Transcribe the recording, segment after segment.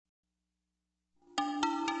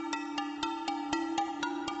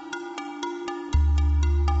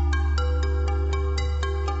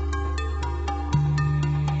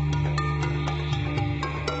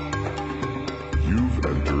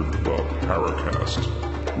Paracast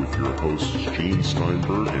with your hosts Gene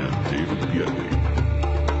Steinberg and David Biedney.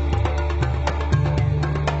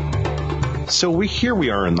 So here we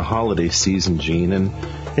are in the holiday season, Gene, and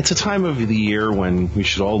it's a time of the year when we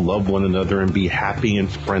should all love one another and be happy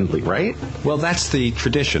and friendly, right? Well, that's the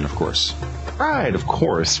tradition, of course. Right, of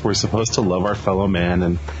course. We're supposed to love our fellow man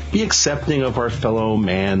and be accepting of our fellow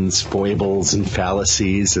man's foibles and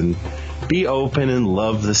fallacies and be open and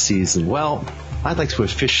love the season. Well, I'd like to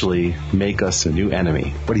officially make us a new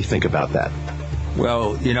enemy. What do you think about that?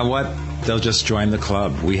 Well, you know what? They'll just join the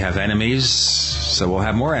club. We have enemies, so we'll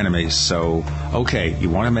have more enemies. So, okay, you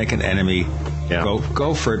want to make an enemy,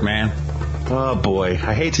 go for it, man. Oh, boy.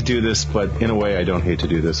 I hate to do this, but in a way I don't hate to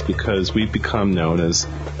do this because we've become known as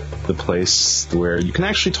the place where you can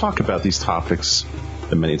actually talk about these topics,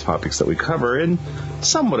 the many topics that we cover, in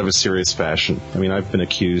somewhat of a serious fashion. I mean, I've been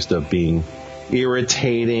accused of being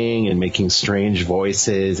irritating and making strange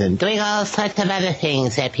voices and doing all sorts of other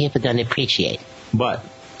things that people don't appreciate. But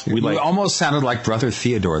you almost sounded like Brother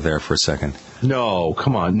Theodore there for a second. No,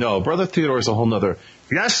 come on. No, Brother Theodore is a whole nother...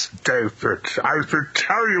 Yes, David, I will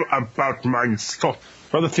tell you about my stuff.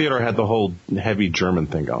 Brother Theodore had the whole heavy German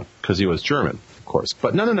thing going, because he was German, of course.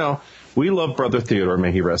 But no. We love Brother Theodore.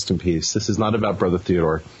 May he rest in peace. This is not about Brother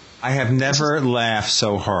Theodore. I have never laughed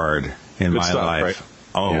so hard in my life. Right?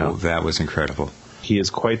 Oh, yeah. That was incredible. He is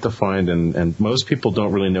quite defined, and most people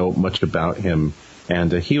don't really know much about him.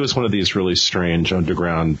 And he was one of these really strange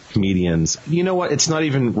underground comedians. You know what? It's not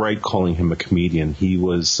even right calling him a comedian. He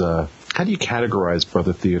was, how do you categorize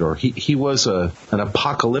Brother Theodore? He was an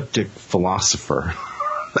apocalyptic philosopher.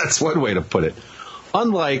 That's one way to put it.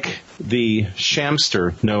 Unlike the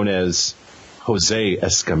shamster known as Jose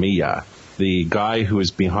Escamilla, the guy who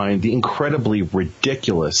is behind the incredibly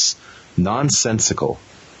ridiculous, nonsensical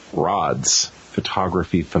rods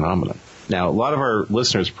photography phenomenon. Now, a lot of our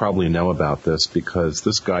listeners probably know about this because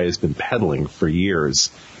this guy has been peddling for years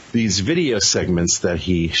these video segments that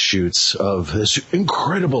he shoots of this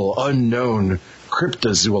incredible, unknown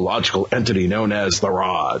cryptozoological entity known as the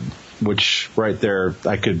Rod, which right there,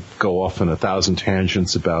 I could go off on 1,000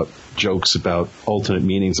 tangents about jokes about alternate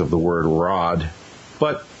meanings of the word rod.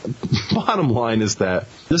 But bottom line is that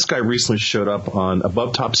this guy recently showed up on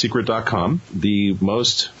AboveTopSecret.com, the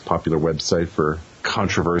most popular website for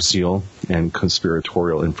controversial and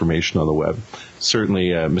conspiratorial information on the web. Certainly,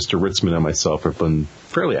 Mr. Ritzman and myself have been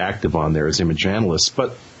fairly active on there as image analysts.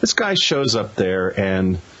 But this guy shows up there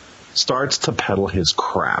and starts to peddle his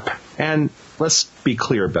crap. And let's be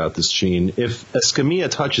clear about this, Gene. If Escamilla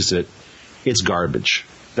touches it, it's garbage.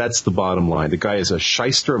 That's the bottom line. The guy is a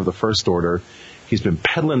shyster of the first order. He's been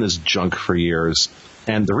peddling this junk for years.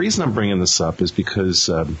 And the reason I'm bringing this up is because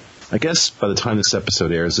I guess by the time this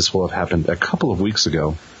episode airs, this will have happened a couple of weeks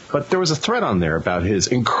ago. But there was a thread on there about his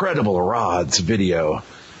incredible rods video,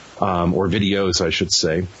 or videos, I should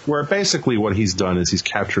say, where basically what he's done is he's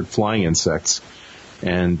captured flying insects.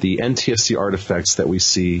 And the NTSC artifacts that we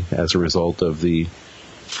see as a result of the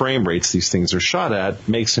frame rates these things are shot at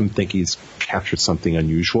makes him think he's captured something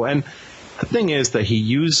unusual. And the thing is that he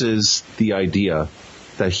uses the idea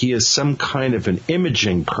that he is some kind of an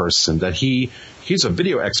imaging person, that he's a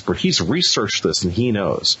video expert. He's researched this and he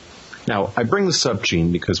knows. Now, I bring this up,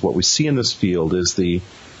 Gene, because what we see in this field is the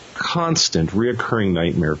constant reoccurring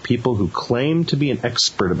nightmare of people who claim to be an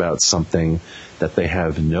expert about something that they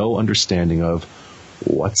have no understanding of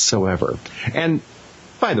whatsoever. And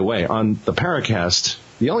by the way, on the Paracast,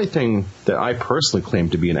 the only thing that I personally claim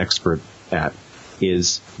to be an expert at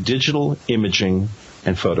is digital imaging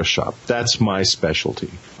and Photoshop. That's my specialty.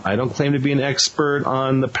 I don't claim to be an expert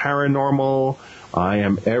on the paranormal. I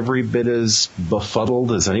am every bit as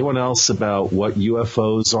befuddled as anyone else about what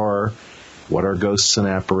UFOs are, what are ghosts and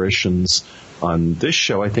apparitions. On this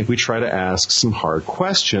show, I think we try to ask some hard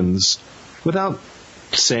questions without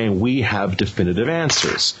saying we have definitive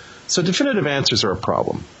answers. So definitive answers are a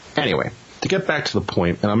problem. Anyway, to get back to the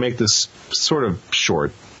point, and I'll make this sort of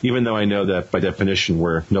short, even though I know that by definition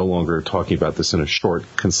we're no longer talking about this in a short,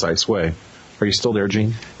 concise way. Are you still there,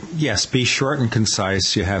 Gene? Yes, be short and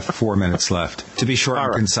concise. You have 4 minutes left. To be short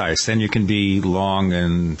and concise, then you can be long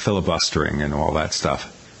and filibustering and all that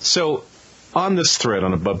stuff. So on this thread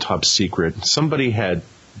on Above Top Secret, somebody had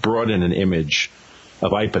brought in an image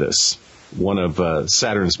of Iapetus, one of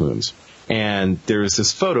Saturn's moons. And there's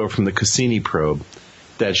this photo from the Cassini probe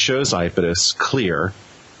that shows Iapetus clear,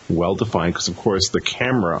 well-defined, because, of course, the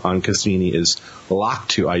camera on Cassini is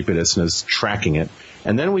locked to Iapetus and is tracking it.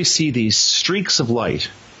 And then we see these streaks of light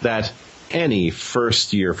that any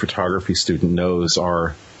first-year photography student knows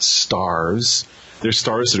are stars. They're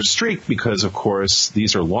stars that are streaked because, of course,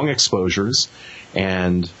 these are long exposures,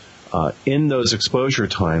 and in those exposure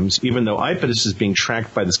times, even though Iapetus is being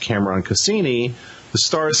tracked by this camera on Cassini, the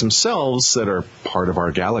stars themselves that are part of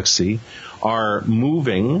our galaxy are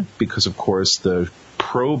moving because, of course, the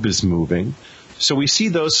probe is moving. So we see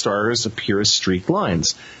those stars appear as streaked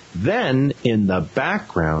lines. Then, in the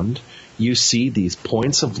background, you see these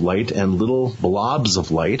points of light and little blobs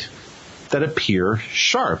of light that appear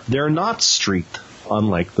sharp. They're not streaked,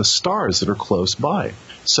 unlike the stars that are close by.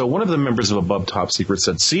 So one of the members of Above Top Secret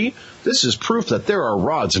said, see, this is proof that there are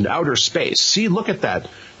rods in outer space. See, look at that.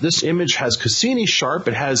 This image has Cassini sharp.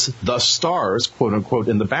 It has the stars, quote unquote,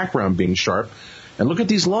 in the background being sharp. And look at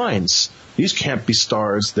these lines. These can't be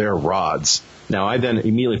stars. They're rods. Now, I then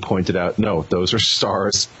immediately pointed out, no, those are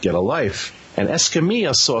stars. Get a life. And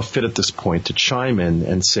Escamilla saw fit at this point to chime in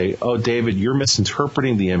and say, oh, David, you're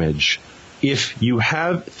misinterpreting the image. If you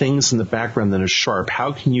have things in the background that are sharp,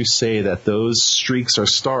 how can you say that those streaks are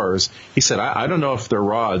stars? He said, I don't know if they're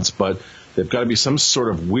rods, but they've got to be some sort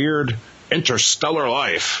of weird interstellar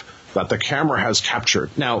life that the camera has captured.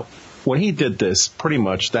 Now, when he did this, pretty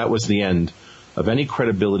much that was the end of any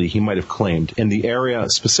credibility he might have claimed in the area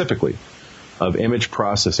specifically of image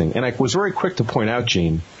processing. And I was very quick to point out,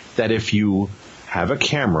 Gene, that if you have a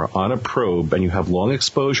camera on a probe and you have long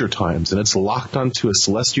exposure times and it's locked onto a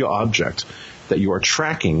celestial object that you are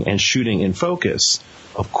tracking and shooting in focus,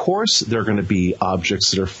 of course there are going to be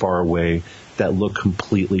objects that are far away that look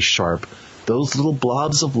completely sharp. Those little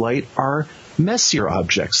blobs of light are messier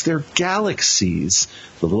objects. They're galaxies.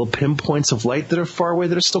 The little pinpoints of light that are far away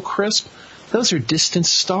that are still crisp, those are distant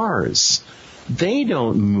stars. They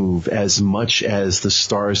don't move as much as the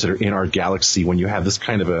stars that are in our galaxy when you have this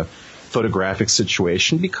kind of a photographic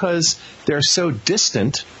situation, because they're so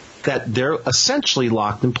distant that they're essentially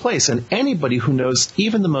locked in place. And anybody who knows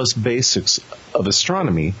even the most basics of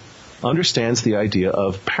astronomy understands the idea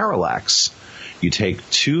of parallax. You take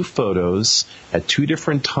two photos at two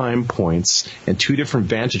different time points and two different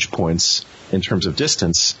vantage points in terms of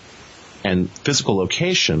distance and physical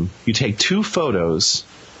location. You take two photos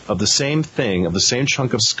of the same thing, of the same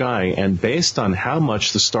chunk of sky, and based on how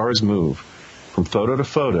much the stars move from photo to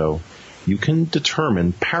photo, you can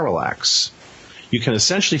determine parallax. You can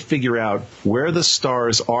essentially figure out where the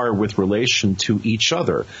stars are with relation to each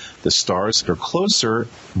other. The stars that are closer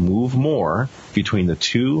move more between the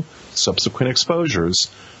two subsequent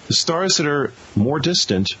exposures. The stars that are more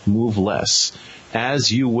distant move less,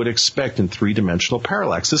 as you would expect in three-dimensional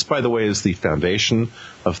parallax. This, by the way, is the foundation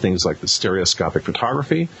of things like the stereoscopic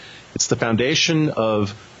photography. It's the foundation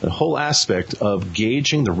of a whole aspect of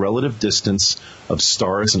gauging the relative distance of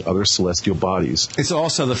stars and other celestial bodies. It's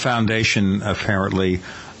also the foundation, apparently,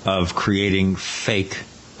 of creating fake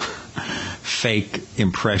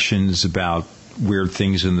impressions about weird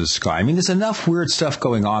things in the sky. I mean, there's enough weird stuff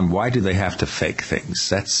going on. Why do they have to fake things?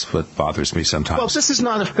 That's what bothers me sometimes. Well, this is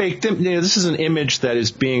not a fake. This is an image that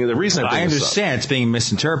is being. The reason I understand it's being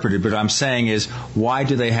misinterpreted, but what I'm saying is, why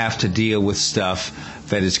do they have to deal with stuff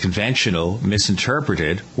that is conventional,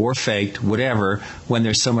 misinterpreted, or faked, whatever, when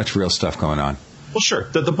there's so much real stuff going on? Well, sure.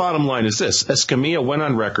 The bottom line is this. Escamilla went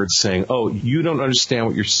on record saying, oh, you don't understand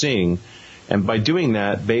what you're seeing. And by doing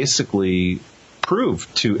that, basically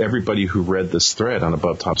proved to everybody who read this thread on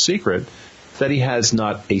Above Top Secret that he has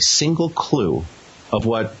not a single clue of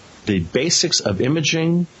what the basics of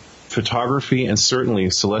imaging, photography, and certainly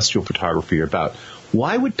celestial photography are about.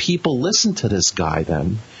 Why would people listen to this guy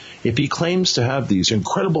then if he claims to have these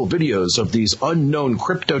incredible videos of these unknown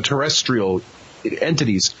crypto-terrestrial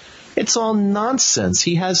entities? It's all nonsense.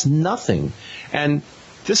 He has nothing. And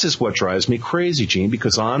this is what drives me crazy, Gene,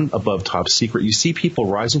 because on Above Top Secret, you see people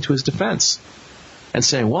rising to his defense and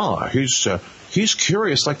saying, well, he's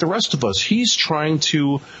curious like the rest of us. He's trying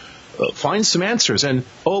to find some answers. And,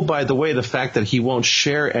 oh, by the way, the fact that he won't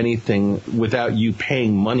share anything without you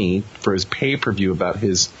paying money for his pay-per-view about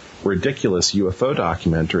his ridiculous UFO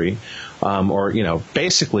documentary, or,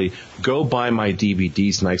 basically go buy my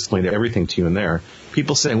DVDs and I explained everything to you in there.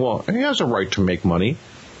 People saying, well, he has a right to make money,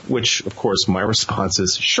 which, of course, my response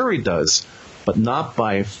is, sure he does, but not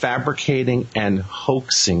by fabricating and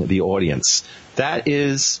hoaxing the audience. That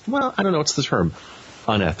is, well, I don't know what's the term,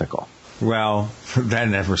 unethical. Well, that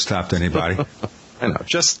never stopped anybody. I know.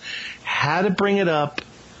 Just had to bring it up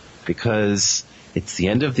because it's the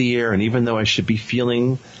end of the year, and even though I should be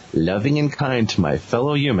feeling loving and kind to my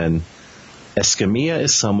fellow human, Escamilla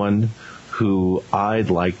is someone who I'd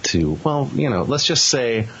like to, let's just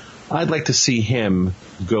say I'd like to see him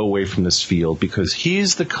go away from this field because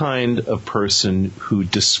he's the kind of person who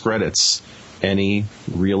discredits any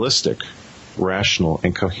realistic, rational,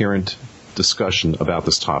 and coherent discussion about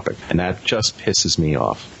this topic, and that just pisses me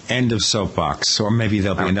off. End of soapbox, or maybe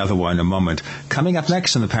there'll be another one in a moment. Coming up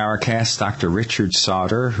next in the Paracast, Dr. Richard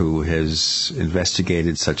Sauder, who has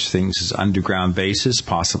investigated such things as underground bases,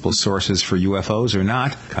 possible sources for UFOs or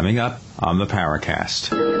not, coming up on the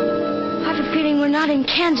Paracast. I have a feeling we're not in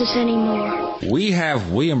Kansas anymore. We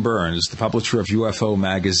have William Burns, the publisher of UFO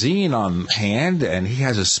Magazine, on hand, and he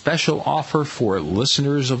has a special offer for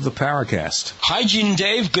listeners of the Paracast. Hi, Gene and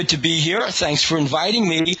Dave. Good to be here. Thanks for inviting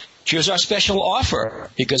me. Here's our special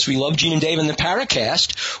offer. Because we love Gene and Dave and the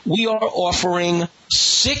Paracast, we are offering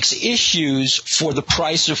 6 issues for the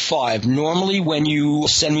price of 5. Normally, when you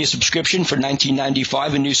send me a subscription for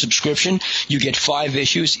 $19.95, a new subscription, you get 5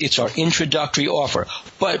 issues. It's our introductory offer.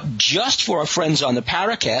 But just for our friends on the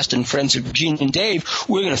Paracast and friends of Gene and Dave,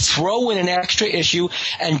 we're going to throw in an extra issue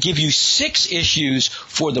and give you 6 issues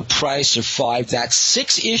for the price of 5. That's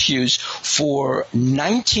 6 issues for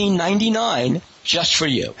 $19.99. Just for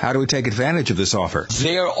you. How do we take advantage of this offer?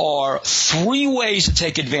 There are 3 ways to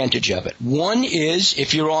take advantage of it. One is,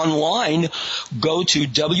 if you're online, go to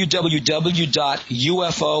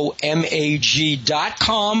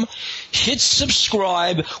www.ufomag.com, hit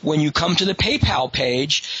subscribe. When you come to the PayPal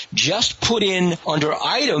page, just put in under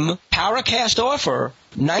item Paracast offer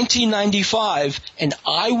 $19.95, and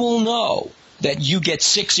I will know that you get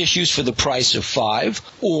 6 issues for the price of 5,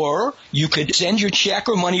 or you could send your check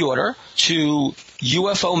or money order to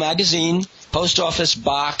UFO Magazine, Post Office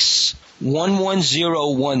Box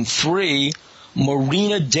 11013,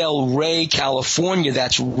 Marina del Rey, California.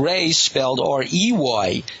 That's Ray spelled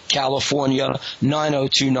R-E-Y, California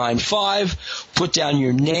 90295. Put down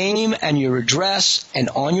your name and your address, and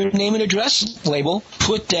on your name and address label,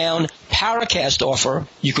 put down Paracast offer.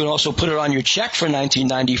 You can also put it on your check for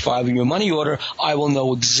 $19.95 in your money order. I will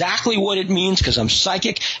know exactly what it means because I'm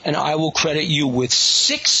psychic, and I will credit you with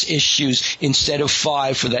 6 issues instead of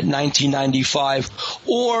 5 for that $19.95.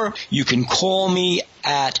 Or you can call me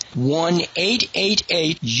at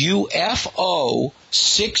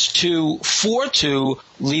 1-888-UFO-6242.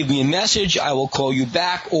 Leave me a message. I will call you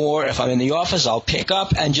back, or if I'm in the office, I'll pick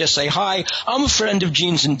up and just say, hi, I'm a friend of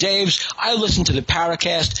Gene's and Dave's. I listen to the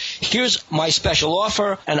Paracast. Here's my special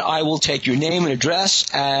offer, and I will take your name and address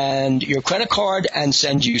and your credit card and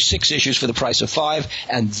send you 6 issues for the price of 5,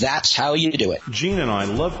 and that's how you do it. Gene and I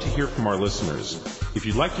love to hear from our listeners. If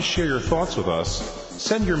you'd like to share your thoughts with us,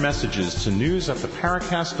 send your messages to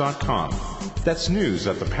news@theparacast.com. That's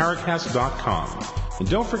news@theparacast.com. And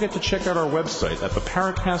don't forget to check out our website at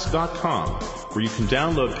theparacast.com, where you can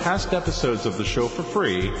download past episodes of the show for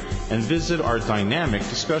free and visit our dynamic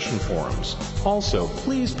discussion forums. Also,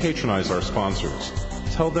 please patronize our sponsors.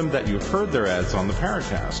 Tell them that you've heard their ads on the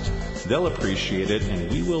Paracast. They'll appreciate it, and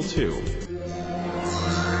we will too.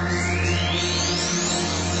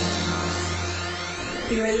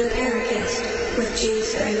 You're in the Paracast with Gene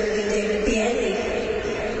Steinberg and David Bianchi.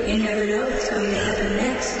 You never know what's going to happen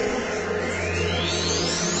next.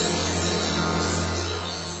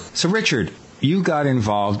 So, Richard, you got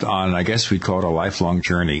involved on, I guess we'd call it a lifelong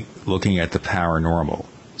journey, looking at the paranormal.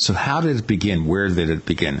 So how did it begin? Where did it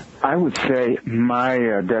begin? I would say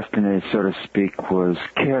my destiny, so to speak, was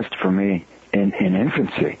cast for me in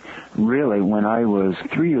infancy. Really, when I was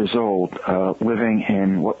 3 years old, living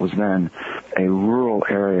in what was then a rural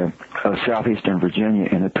area of southeastern Virginia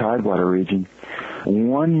in the Tidewater region,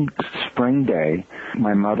 one spring day,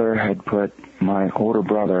 my mother had put my older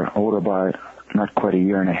brother, older by not quite a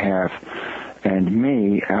year and a half, and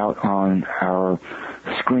me out on our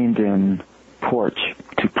screened-in porch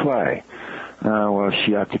to play while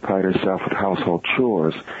she occupied herself with household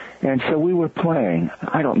chores. And so we were playing,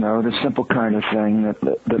 I don't know, the simple kind of thing that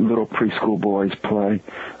little preschool boys play,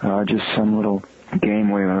 just some little game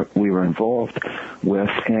we were involved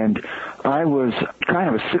with. And I was kind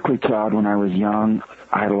of a sickly child when I was young.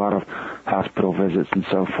 I had a lot of hospital visits and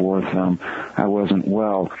so forth. I wasn't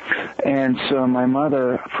well. And so my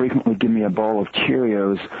mother frequently gave me a bowl of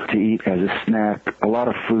Cheerios to eat as a snack. A lot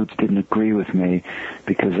of foods didn't agree with me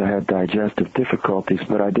because I had digestive difficulties,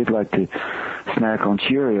 but I did like to snack on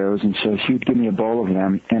Cheerios, and so she would give me a bowl of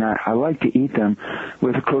them, and I liked to eat them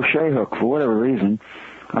with a crochet hook for whatever reason.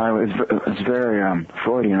 I was very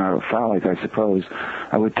Freudian or phallic, I suppose.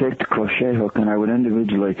 I would take the crochet hook and I would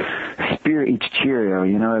individually spear each Cheerio.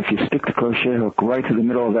 You know, if you stick the crochet hook right to the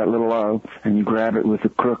middle of that little O and you grab it with the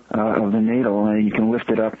crook of the needle, and you can lift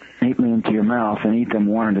it up neatly into your mouth and eat them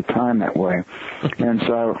one at a time that way. And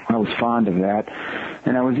so I was fond of that.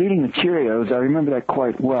 And I was eating the Cheerios. I remember that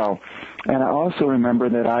quite well. And I also remember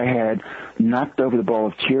that I had knocked over the bowl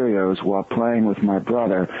of Cheerios while playing with my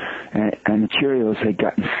brother, and the Cheerios had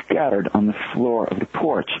gotten scattered on the floor of the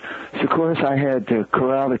porch. So, of course, I had to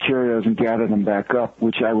corral the Cheerios and gather them back up,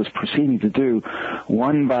 which I was proceeding to do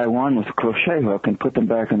one by one with a crochet hook and put them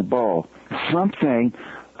back in the bowl. Something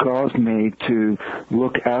caused me to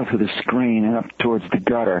look out through the screen and up towards the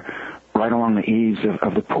gutter, right along the eaves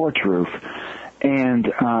of the porch roof.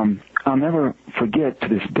 And I'll never forget to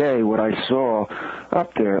this day what I saw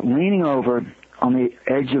up there, leaning over on the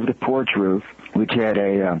edge of the porch roof, which had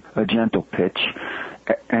a gentle pitch,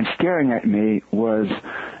 and staring at me was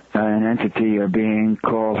an entity or being,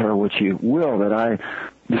 call her what you will, that I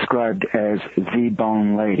described as the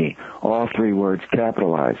Bone Lady, all three words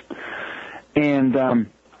capitalized. And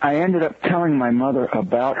I ended up telling my mother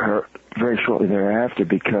about her very shortly thereafter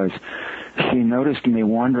because she noticed me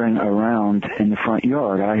wandering around in the front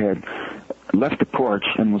yard. I had left the porch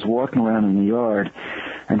and was walking around in the yard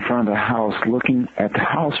in front of the house looking at the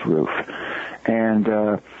house roof and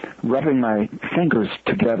rubbing my fingers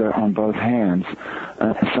together on both hands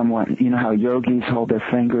somewhat. You know how yogis hold their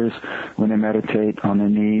fingers when they meditate on their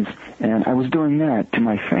knees? And I was doing that to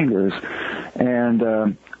my fingers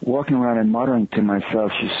and walking around and muttering to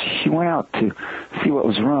myself. She went out to see what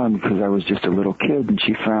was wrong because I was just a little kid, and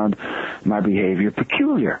she found my behavior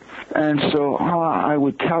peculiar. And so all I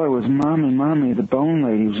would tell her was, Mommy, Mommy, the Bone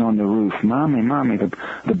Lady was on the roof. Mommy, Mommy,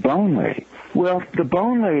 the Bone Lady. Well, the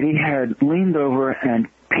Bone Lady had leaned over and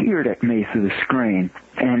peered at me through the screen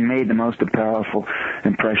and made the most powerful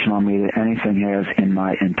impression on me that anything has in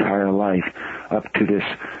my entire life up to this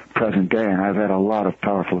present day, and I've had a lot of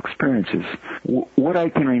powerful experiences. What I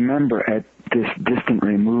can remember at this distant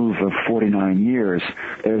remove of 49 years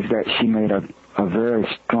is that she made a very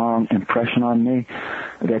strong impression on me,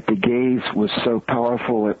 that the gaze was so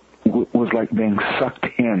powerful it was like being sucked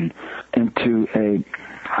into a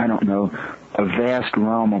vast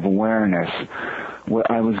realm of awareness where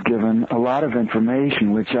I was given a lot of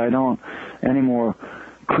information which I don't anymore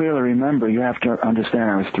clearly remember. You have to understand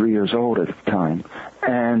I was 3 years old at the time.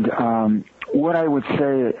 And what I would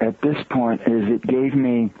say at this point is it gave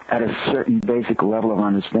me, at a certain basic level of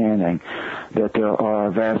understanding, that there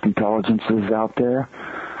are vast intelligences out there,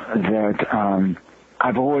 that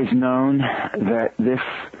I've always known that this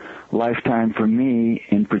lifetime for me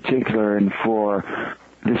in particular and for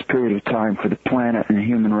this period of time for the planet and the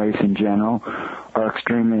human race in general are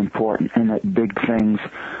extremely important, and that big things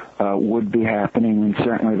would be happening, and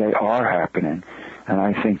certainly they are happening. And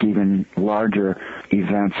I think even larger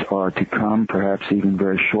events are to come, perhaps even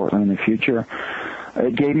very shortly in the future.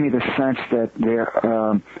 It gave me the sense that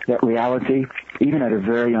that reality, even at a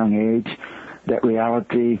very young age, that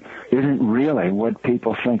reality isn't really what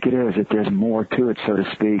people think it is, that there's more to it, so to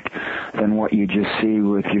speak, than what you just see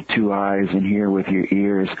with your two eyes and hear with your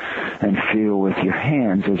ears and feel with your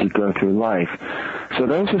hands as you go through life. So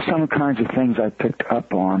those are some kinds of things I picked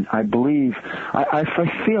up on. I believe, I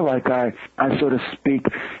feel like I so to speak,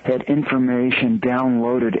 had information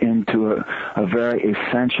downloaded into a very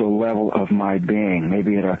essential level of my being,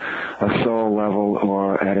 maybe at a soul level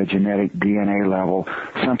or at a genetic DNA level,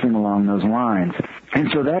 something along those lines. And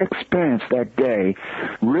so that experience that day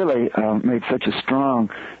really made such a strong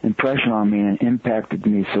impression on me and impacted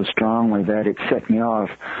me so strongly that it set me off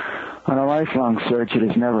on a lifelong search. It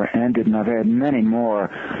has never ended, and I've had many more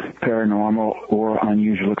paranormal or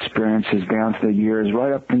unusual experiences down to the years,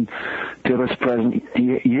 right up until this present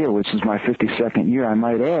year, which is my 52nd year. I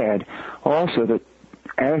might add also that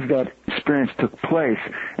as that experience took place,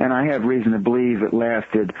 and I have reason to believe it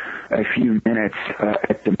lasted a few minutes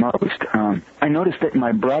at the most, I noticed that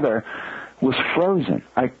my brother was frozen.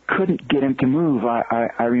 I couldn't get him to move.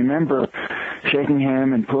 I remember shaking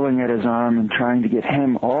him and pulling at his arm and trying to get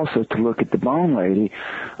him also to look at the Bone Lady.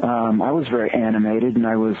 I was very animated, and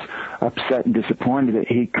I was upset and disappointed that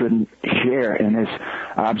he couldn't share in this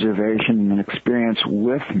observation and experience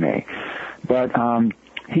with me. But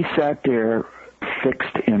he sat there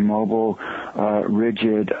fixed, immobile,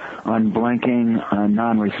 rigid, unblinking,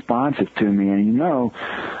 non-responsive to me. And you know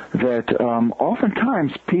that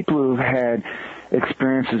oftentimes people who've had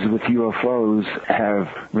experiences with UFOs have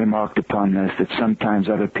remarked upon this, that sometimes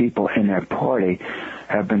other people in their party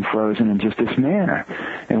have been frozen in just this manner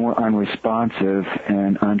and were unresponsive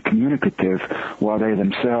and uncommunicative, while they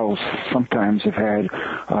themselves sometimes have had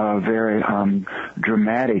very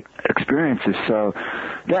dramatic experiences. So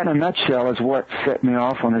that, in a nutshell, is what set me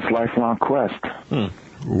off on this lifelong quest.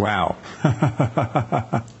 Wow.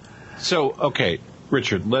 So, okay,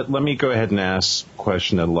 Richard, let me go ahead and ask a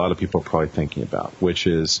question that a lot of people are probably thinking about, which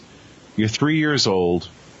is, you're 3 years old,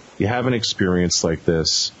 you have an experience like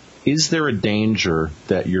this. is there a danger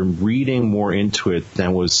that you're reading more into it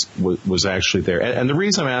than was actually there? And the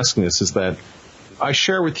reason I'm asking this is that I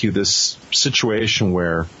share with you this situation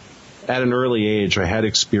where at an early age I had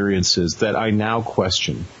experiences that I now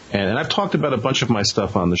question. And I've talked about a bunch of my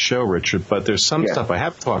stuff on the show, Richard, but there's some stuff I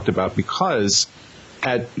haven't talked about because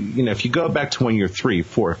if you go back to when you're 3,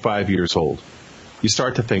 4, 5 years old, you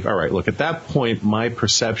start to think, all right, look, at that point, my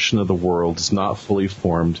perception of the world is not fully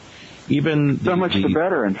formed. Even so much the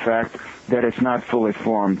better, in fact, that it's not fully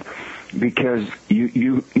formed, because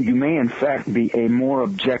you may, in fact, be a more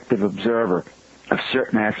objective observer of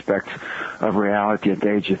certain aspects of reality at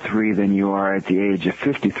the age of 3 than you are at the age of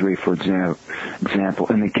 53, for example,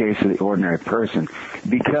 in the case of the ordinary person,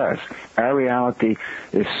 because our reality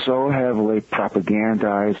is so heavily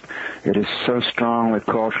propagandized, it is so strongly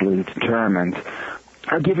culturally determined.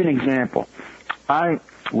 I'll give you an example. I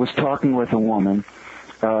was talking with a woman,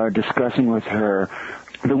 discussing with her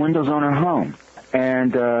the windows on her home.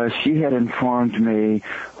 And she had informed me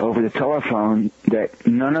over the telephone that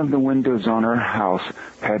none of the windows on her house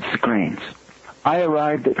had screens. I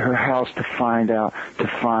arrived at her house to find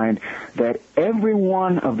that every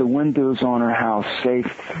one of the windows on her house,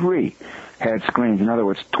 save 3, had screens. In other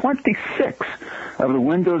words, 26 of the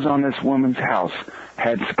windows on this woman's house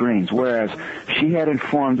had screens, whereas she had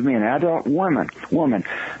informed me, an adult woman,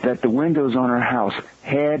 that the windows on her house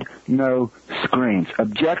had no screens.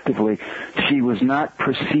 Objectively, she was not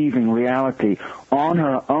perceiving reality on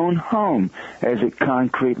her own home as it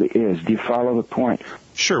concretely is. Do you follow the point?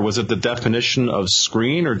 Sure. Was it the definition of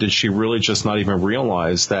screen, or did she really just not even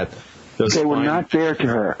realize that they were not there to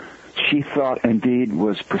her? She thought, indeed,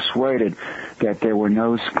 was persuaded that there were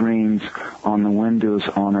no screens on the windows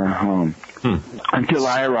on her home. Until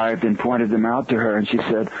I arrived and pointed them out to her, and she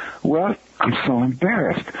said, well, I'm so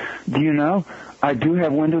embarrassed. Do you know, I do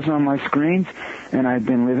have windows on my screens, and I've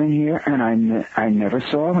been living here, and I never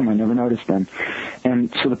saw them. I never noticed them.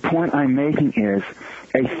 And so the point I'm making is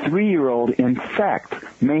a 3-year-old, in fact,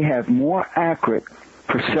 may have more accurate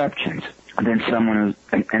perceptions than someone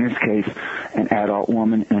who's, in this case, an adult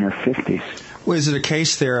woman in her 50s. Well, is it a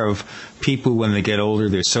case there of people, when they get older,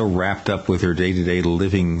 they're so wrapped up with their day-to-day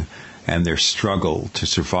living and their struggle to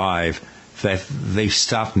survive that they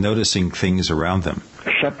stop noticing things around them?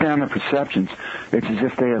 Shut down their perceptions. It's as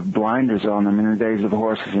if they have blinders on them. In the days of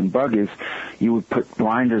horses and buggies, you would put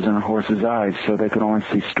blinders in a horse's eyes so they could only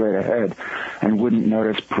see straight ahead and wouldn't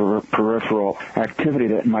notice peripheral activity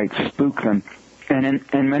that might spook them. And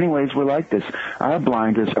in many ways, we're like this. Our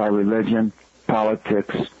blinders are religion,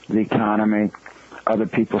 politics, the economy, other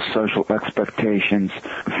people's social expectations,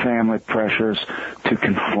 family pressures to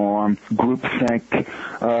conform, groupthink.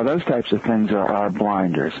 Those types of things are our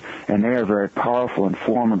blinders, and they are very powerful and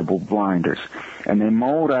formidable blinders. And they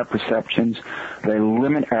mold our perceptions, they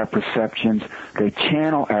limit our perceptions, they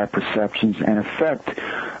channel our perceptions, and in effect,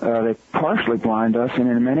 they partially blind us, and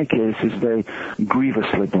in many cases, they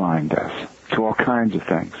grievously blind us to all kinds of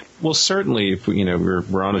things. Well, certainly, if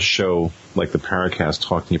we're on a show like the Paracast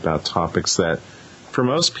talking about topics that, for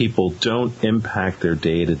most people, don't impact their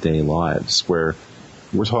day-to-day lives, where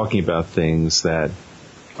we're talking about things that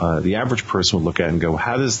the average person would look at and go,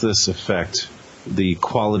 how does this affect the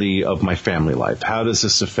quality of my family life? How does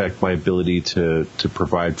this affect my ability to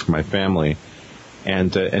provide for my family?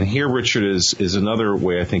 And here, Richard, is another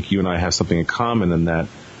way I think you and I have something in common, in that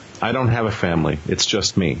I don't have a family. It's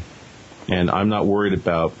just me. And I'm not worried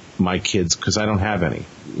about my kids because I don't have any.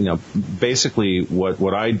 Basically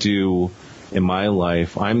what I do in my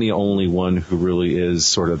life, I'm the only one who really is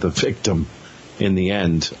sort of the victim in the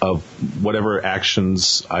end of whatever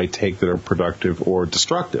actions I take that are productive or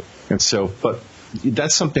destructive. And so, but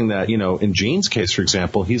that's something that, in Gene's case, for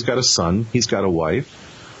example, he's got a son, he's got a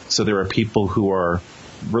wife. So there are people who are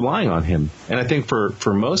relying on him. And I think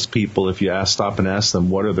for most people, if you stop and ask them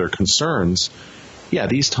what are their concerns, yeah,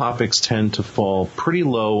 these topics tend to fall pretty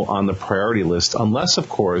low on the priority list, unless, of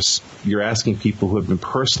course, you're asking people who have been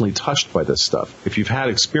personally touched by this stuff. If you've had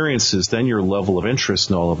experiences, then your level of interest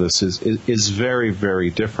in all of this is very, very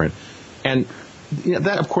different. And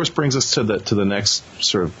that, of course, brings us to the next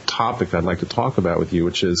sort of topic I'd like to talk about with you,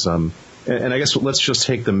 which is, and I guess let's just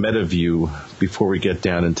take the meta view before we get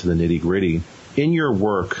down into the nitty-gritty. In your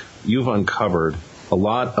work, you've uncovered a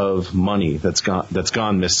lot of money that's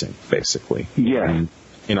gone missing, basically. Yeah.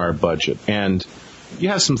 In our budget. And you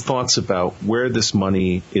have some thoughts about where this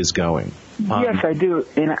money is going. Yes, I do.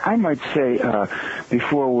 And I might say,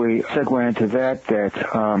 before we segue into that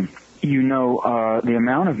the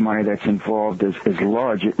amount of money that's involved is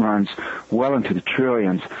large. It runs well into the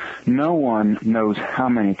trillions. No one knows how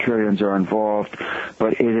many trillions are involved,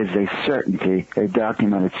 but it is a certainty, a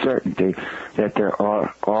documented certainty, that there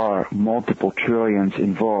are multiple trillions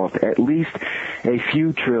involved, at least a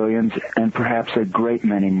few trillions, and perhaps a great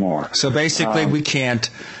many more. So basically, we can't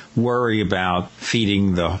worry about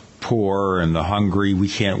feeding the poor and the hungry. We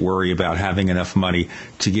can't worry about having enough money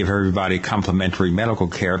to give everybody complimentary medical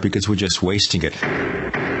care because we're just wasting it.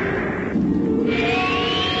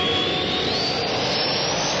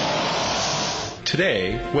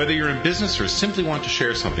 Today, whether you're in business or simply want to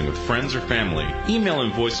share something with friends or family, email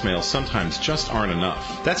and voicemail sometimes just aren't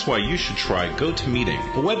enough. That's why you should try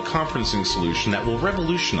GoToMeeting, a web conferencing solution that will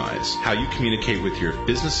revolutionize how you communicate with your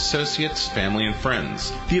business associates, family, and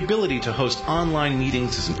friends. The ability to host online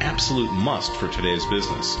meetings is an absolute must for today's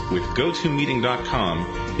business. With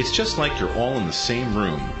GoToMeeting.com, it's just like you're all in the same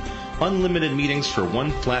room. Unlimited meetings for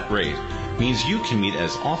one flat rate means you can meet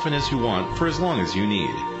as often as you want for as long as you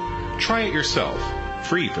need. Try it yourself,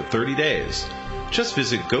 free for 30 days. Just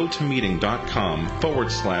visit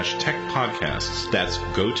gotomeeting.com/techpodcasts. That's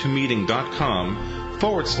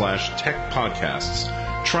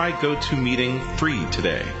gotomeeting.com/techpodcasts. Try GoToMeeting free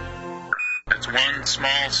today. That's one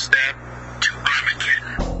small step to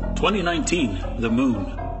Armageddon. 2019, the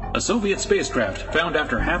Moon. A Soviet spacecraft found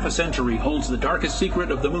after half a century holds the darkest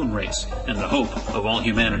secret of the moon race and the hope of all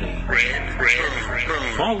humanity.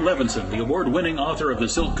 Paul Levinson, the award-winning author of The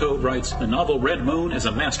Silk Code, writes, the novel Red Moon is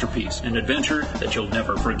a masterpiece, an adventure that you'll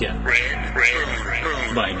never forget.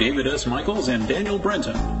 By David S. Michaels and Daniel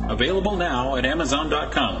Brenton. Available now at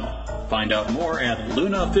Amazon.com. Find out more at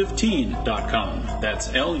Luna15.com. That's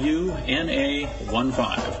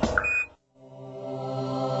LUNA15.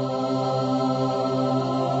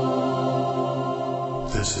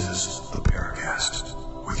 This is the Paracast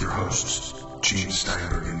with your hosts, Gene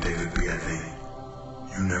Steinberg and David Biedney.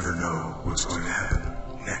 You never know what's going to happen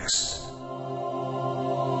next.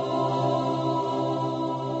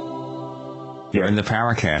 You're in the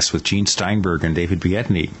Paracast with Gene Steinberg and David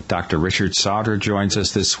Biedney. Dr. Richard Sauder joins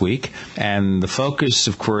us this week. And the focus,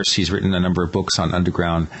 of course, he's written a number of books on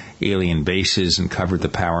underground alien bases and covered the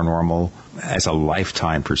paranormal as a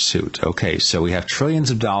lifetime pursuit. Okay, so we have trillions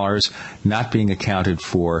of dollars not being accounted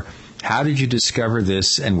for. How did you discover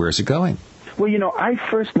this, and where's it going? Well, I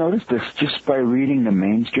first noticed this just by reading the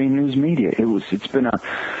mainstream news media. It's been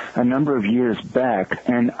a number of years back,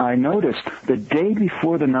 and I noticed the day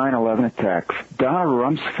before the 9/11 attacks, Donald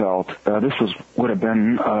Rumsfeld, this would have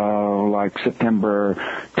been like September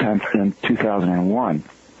 10th in 2001.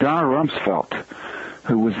 Donald Rumsfeld,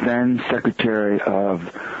 who was then Secretary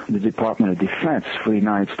of the Department of Defense for the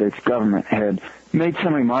United States government, had made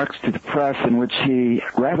some remarks to the press in which he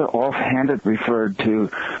rather offhanded referred to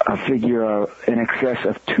a figure in excess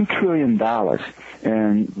of $2 trillion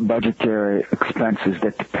in budgetary expenses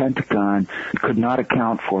that the Pentagon could not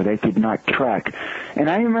account for, they could not track. And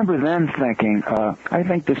I remember then thinking, I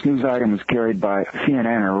think this news item was carried by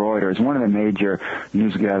CNN or Reuters, one of the major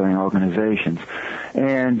news-gathering organizations.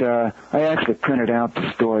 And I actually printed out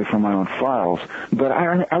the story from my own files. But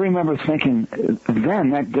I remember thinking then,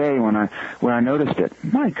 that day when I noticed it,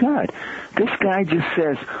 my God, this guy just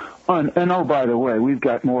says, and oh, by the way, we've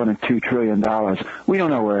got more than $2 trillion. We don't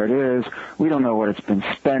know where it is. We don't know what it's been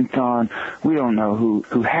spent on. We don't know who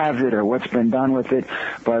has it or what's been done with it.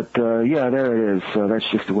 But, yeah, there it is. So that's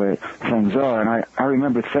just the way things are. And I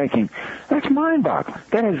remember thinking, that's mind-boggling.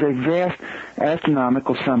 That is a vast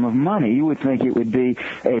astronomical sum of money. You would think it would be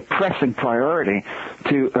a pressing priority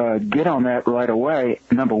to get on that right away,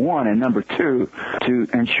 number one, and number two, to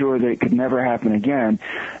ensure that it could never happen again,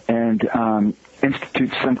 and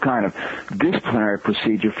institute some kind of disciplinary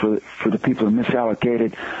procedure for the people who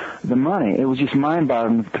misallocated the money. It was just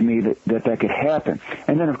mind-boggling to me that could happen.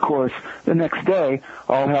 And then, of course, the next day,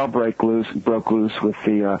 all hell broke loose with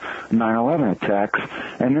the 9/11 attacks,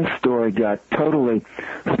 and this story got totally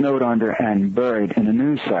snowed under and buried in the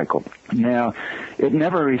news cycle. Now, it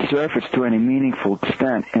never resurfaced to any meaningful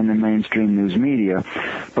extent in the mainstream news media,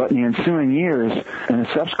 but in the ensuing years, in the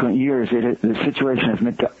subsequent years, the situation has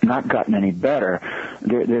not gotten any better.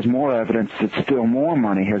 There's more evidence that still more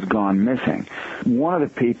money has gone missing. One of the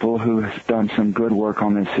people who has done some good work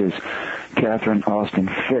on this is Catherine Austin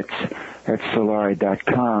Fitz at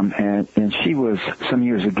Solari.com, and she was some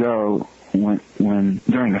years ago when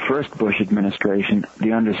during the first Bush administration,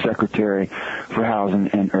 the Undersecretary for Housing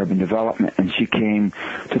and Urban Development, and she came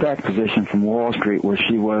to that position from Wall Street, where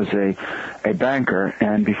she was a banker,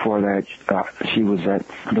 and before that she was at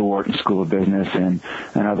the Wharton School of Business and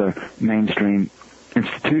other mainstream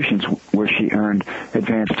institutions where she earned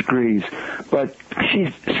advanced degrees. But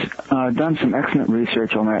she's done some excellent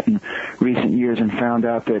research on that in recent years and found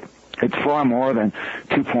out that it's far more than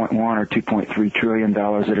 $2.1 or $2.3 trillion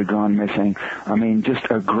that have gone missing. I mean, just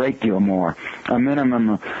a great deal more. A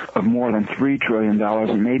minimum of more than $3 trillion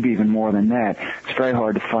and maybe even more than that. It's very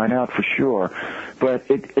hard to find out for sure. But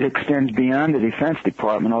it extends beyond the Defense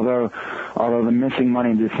Department, although the missing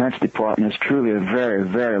money in the Defense Department is truly a very,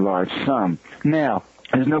 very large sum. Now,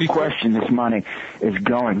 there's no question this money is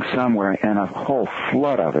going somewhere, and a whole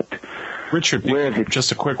flood of it. Richard,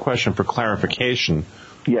 just a quick question for clarification.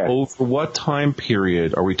 Yes. Over what time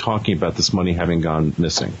period are we talking about this money having gone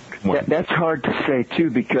missing? That's hard to say,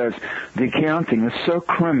 too, because the accounting is so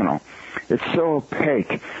criminal. It's so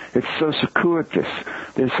opaque. It's so circuitous.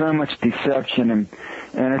 There's so much deception, and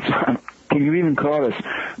it's, can you even call this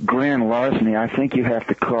grand larceny? I think you have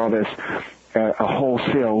to call this a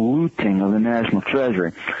wholesale looting of the national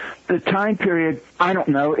treasury. The time period, I don't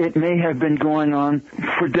know, it may have been going on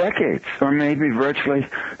for decades, or maybe virtually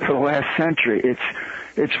for the last century.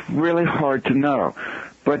 It's really hard to know.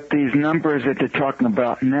 But these numbers that they're talking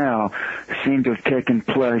about now seem to have taken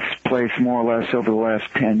place more or less over the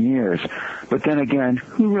last 10 years. But then again,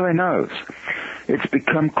 who really knows? It's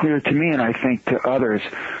become clear to me, and I think to others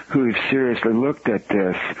who have seriously looked at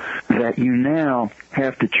this, that you now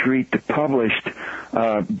have to treat the published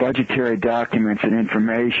budgetary documents and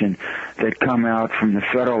information that come out from the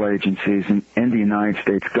federal agencies in the United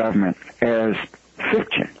States government as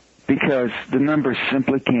fiction, because the numbers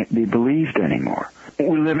simply can't be believed anymore.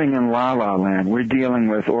 We're living in la-la land. We're dealing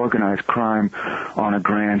with organized crime on a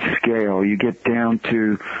grand scale. You get down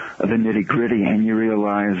to the nitty-gritty and you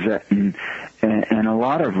realize that in a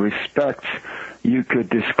lot of respects, you could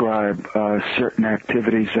describe certain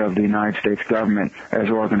activities of the United States government as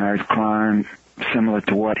organized crime, similar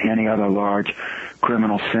to what any other large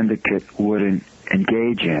criminal syndicate would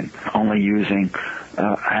engage in, only using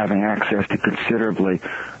having access to considerably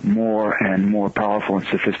more and more powerful and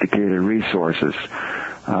sophisticated resources.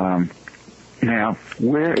 Now,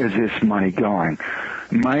 where is this money going?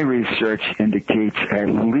 My research indicates at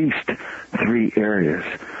least 3 areas,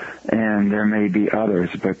 and there may be others,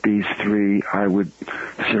 but these 3 I would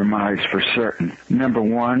surmise for certain. Number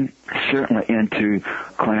 1, certainly into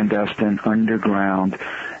clandestine underground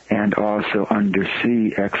and also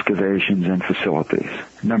undersea excavations and facilities.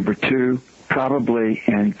 Number 2, probably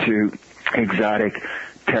into exotic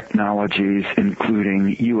technologies,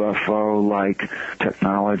 including UFO-like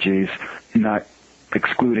technologies, not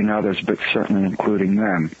excluding others, but certainly including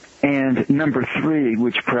them. And number 3,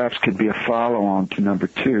 which perhaps could be a follow-on to number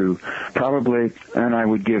 2, probably, and I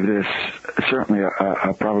would give this certainly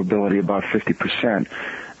a probability about 50%,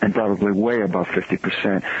 and probably way above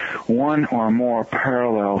 50%, 1 or more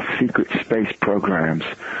parallel secret space programs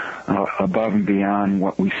above and beyond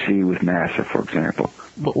what we see with NASA, for example.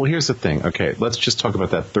 Well, here's the thing. Okay, let's just talk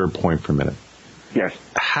about that third point for a minute. Yes.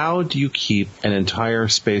 How do you keep an entire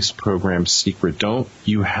space program secret? Don't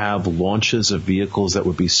you have launches of vehicles that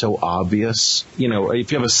would be so obvious? You know,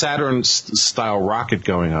 if you have a Saturn-style rocket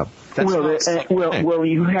going up, that's well,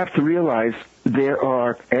 you have to realize there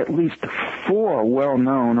are at least 4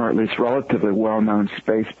 well-known, or at least relatively well-known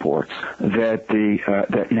spaceports that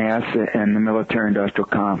that NASA and the military-industrial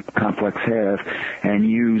complex have and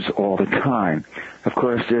use all the time. Of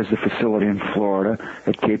course, there's the facility in Florida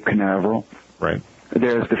at Cape Canaveral. Right.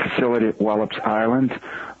 There's the facility at Wallops Island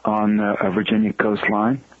on the Virginia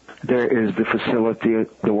coastline. There is the facility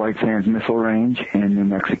at the White Sands Missile Range in New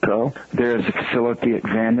Mexico. There is the facility at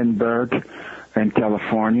Vandenberg in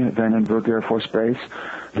California, Vandenberg Air Force Base.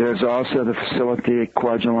 There's also the facility at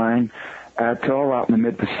Kwajalein Atoll out in the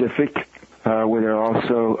mid-Pacific, where there are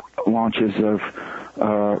also launches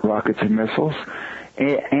of rockets and missiles.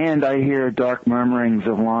 And I hear dark murmurings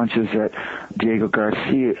of launches at Diego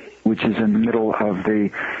Garcia, which is in the middle of the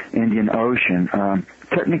Indian Ocean,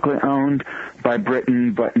 technically owned by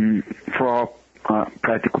Britain, but for all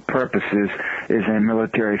practical purposes is a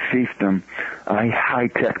military fiefdom, a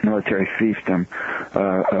high-tech military fiefdom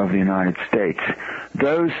of the United States.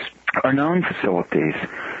 Those are known facilities,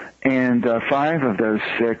 and 5 of those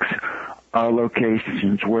 6 are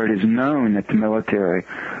locations where it is known that the military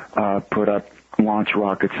put up launch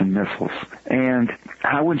rockets and missiles. And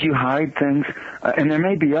how would you hide things? And there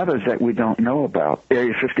may be others that we don't know about.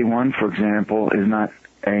 Area 51, for example, is not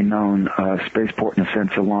a known spaceport in the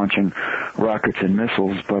sense of launching rockets and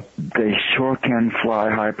missiles, but they sure can fly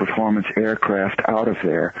high-performance aircraft out of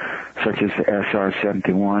there, such as the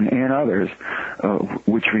SR-71 and others,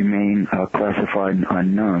 which remain classified and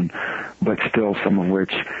unknown, but still some of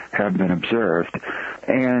which have been observed.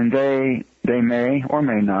 And they They may or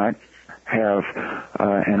may not have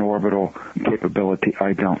an orbital capability.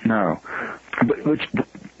 I don't know. But the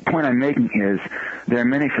point I'm making is there are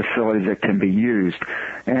many facilities that can be used.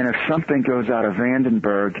 And if something goes out of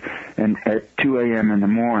Vandenberg at 2 a.m. in the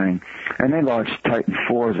morning, and they launch Titan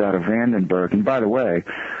IVs out of Vandenberg, and by the way,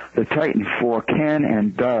 the Titan IV can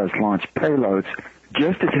and does launch payloads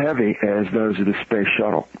just as heavy as those of the space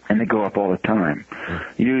shuttle, and they go up all the time,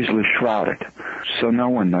 usually shrouded. So no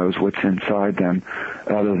one knows what's inside them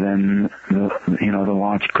other than the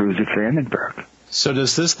launch crews at Vandenberg. So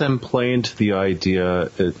does this then play into the idea,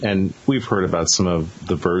 and we've heard about some of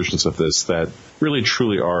the versions of this that really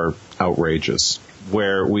truly are outrageous,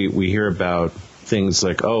 where we hear about things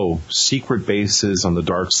like, secret bases on the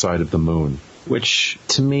dark side of the moon, which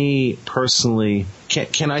to me personally,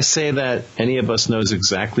 can I say that any of us knows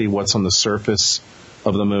exactly what's on the surface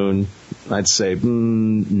of the moon? I'd say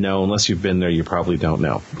no, unless you've been there, you probably don't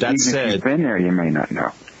know. That said, if you've been there, you may not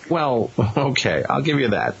know. Well, okay, I'll give you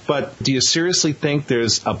that. But do you seriously think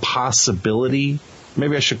there's a possibility? Let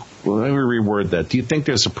me reword that. Do you think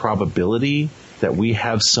there's a probability that we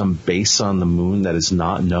have some base on the moon that is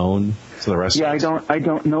not known to the rest of us? Yeah, I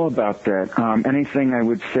don't know about that. Anything I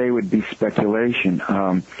would say would be speculation.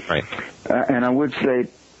 Right. And I would say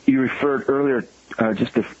you referred earlier,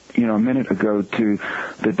 just a minute ago, to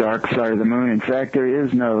the dark side of the moon. In fact, there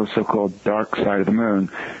is no so-called dark side of the moon.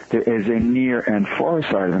 There is a near and far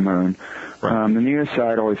side of the moon. Right. The near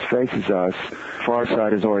side always faces us. Far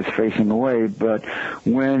side is always facing away. But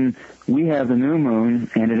when we have the new moon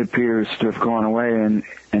and it appears to have gone away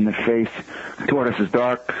and the face toward us is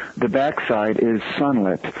dark, the back side is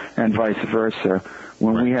sunlit, and vice versa.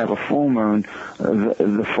 When we have a full moon,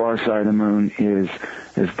 the far side of the moon is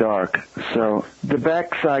dark. So the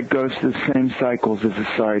back side goes through the same cycles as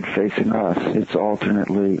the side facing us. It's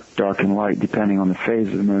alternately dark and light depending on the phase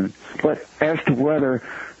of the moon. But as to whether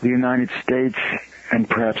the United States and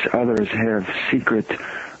perhaps others have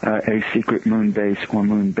a secret moon base or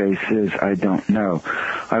moon bases, I don't know.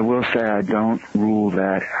 I will say I don't rule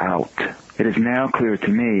that out. It is now clear to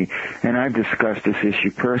me, and I've discussed this issue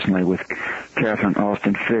personally with Catherine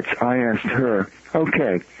Austin Fitz. I asked her,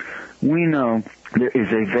 okay, we know there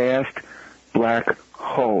is a vast black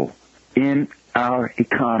hole in our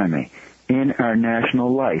economy, in our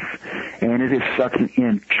national life, and it is sucking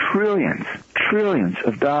in trillions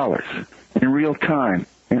of dollars in real time,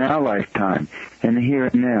 in our lifetime, in the here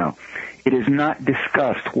and now. It is not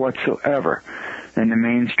discussed whatsoever in the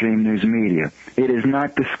mainstream news media. It is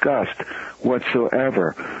not discussed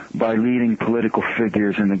whatsoever by leading political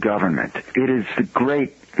figures in the government. It is the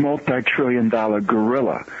great multi-trillion-dollar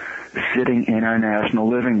gorilla sitting in our national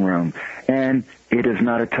living room, and it is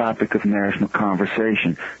not a topic of national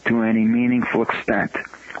conversation to any meaningful extent.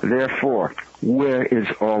 Therefore, where is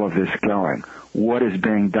all of this going? What is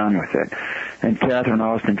being done with it? And Catherine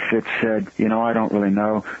Austin Fitz said, I don't really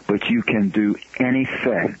know, but you can do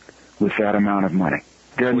anything with that amount of money.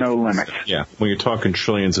 There are no limits. Yeah, when you're talking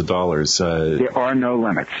trillions of dollars. There are no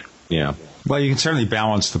limits. Yeah. Well, you can certainly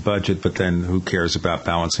balance the budget, but then who cares about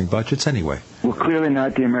balancing budgets anyway? Well, clearly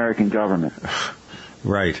not the American government.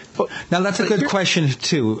 Right. Now, that's a good question,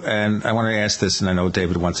 too, and I want to ask this, and I know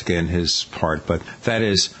David wants to get in his part, but that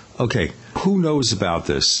is, okay, who knows about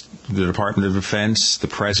this? The Department of Defense, the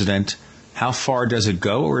President? How far does it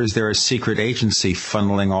go, or is there a secret agency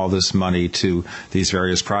funneling all this money to these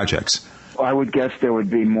various projects? I would guess there would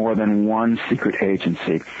be more than one secret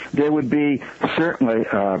agency. There would be certainly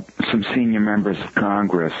some senior members of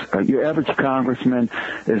Congress. Your average congressman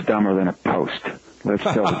is dumber than a post. Let's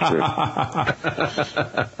tell the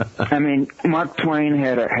truth. I mean, Mark Twain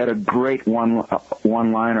had a great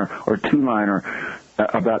one-liner or two-liner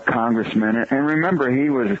about congressmen. And remember, he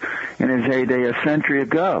was in his heyday a century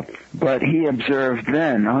ago. But he observed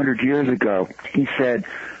then, 100 years ago, he said,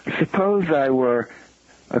 suppose I were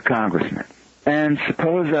a congressman, and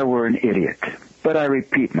suppose I were an idiot, but I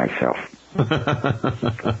repeat myself.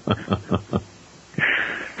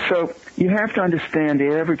 So you have to understand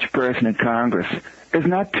the average person in Congress is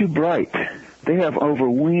not too bright. They have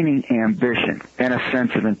overweening ambition and a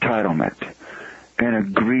sense of entitlement and a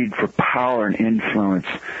greed for power and influence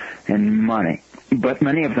and money. But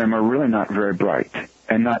many of them are really not very bright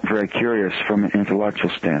and not very curious from an intellectual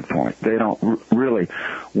standpoint. They don't really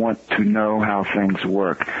want to know how things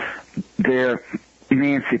work. They're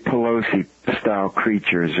Nancy Pelosi-style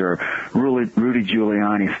creatures or Rudy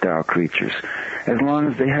Giuliani-style creatures. As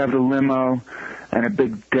long as they have the limo and a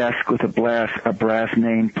big desk with a brass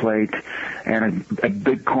nameplate and a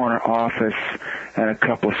big corner office and a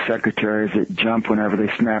couple of secretaries that jump whenever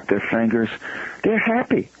they snap their fingers, they're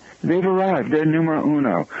happy. They've arrived. They're numero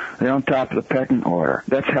uno. They're on top of the pecking order.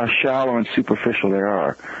 That's how shallow and superficial they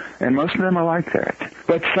are. And most of them are like that.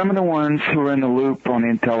 But some of the ones who are in the loop on the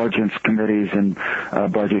intelligence committees and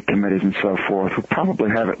budget committees and so forth will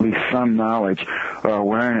probably have at least some knowledge or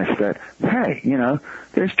awareness that, hey,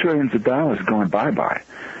 there's trillions of dollars going bye-bye.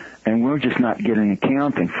 And we're just not getting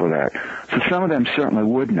accounting for that. So some of them certainly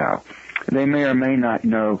would know. They may or may not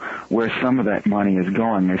know where some of that money is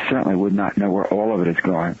going. They certainly would not know where all of it is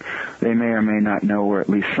going. They may or may not know where at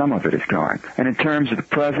least some of it is going. And in terms of the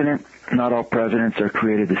president, not all presidents are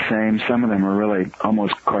created the same. Some of them are really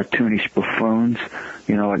almost cartoonish buffoons,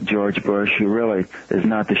 like George Bush, who really is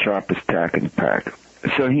not the sharpest tack in the pack.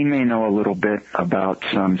 So he may know a little bit about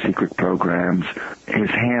some secret programs. His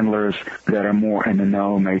handlers that are more in the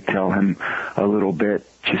know may tell him a little bit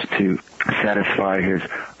just to satisfy his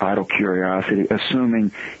idle curiosity,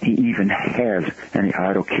 assuming he even has any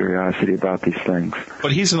idle curiosity about these things.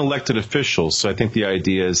 But he's an elected official, so I think the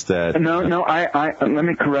idea is that... No, I let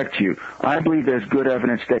me correct you. I believe there's good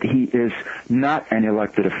evidence that he is not an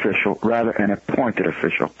elected official, rather an appointed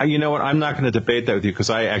official. You know what? I'm not going to debate that with you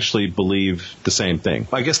because I actually believe the same thing.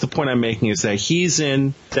 I guess the point I'm making is that he's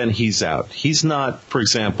in, then he's out. He's not, for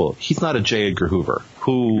example, he's not a J. Edgar Hoover.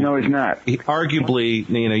 No, he's not. Arguably,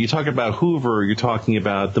 you talk about Hoover, you're talking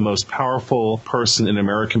about the most powerful person in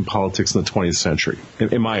American politics in the 20th century,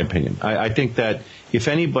 in my opinion. I think that if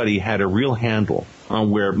anybody had a real handle on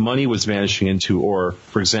where money was vanishing into, or,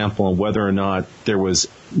 for example, on whether or not there was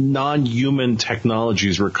non-human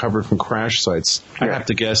technologies recovered from crash sites, I have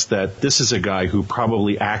to guess that this is a guy who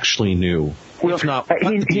probably actually knew. Well,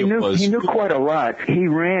 he knew quite a lot. He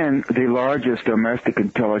ran the largest domestic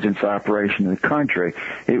intelligence operation in the country.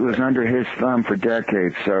 It was under his thumb for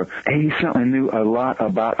decades, so he certainly knew a lot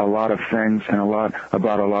about a lot of things and a lot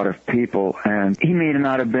about a lot of people. And he may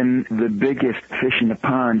not have been the biggest fish in the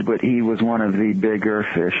pond, but he was one of the bigger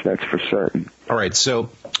fish, that's for certain. All right,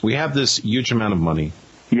 so we have this huge amount of money.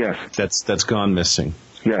 Yes. That's gone missing.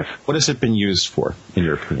 Yes. What has it been used for, in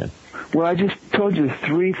your opinion? Well, I just told you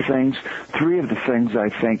three of the things I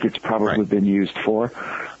think it's probably been used for.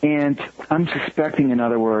 And I'm suspecting, in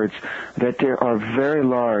other words, that there are very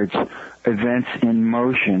large events in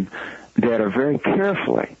motion that are very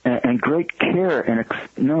carefully and great care and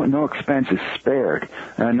no expense is spared.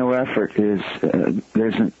 No effort is,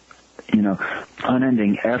 there's an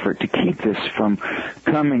unending effort to keep this from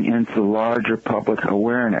coming into larger public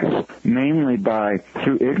awareness, mainly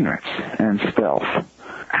through ignorance and stealth.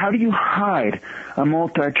 How do you hide a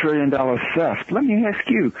multi-trillion-dollar theft? Let me ask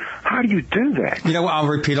you, how do you do that? I'll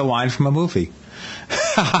repeat a line from a movie.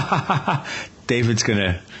 David's going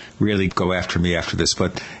to really go after me after this,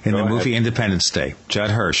 but in the movie Independence Day, Judd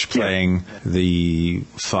Hirsch, playing the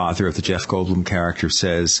father of the Jeff Goldblum character,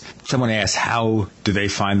 says, someone asks, how do they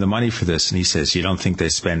find the money for this? And he says, you don't think they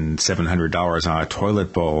spend $700 on a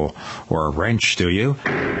toilet bowl or a wrench, do you?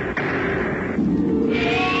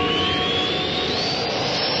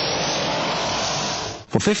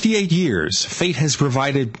 For 58 years, Fate has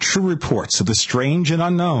provided true reports of the strange and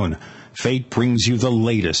unknown. Fate brings you the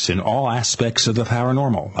latest in all aspects of the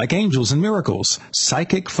paranormal, like angels and miracles,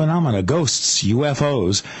 psychic phenomena, ghosts,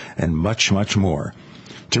 UFOs, and much, much more.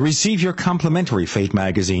 To receive your complimentary Fate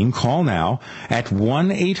magazine, call now at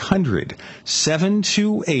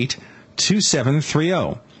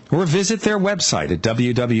 1-800-728-2730. Or visit their website at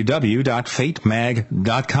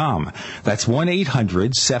www.fatemag.com. That's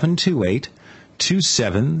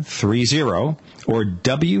 1-800-728-2730 or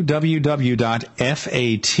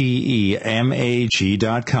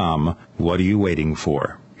www.fatemag.com. What are you waiting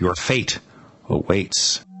for? Your fate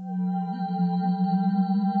awaits.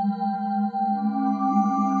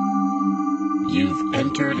 You've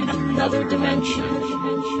entered another dimension.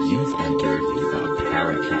 You've entered the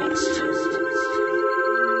Paracast.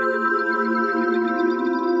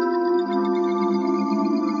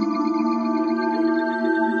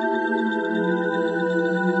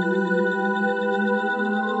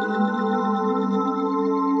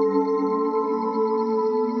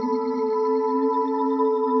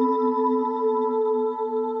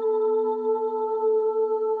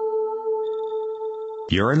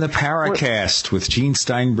 You're in the Paracast with Gene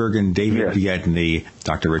Steinberg and David Biedney.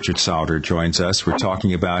 Dr. Richard Sauder joins us. We're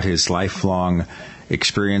talking about his lifelong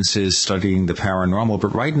experiences studying the paranormal.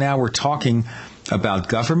 But right now we're talking about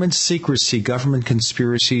government secrecy, government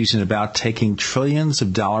conspiracies, and about taking trillions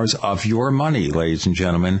of dollars of your money, ladies and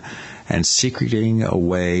gentlemen, and secreting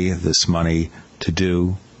away this money to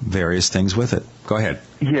do various things with it. Go ahead.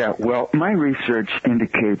 Yeah, well, my research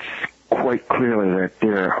indicates quite clearly that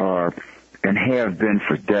there are, and have been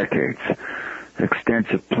for decades,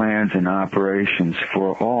 extensive plans and operations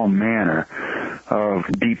for all manner of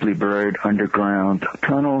deeply buried underground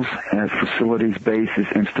tunnels and facilities, bases,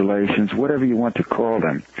 installations, whatever you want to call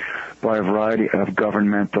them, by a variety of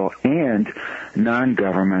governmental and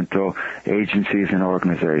non-governmental agencies and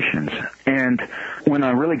organizations. And when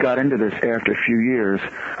I really got into this after a few years,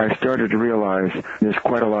 I started to realize there's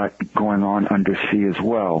quite a lot going on undersea as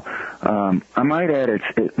well. I might add,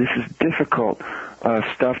 this is difficult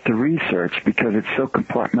stuff to research because it's so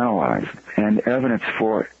compartmentalized, and evidence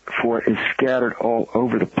for it is scattered all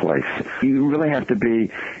over the place. You really have to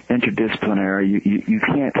be interdisciplinary.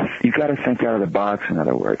 You've got to think out of the box, in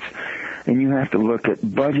other words. And you have to look at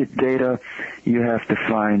budget data. You have to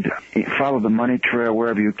follow the money trail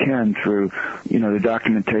wherever you can through, the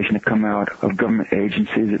documentation that come out of government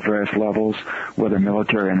agencies at various levels, whether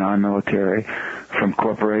military or non-military, from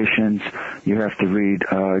corporations. You have to read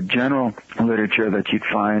general literature that you'd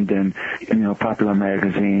find in popular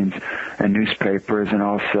magazines and newspapers, and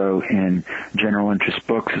also in general interest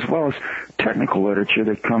books, as well as technical literature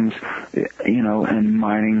that comes, in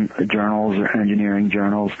mining journals or engineering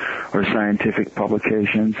journals or scientific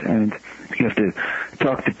publications. And you have to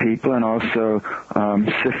talk to people and also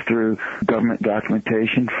sift through government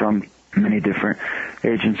documentation from many different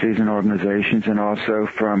agencies and organizations, and also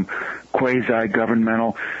from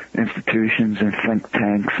quasi-governmental institutions and think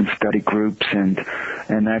tanks and study groups and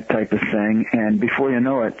that type of thing. And before you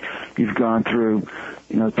know it, you've gone through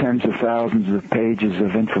tens of thousands of pages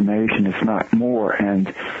of information, if not more,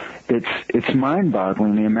 and it's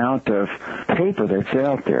mind-boggling the amount of paper that's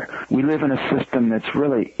out there. We live in a system that's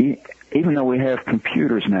really, even though we have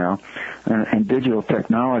computers now and digital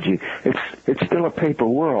technology, it's still a paper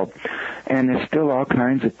world, and there's still all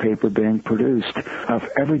kinds of paper being produced of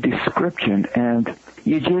every description, and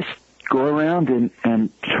you just go around and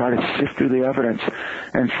try to sift through the evidence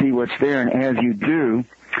and see what's there. And as you do,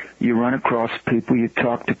 you run across people, you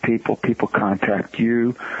talk to people, people contact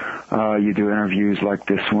you, you do interviews like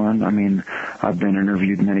this one. I mean, I've been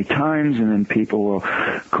interviewed many times, and then people will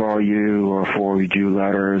call you or forward you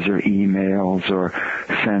letters or emails or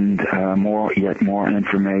send yet more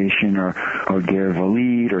information or give a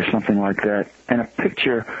lead or something like that. And a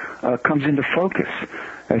picture comes into focus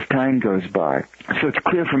as time goes by. So it's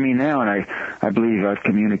clear for me now, and I believe I've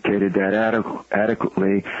communicated that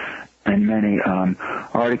adequately in many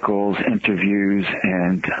articles, interviews,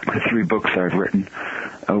 and the 3 books I've written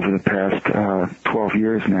over the past 12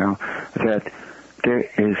 years now, that there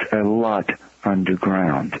is a lot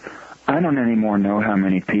underground. I don't anymore know how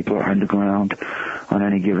many people are underground on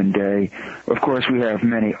any given day. Of course, we have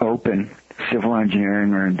many open civil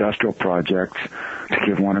engineering or industrial projects. To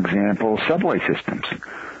give one example, subway systems.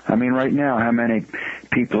 I mean, right now, how many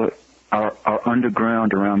people are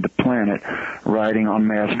underground around the planet riding on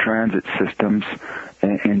mass transit systems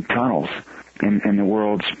in tunnels in the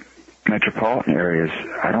world's metropolitan areas?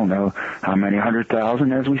 I don't know how many,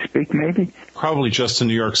 100,000 as we speak, maybe? Probably just in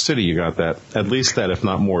New York City you got that. At least that, if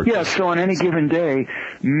not more. Yeah, so on any given day,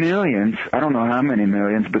 millions, I don't know how many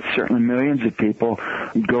millions, but certainly millions of people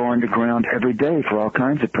go underground every day for all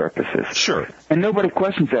kinds of purposes. Sure. And nobody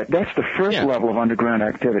questions that. That's the first level of underground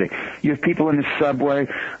activity. You have people in the subway,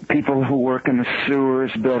 people who work in the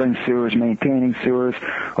sewers, building sewers, maintaining sewers,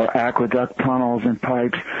 or aqueduct tunnels and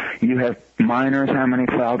pipes. You have miners, how many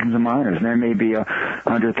thousands of miners? There may be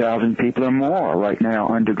 100,000 people or more right now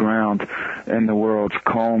underground in the world's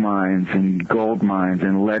coal mines and gold mines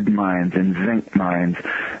and lead mines and zinc mines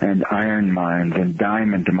and iron mines and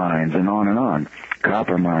diamond mines and on,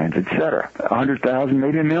 copper mines, etc. 100,000,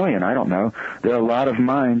 maybe a million, I don't know. There are a lot of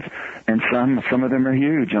mines, and some of them are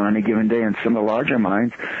huge on any given day. And some of the larger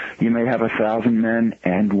mines, you may have 1,000 men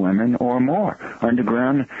and women or more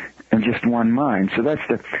underground in just one mine. So that's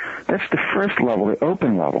the first level, the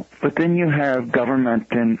open level. But then you have government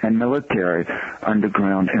and military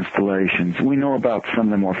underground installations. We know about some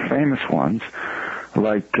of the more famous ones,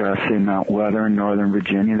 like, say, Mount Weather in Northern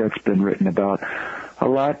Virginia. That's been written about a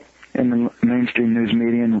lot in the mainstream news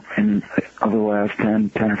media over the last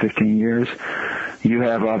 10 or 15 years. You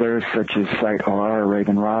have others, such as Site R or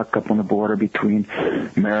Reagan Rock, up on the border between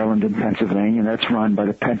Maryland and Pennsylvania. That's run by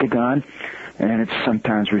the Pentagon, and it's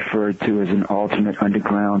sometimes referred to as an alternate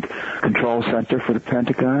underground control center for the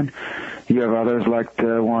Pentagon. You have others like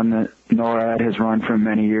the one that NORAD has run for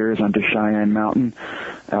many years under Cheyenne Mountain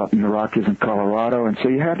out in the Rockies in Colorado. And so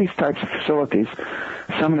you have these types of facilities.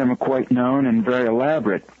 Some of them are quite known and very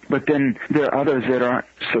elaborate. But then there are others that aren't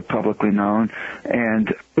so publicly known.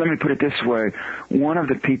 And let me put it this way. One of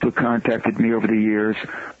the people who contacted me over the years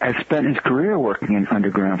has spent his career working in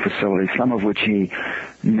underground facilities, some of which he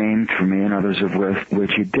named for me and others of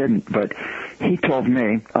which he didn't. But he told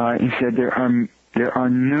me, he said there are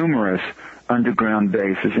numerous underground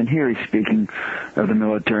bases, and here he's speaking of the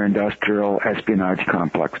military-industrial espionage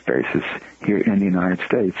complex bases here in the United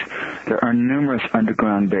States. There are numerous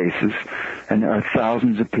underground bases, and there are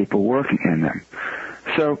thousands of people working in them.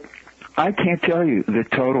 So I can't tell you the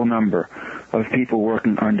total number of people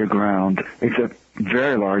working underground. It's a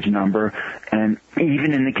very large number, and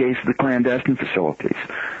even in the case of the clandestine facilities,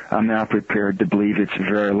 I'm now prepared to believe it's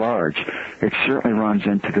very large. It certainly runs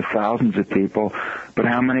into the thousands of people, but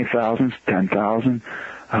how many thousands? 10,000,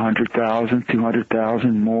 100,000,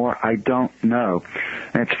 200,000, more? I don't know.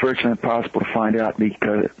 And it's virtually impossible to find out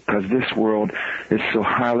because this world is so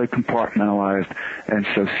highly compartmentalized and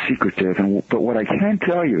so secretive. But what I can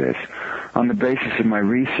tell you is, on the basis of my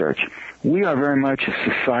research, we are very much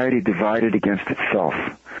a society divided against itself.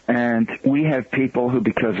 And we have people who,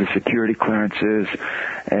 because of security clearances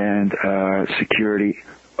and security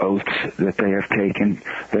oaths that they have taken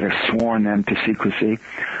that have sworn them to secrecy,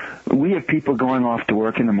 we have people going off to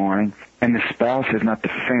work in the morning, and the spouse has not the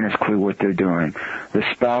faintest clue what they're doing. The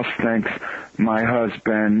spouse thinks my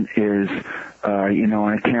husband is, an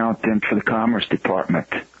accountant for the Commerce Department.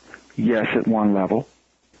 Yes, at one level,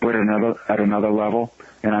 but at another level,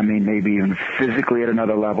 and I mean maybe even physically at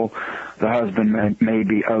another level, the husband may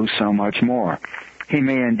be so much more. He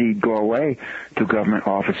may indeed go away to a government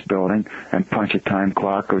office building and punch a time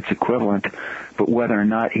clock or its equivalent, but whether or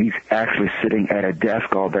not he's actually sitting at a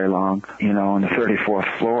desk all day long, on the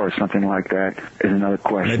 34th floor or something like that, is another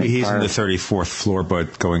question. Maybe he's in the 34th floor,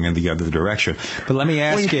 but going in the other direction. But let me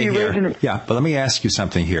ask you here. But let me ask you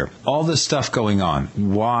something here. All this stuff going on,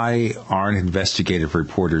 why aren't investigative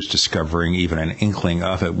reporters discovering even an inkling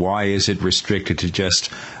of it? Why is it restricted to just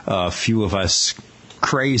a few of us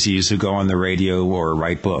crazies who go on the radio or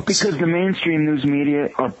write books? Because the mainstream news media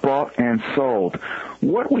are bought and sold.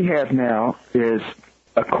 What we have now is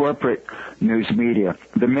a corporate news media.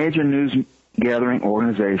 The major news gathering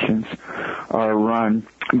organizations are run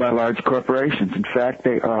by large corporations. In fact,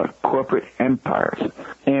 they are corporate empires.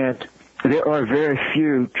 And there are very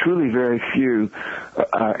few, truly very few,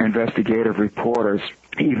 investigative reporters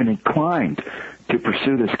even inclined to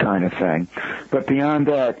pursue this kind of thing. But beyond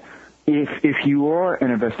that, if you are an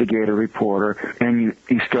investigative reporter and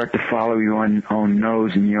you start to follow your own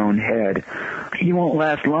nose and your own head, you won't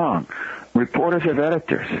last long. Reporters have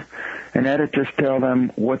editors, and editors tell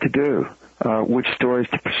them what to do, which stories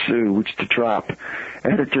to pursue, which to drop.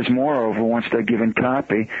 Editors, moreover, once they're given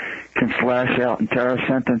copy, can slash out entire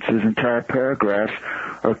sentences, entire paragraphs,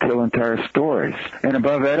 or kill entire stories. And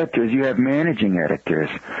above editors, you have managing editors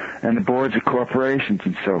and the boards of corporations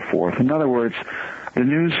and so forth. In other words, the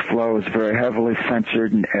news flow is very heavily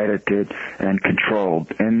censored and edited and controlled.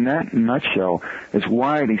 And that, in a nutshell, is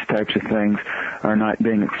why these types of things are not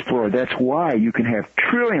being explored. That's why you can have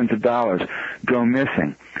trillions of dollars go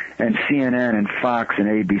missing, and CNN and Fox and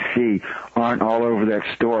ABC aren't all over that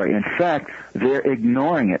story. In fact, they're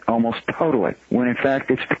ignoring it almost totally, when in fact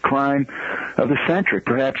it's the crime of the century,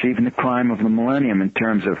 perhaps even the crime of the millennium in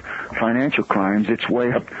terms of financial crimes. It's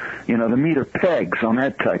way up, the meter pegs on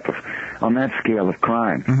that scale of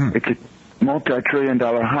crime. Mm-hmm. It's a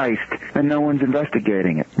multi-trillion-dollar heist, and no one's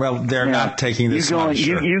investigating it. Well, they're not taking this much.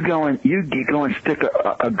 You go and stick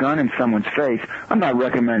a gun in someone's face. I'm not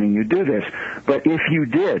recommending you do this, but if you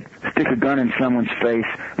did stick a gun in someone's face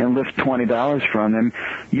and lift $20 from them,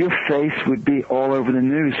 your face would be all over the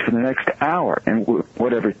news for the next hour in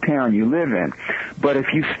whatever town you live in. But if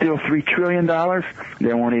you steal $3 trillion,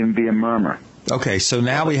 there won't even be a murmur. Okay, so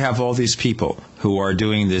now we have all these people who are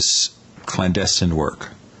doing this clandestine work,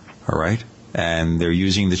 all right? And they're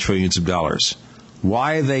using the trillions of dollars.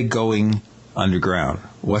 Why are they going underground?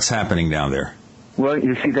 What's happening down there? Well,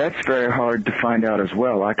 you see, that's very hard to find out as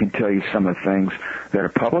well. I can tell you some of the things that are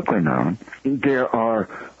publicly known. There are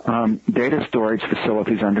data storage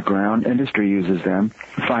facilities underground. Industry uses them.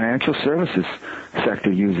 The financial services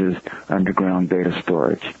sector uses underground data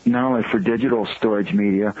storage, not only for digital storage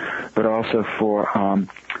media, but also for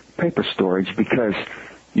paper storage, because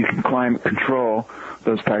You can climate control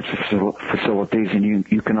those types of facilities, and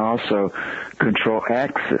you can also control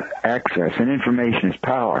access. And information is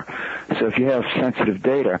power. So if you have sensitive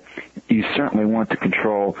data, you certainly want to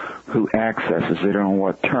control who accesses it and on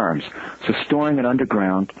what terms. So storing it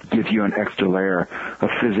underground gives you an extra layer of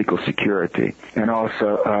physical security, and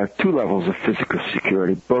also 2 levels of physical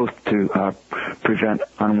security, both to prevent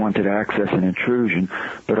unwanted access and intrusion,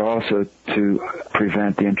 but also to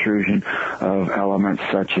prevent the intrusion of elements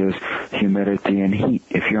such as humidity and heat.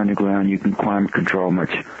 If you're underground, you can climate control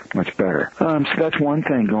much better. So that's one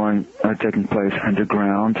thing taking place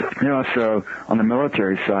underground. Also, on the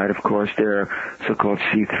military side, of course, there are so-called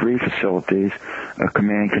C3 facilities,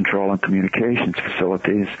 command, control, and communications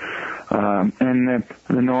facilities. And the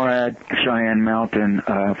NORAD Cheyenne Mountain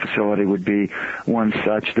facility would be one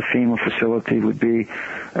such. The FEMA facility would be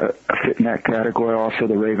fit in that category. Also,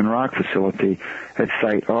 the Raven Rock facility at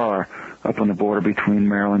Site R up on the border between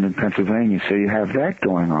Maryland and Pennsylvania. So you have that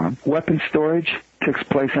going on. Weapons storage takes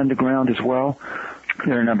place underground as well.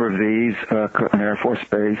 There are a number of these. An Air Force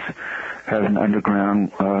Base has an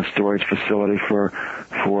underground storage facility for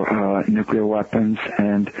nuclear weapons,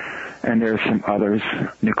 and there are some others.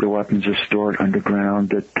 Nuclear weapons are stored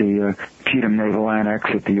underground at the Cheatham Naval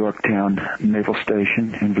Annex at the Yorktown Naval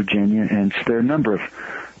Station in Virginia, and so there are a number of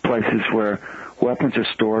places where weapons are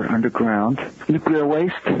stored underground. Nuclear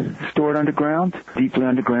waste stored underground, deeply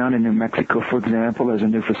underground in New Mexico, for example. There's a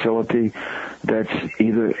new facility that's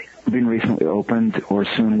either been recently opened or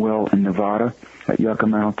soon will in Nevada at Yucca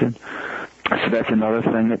Mountain. So that's another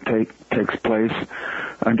thing that takes place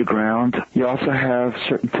underground. You also have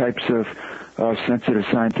certain types of sensitive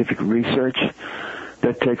scientific research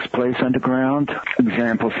that takes place underground.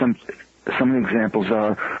 Examples, some of the examples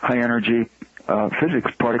are high energy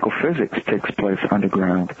physics, particle physics takes place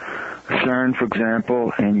underground. CERN, for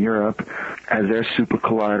example, in Europe, has their super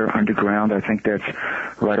collider underground. I think that's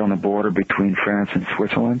right on the border between France and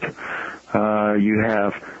Switzerland. You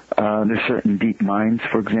have there's certain deep mines,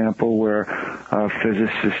 for example, where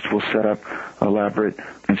physicists will set up elaborate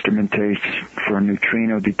instrumentation for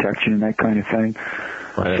neutrino detection and that kind of thing.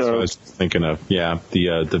 Right, that's what I was thinking of. Yeah,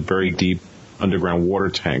 the very deep underground water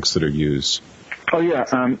tanks that are used. Oh, yeah.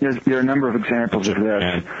 There are a number of examples of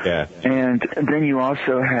that. Yeah. And then you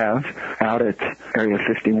also have, out at Area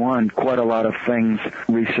 51, quite a lot of things,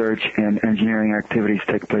 research and engineering activities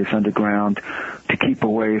take place underground to keep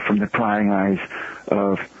away from the prying eyes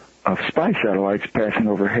of spy satellites passing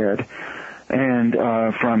overhead. And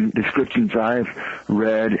from descriptions I've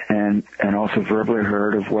read and also verbally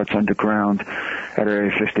heard of what's underground at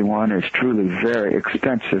Area 51, it's truly very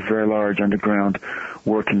extensive, very large underground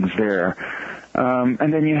workings there.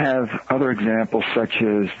 And then you have other examples such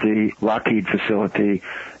as the Lockheed facility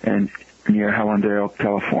near Helendale,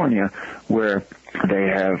 California, where they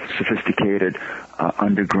have sophisticated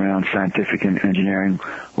underground scientific and engineering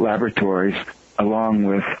laboratories, along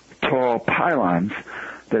with tall pylons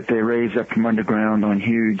that they raise up from underground on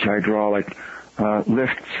huge hydraulic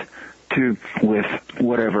lifts with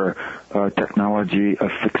whatever technology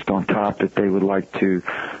affixed on top that they would like to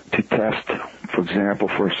test, for example,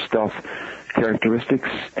 for stealth characteristics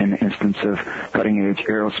in the instance of cutting-edge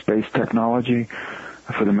aerospace technology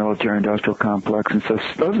for the military-industrial complex. And so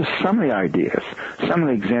those are some of the ideas, some of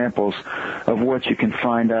the examples of what you can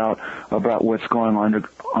find out about what's going on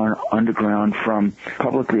underground from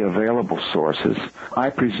publicly available sources.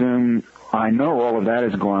 I know all of that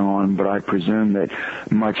is going on, but I presume that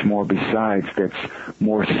much more besides that's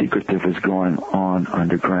more secretive is going on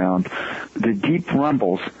underground. The deep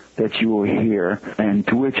rumbles that you will hear, and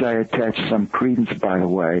to which I attach some credence, by the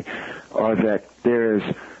way, are that there is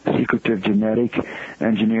secretive genetic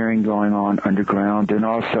engineering going on underground, and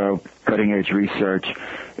also cutting-edge research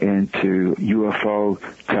into UFO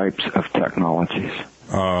types of technologies.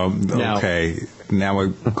 Okay. Now we're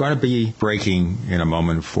going to be breaking in a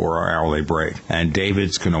moment for our hourly break, and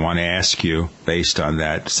David's going to want to ask you, based on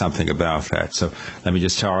that, something about that. So let me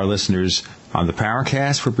just tell our listeners, on the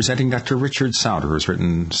Paracast, we're presenting Dr. Richard Sauder, who's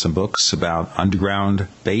written some books about underground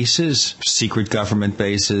bases, secret government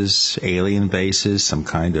bases, alien bases, some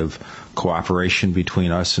kind of cooperation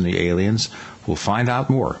between us and the aliens. We'll find out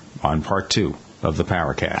more on Part 2 of the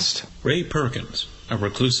Paracast. Ray Perkins, a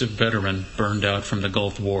reclusive veteran burned out from the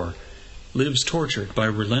Gulf War, lives tortured by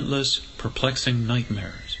relentless, perplexing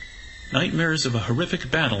nightmares. Nightmares of a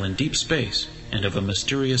horrific battle in deep space and of a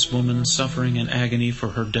mysterious woman suffering in agony for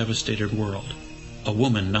her devastated world. A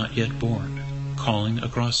woman not yet born, calling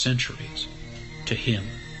across centuries to him.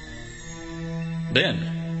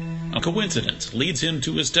 Then, a coincidence leads him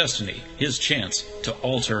to his destiny, his chance to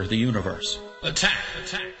alter the universe. Attack!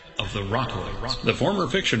 Attack! of the Rockoids. The former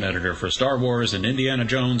fiction editor for Star Wars and Indiana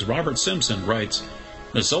Jones, Robert Simpson, writes,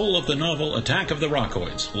 "The soul of the novel Attack of the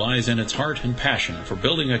Rockoids lies in its heart and passion for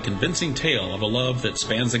building a convincing tale of a love that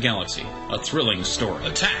spans the galaxy, a thrilling story.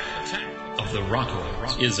 Attack of the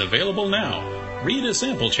Rockoids is available now. Read a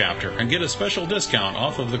sample chapter and get a special discount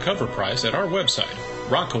off of the cover price at our website,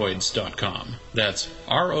 rockoids.com. That's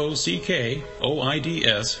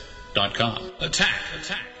ROCKOIDS.com. Attack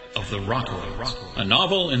of the Rockoids, a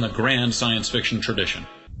novel in the grand science fiction tradition."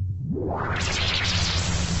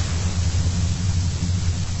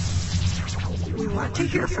 We want to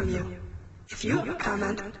hear from you. If you have a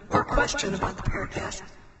comment or question about the Paracast,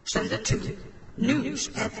 send it to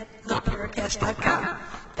news@theparacast.com.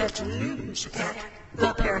 That's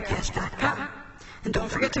news@theparacast.com. And don't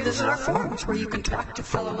forget to visit our forums where you can talk to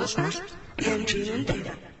fellow listeners and Gene and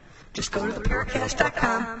Data. Just go to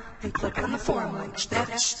theparacast.com and click on the forum links.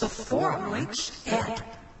 That's the forum links at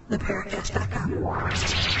theparacast.com.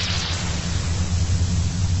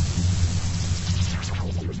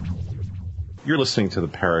 You're listening to the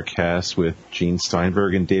Paracast with Gene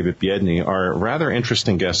Steinberg and David Biedney. Our rather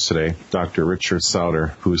interesting guest today, Dr. Richard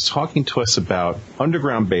Sauder, who is talking to us about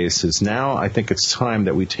underground bases. Now I think it's time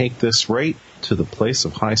that we take this right to the place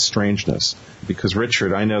of high strangeness. Because,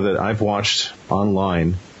 Richard, I know that I've watched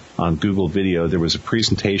online on Google Video. There was a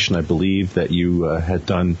presentation, I believe, that you had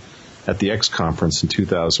done at the X Conference in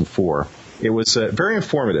 2004. It was very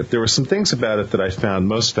informative. There were some things about it that I found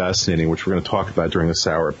most fascinating, which we're going to talk about during this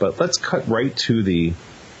hour. But let's cut right to the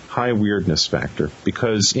high weirdness factor,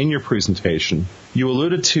 because in your presentation, you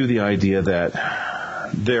alluded to the idea that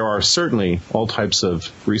there are certainly all types of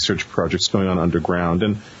research projects going on underground.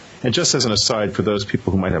 And just as an aside, for those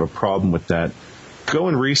people who might have a problem with that, go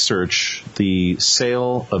and research the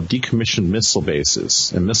sale of decommissioned missile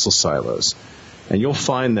bases and missile silos. And you'll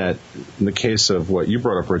find that in the case of what you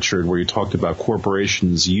brought up, Richard, where you talked about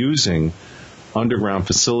corporations using underground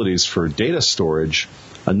facilities for data storage,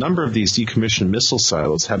 a number of these decommissioned missile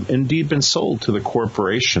silos have indeed been sold to the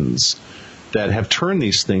corporations that have turned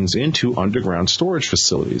these things into underground storage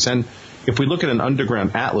facilities. And if we look at an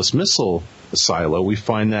underground Atlas missile silo, we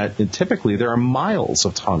find that typically there are miles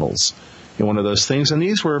of tunnels in one of those things, and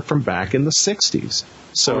these were from back in the 60s.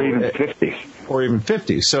 So, or even 50s. Or even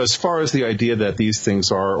 50s. So as far as the idea that these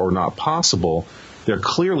things are or not possible, they're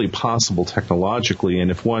clearly possible technologically,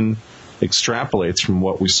 and if one extrapolates from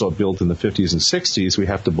what we saw built in the 50s and 60s, we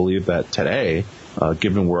have to believe that today,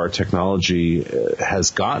 given where our technology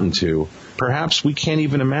has gotten to, perhaps we can't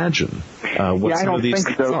even imagine what some of these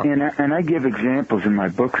things are. I don't think so. And I give examples in my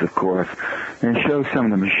books, of course, and show some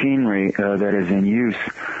of the machinery that is in use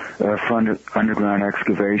for underground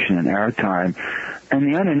excavation in our time. And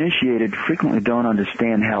the uninitiated frequently don't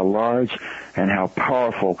understand how large and how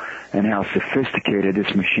powerful and how sophisticated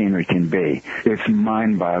this machinery can be. It's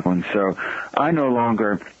mind-boggling. So I no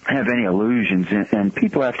longer have any illusions, and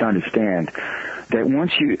people have to understand that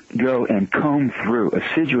once you go and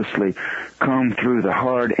assiduously comb through the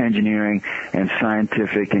hard engineering and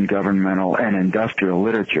scientific and governmental and industrial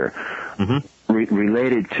literature,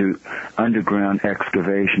 related to underground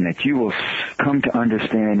excavation, that you will come to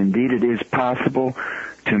understand, indeed, it is possible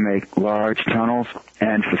to make large tunnels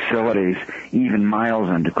and facilities even miles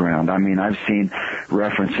underground. I mean, I've seen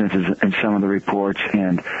references in some of the reports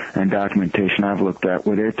and documentation I've looked at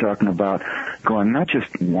where they're talking about going not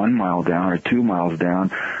just 1 mile down or 2 miles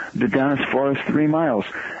down, but down as far as 3 miles.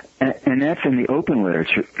 And that's in the open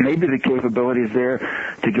literature. Maybe the capability is there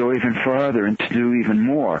to go even farther and to do even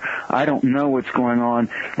more. I don't know what's going on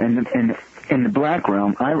in the black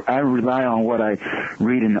realm. I rely on what I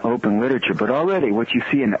read in the open literature. But already what you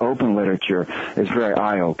see in the open literature is very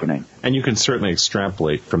eye-opening. And you can certainly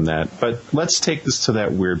extrapolate from that. But let's take this to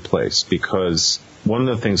that weird place, because one of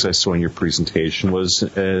the things I saw in your presentation was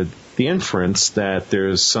the inference that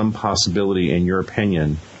there's some possibility, in your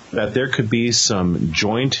opinion, that there could be some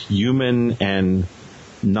joint human and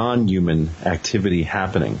non-human activity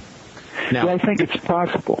happening. Now, I think it's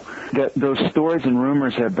possible. That those stories and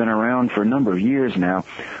rumors have been around for a number of years now.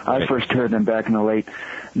 I first heard them back in the late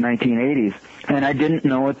 1980s, and I didn't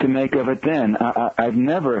know what to make of it then. I've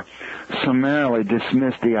never summarily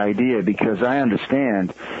dismissed the idea, because I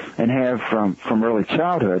understand and have from early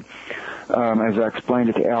childhood, as I explained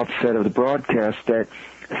at the outset of the broadcast, that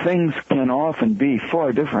things can often be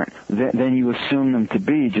far different than you assume them to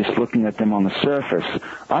be just looking at them on the surface.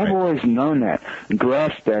 I've always known that,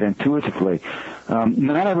 grasped that intuitively.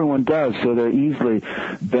 Not everyone does, so they're easily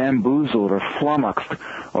bamboozled or flummoxed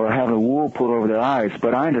or have a wool pulled over their eyes,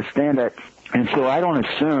 but I understand that. And so I don't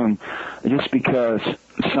assume, just because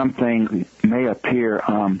something may appear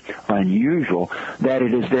unusual, that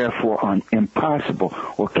it is therefore impossible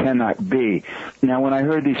or cannot be. Now, when I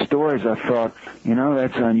heard these stories, I thought,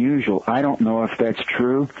 that's unusual. I don't know if that's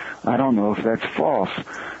true. I don't know if that's false.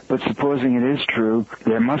 But supposing it is true,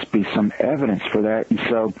 there must be some evidence for that. And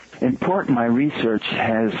so, in part, my research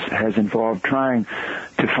has involved trying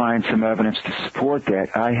to find some evidence to support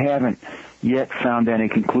that. I haven't yet found any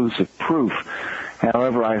conclusive proof.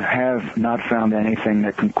 However, I have not found anything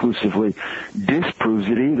that conclusively disproves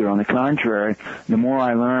it either. On the contrary, the more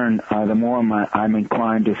I learn, the more I'm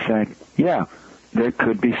inclined to think, yeah, there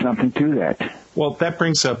could be something to that. Well, that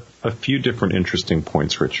brings up a few different interesting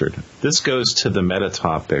points, Richard. This goes to the meta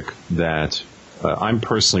topic that I'm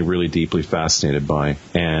personally really deeply fascinated by,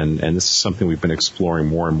 and this is something we've been exploring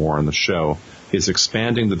more and more on the show, is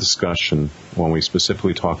expanding the discussion when we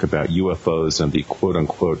specifically talk about UFOs and the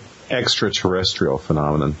quote-unquote extraterrestrial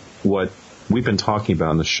phenomenon. What we've been talking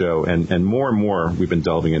about on the show, and more we've been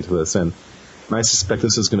delving into this, and I suspect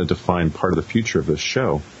this is going to define part of the future of this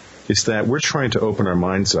show, is that we're trying to open our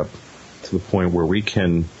minds up to the point where we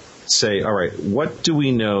can say, all right, what do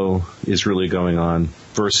we know is really going on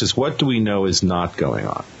versus what do we know is not going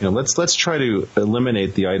on? Let's try to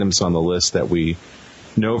eliminate the items on the list that we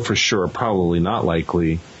know for sure are probably not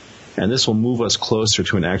likely, and this will move us closer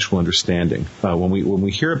to an actual understanding. When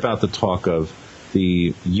we hear about the talk of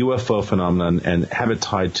the UFO phenomenon and have it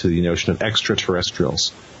tied to the notion of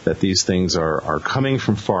extraterrestrials, that these things are coming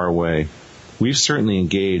from far away, we've certainly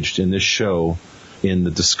engaged in this show in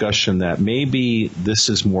the discussion that maybe this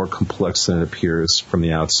is more complex than it appears from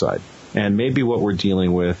the outside. And maybe what we're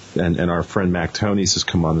dealing with, and our friend Mac Tonys has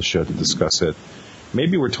come on the show to discuss it,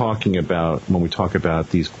 maybe we're talking about, when we talk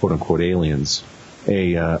about these quote-unquote aliens,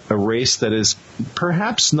 a race that is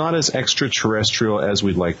perhaps not as extraterrestrial as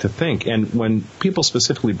we'd like to think. And when people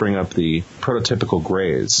specifically bring up the prototypical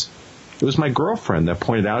grays, it was my girlfriend that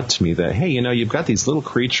pointed out to me that, hey, you've got these little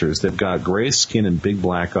creatures, they've got gray skin and big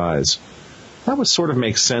black eyes. That would sort of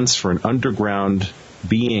make sense for an underground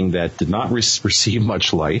being that did not receive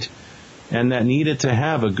much light and that needed to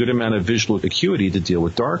have a good amount of visual acuity to deal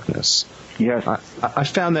with darkness. Yes. I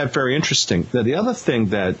found that very interesting. Now, the other thing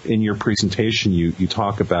that in your presentation you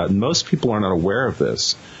talk about, and most people are not aware of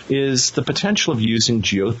this, is the potential of using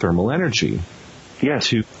geothermal energy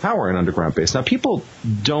to power an underground base. Now, people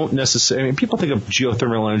don't necessarily, people think of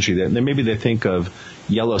geothermal energy, maybe they think of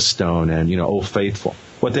Yellowstone and, Old Faithful.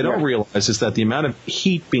 What they don't realize is that the amount of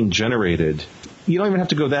heat being generated, you don't even have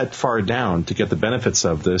to go that far down to get the benefits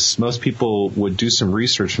of this. Most people would do some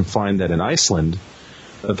research and find that in Iceland,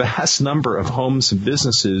 a vast number of homes and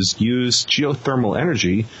businesses use geothermal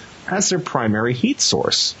energy as their primary heat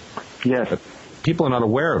source. Yes. People are not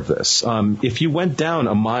aware of this. If you went down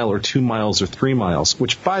a mile or 2 miles or 3 miles,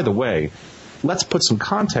 which, by the way, let's put some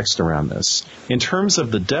context around this. In terms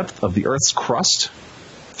of the depth of the Earth's crust,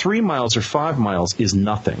 3 miles or 5 miles is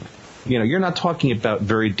nothing. You're not talking about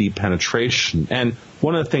very deep penetration. And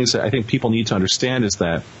one of the things that I think people need to understand is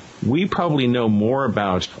that we probably know more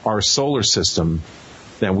about our solar system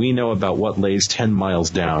than we know about what lays 10 miles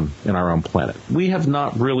down in our own planet. We have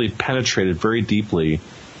not really penetrated very deeply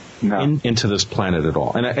into this planet at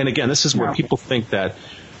all. And again, this is where people think that,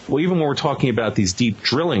 well, even when we're talking about these deep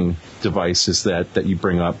drilling devices that you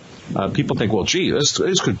bring up, people think, well, gee,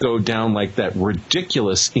 this could go down like that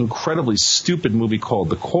ridiculous, incredibly stupid movie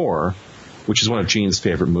called The Core, which is one of Gene's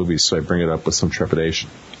favorite movies, so I bring it up with some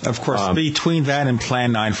trepidation. Of course, between that and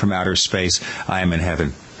Plan 9 from Outer Space, I am in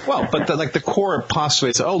heaven. Well, but the core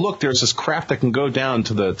postulates, oh, look, there's this craft that can go down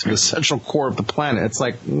to the central core of the planet. It's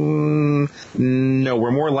like, no,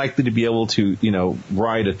 we're more likely to be able to,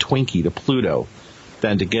 ride a Twinkie to Pluto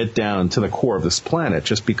than to get down to the core of this planet,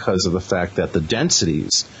 just because of the fact that the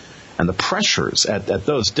densities and the pressures at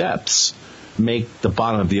those depths make the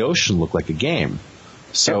bottom of the ocean look like a game.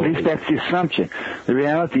 So, at least that's the assumption. The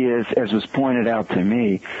reality is, as was pointed out to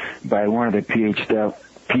me by one of the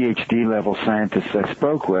PhD-level scientists I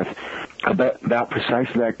spoke with about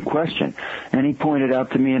precisely that question. And he pointed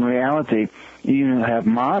out to me, in reality, you have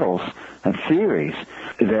models and theories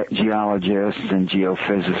that geologists and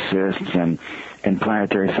geophysicists and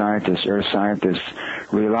planetary scientists, earth scientists,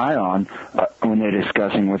 rely on when they're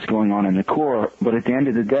discussing what's going on in the core. But at the end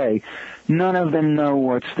of the day, none of them know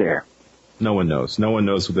what's there. No one knows. No one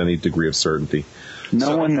knows with any degree of certainty.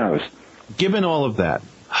 No one knows. Given all of that,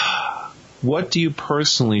 what do you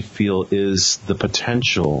personally feel is the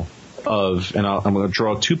potential of, and I'm going to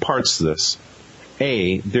draw two parts to this.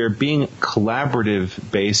 A, there being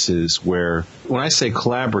collaborative bases where, when I say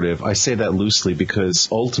collaborative, I say that loosely because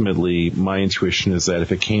ultimately my intuition is that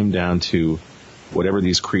if it came down to whatever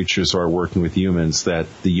these creatures are working with humans, that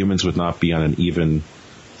the humans would not be on an even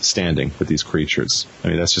standing with these creatures. I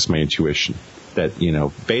mean, that's just my intuition. That,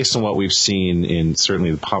 based on what we've seen in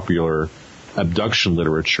certainly the popular abduction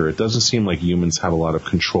literature, it doesn't seem like humans have a lot of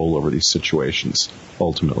control over these situations,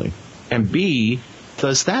 ultimately. And B,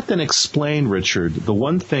 does that then explain, Richard, the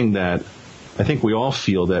one thing that I think we all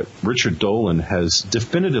feel that Richard Dolan has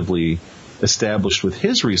definitively established with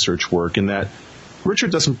his research work, in that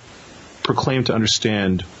Richard doesn't proclaim to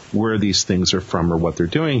understand where these things are from or what they're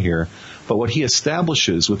doing here, but what he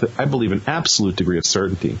establishes with, I believe, an absolute degree of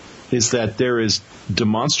certainty is that there is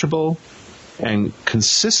demonstrable and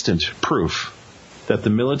consistent proof that the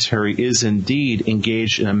military is indeed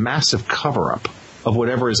engaged in a massive cover-up of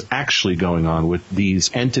whatever is actually going on with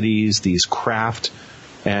these entities, these craft,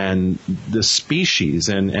 and the species.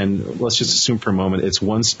 And let's just assume for a moment it's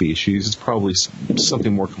one species. It's probably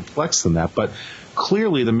something more complex than that. But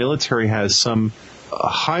clearly the military has some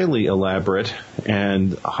highly elaborate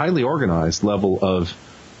and highly organized level of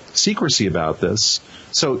secrecy about this.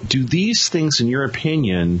 So do these things, in your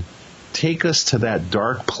opinion, take us to that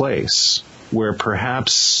dark place where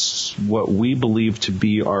perhaps what we believe to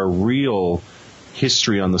be our real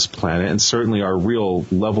history on this planet, and certainly our real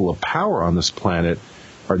level of power on this planet,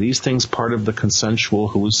 are these things part of the consensual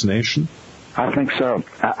hallucination? I think so.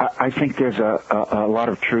 I think there's a lot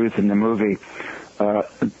of truth in the movie.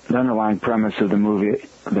 The underlying premise of the movie,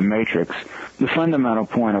 The Matrix, the fundamental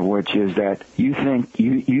point of which is that you think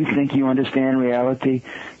you understand reality,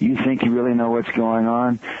 you think you really know what's going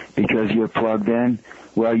on because you're plugged in.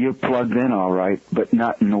 Well, you're plugged in all right, but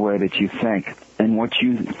not in the way that you think. And what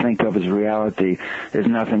you think of as reality is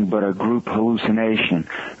nothing but a group hallucination,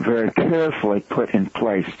 very carefully put in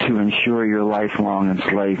place to ensure your lifelong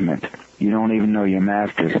enslavement. You don't even know your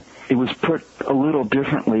masters. It was put a little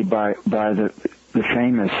differently by the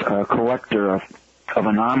famous collector of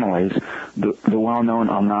anomalies, the well-known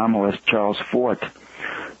anomalist Charles Fort,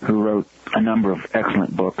 who wrote a number of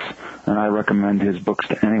excellent books, and I recommend his books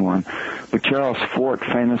to anyone. But Charles Fort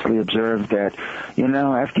famously observed that,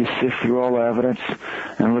 after you sift through all the evidence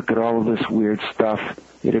and look at all of this weird stuff,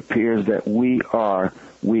 it appears that we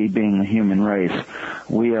being the human race,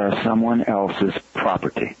 we are someone else's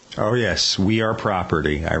property. Oh, yes, we are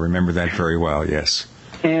property. I remember that very well, yes.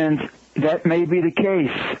 And that may be the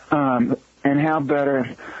case. And how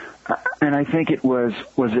better... And I think it was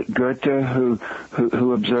it Goethe who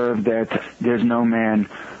observed that there's no man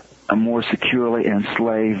more securely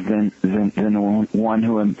enslaved than the one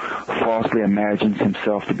who falsely imagines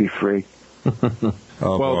himself to be free. But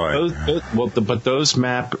those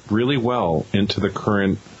map really well into the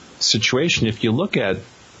current situation. If you look at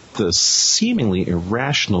the seemingly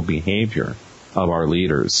irrational behavior of our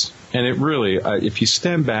leaders, and it really, if you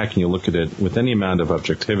stand back and you look at it with any amount of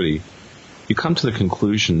objectivity, you come to the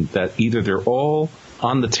conclusion that either they're all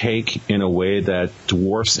on the take in a way that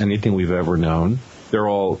dwarfs anything we've ever known. They're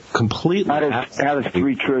all completely... How does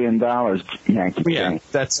 $3 trillion Yankee change?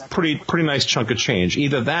 That's pretty nice chunk of change.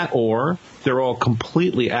 Either that, or they're all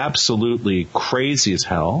completely, absolutely crazy as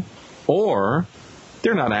hell, or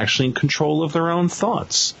they're not actually in control of their own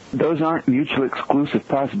thoughts. Those aren't mutually exclusive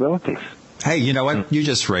possibilities. Hey, you know what? You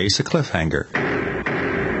just raised a cliffhanger.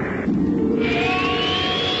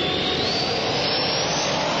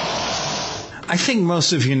 I think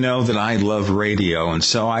most of you know that I love radio, and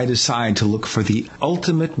so I decided to look for the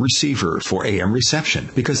ultimate receiver for AM reception,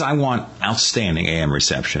 because I want outstanding AM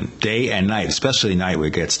reception, day and night, especially night where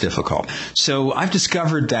it gets difficult. So I've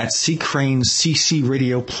discovered that C. Crane's CC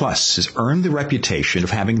Radio Plus has earned the reputation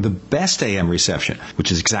of having the best AM reception, which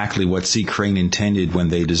is exactly what C. Crane intended when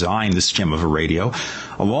they designed this gem of a radio.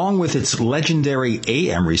 Along with its legendary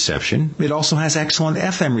AM reception, it also has excellent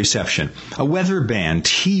FM reception, a weather band,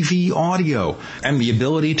 TV audio, and the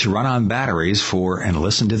ability to run on batteries for, and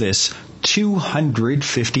listen to this,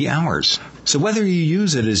 250 hours. So whether you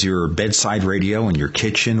use it as your bedside radio in your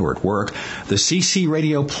kitchen or at work, the CC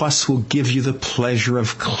Radio Plus will give you the pleasure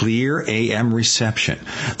of clear AM reception.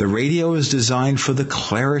 The radio is designed for the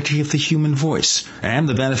clarity of the human voice and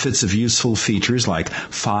the benefits of useful features like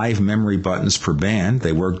 5 memory buttons per band.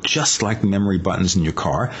 They work just like memory buttons in your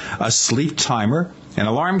car, a sleep timer, an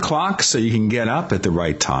alarm clock so you can get up at the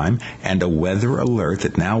right time, and a weather alert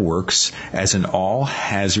that now works as an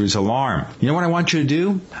all-hazards alarm. You know what I want you to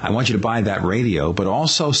do? I want you to buy that radio, but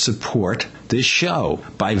also support this show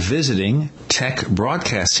by visiting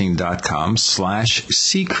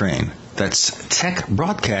techbroadcasting.com/ccrane. That's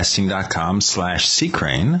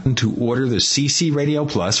techbroadcasting.com/ccrane to order the CC Radio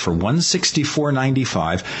Plus for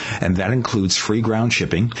 $164.95, and that includes free ground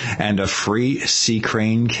shipping and a free C.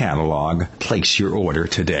 Crane catalog. Place your order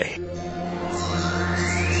today.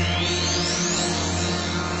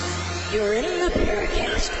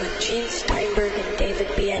 Paracast with Gene Steinberg and David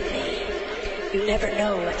Biedney. You never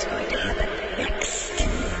know what's going to happen next.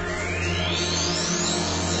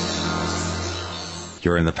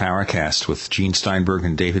 You're in the Paracast with Gene Steinberg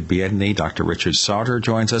and David Biedney. Dr. Richard Sauder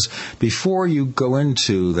joins us. Before you go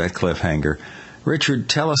into that cliffhanger, Richard,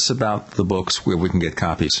 tell us about the books where we can get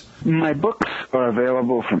copies. My books are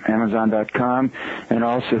available from Amazon.com and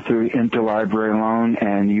also through Interlibrary Loan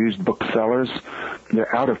and used booksellers.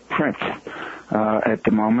 They're out of print at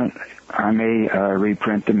the moment. I may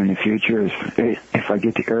reprint them in the future if I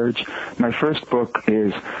get the urge. My first book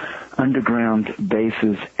is Underground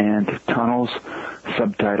Bases and Tunnels,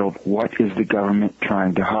 subtitled What is the Government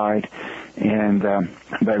Trying to Hide? And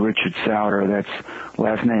by Richard Sauder. That's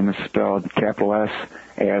last name is spelled capital S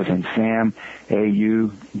as in Sam,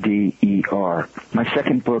 A-U-D-E-R. My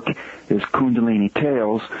second book is Kundalini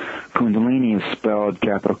Tales. Kundalini is spelled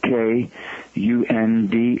capital K, U-N-D-A-L-I-N-I.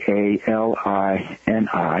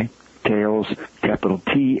 Tales, capital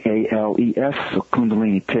T-A-L-E-S, so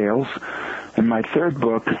Kundalini Tales. And my third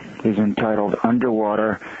book is entitled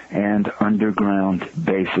Underwater and Underground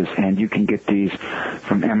Bases, and you can get these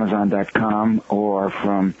from Amazon.com or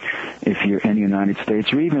from, if you're in the United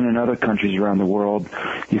States or even in other countries around the world,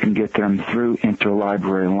 you can get them through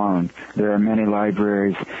Interlibrary Loan. There are many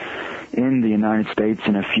libraries in the United States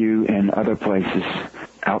and a few in other places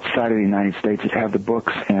outside of the United States that have the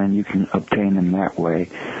books, and you can obtain them that way.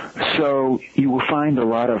 So you will find a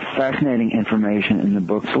lot of fascinating information in the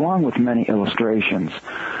books, along with many illustrations.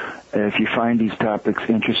 If you find these topics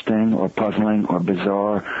interesting or puzzling or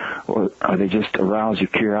bizarre, or they just arouse your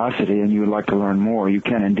curiosity and you would like to learn more, you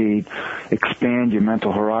can indeed expand your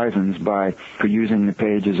mental horizons by perusing the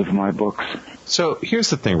pages of my books. So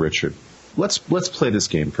here's the thing, Richard. Let's play this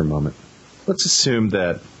game for a moment. Let's assume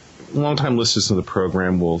that long-time listeners of the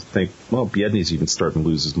program will think, well, Biedney's even starting to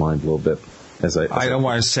lose his mind a little bit. I don't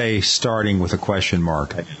want to say starting with a question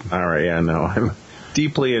mark. All right, yeah, no, I'm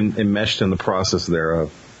deeply enmeshed in the process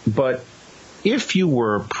thereof. But if you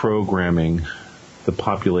were programming the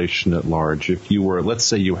population at large, if you were, let's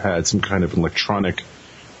say you had some kind of electronic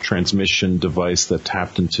transmission device that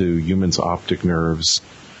tapped into humans' optic nerves,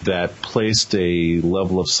 that placed a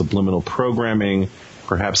level of subliminal programming,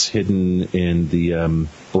 perhaps hidden in the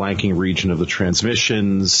blanking region of the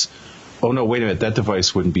transmissions. Oh, no, wait a minute. That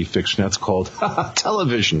device wouldn't be fiction. That's called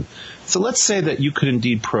television. So let's say that you could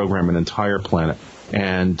indeed program an entire planet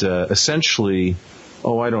and essentially,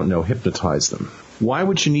 hypnotize them. Why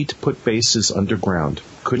would you need to put bases underground?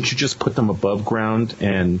 Couldn't you just put them above ground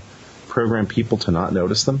and program people to not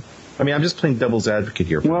notice them? I mean, I'm just playing devil's advocate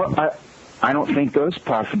here. Well, I don't think those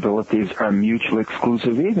possibilities are mutually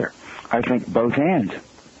exclusive either. I think both and.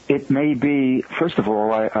 It may be, first of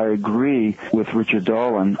all, I agree with Richard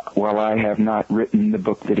Dolan. While I have not written the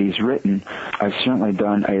book that he's written, I've certainly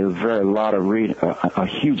done a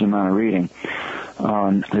huge amount of reading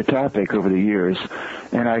on the topic over the years,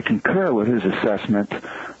 and I concur with his assessment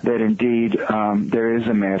that indeed there is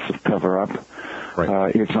a massive cover-up.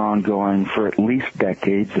 Right. It's ongoing for at least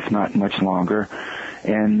decades, if not much longer,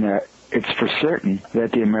 and it's for certain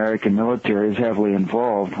that the American military is heavily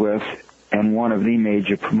involved with and one of the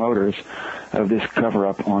major promoters of this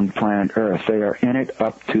cover-up on planet Earth. They are in it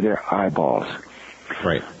up to their eyeballs.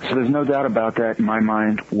 Right. So there's no doubt about that in my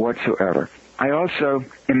mind whatsoever. I also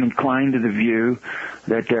am inclined to the view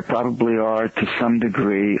that there probably are, to some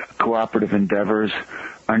degree, cooperative endeavors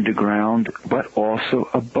underground, but also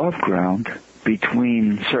above ground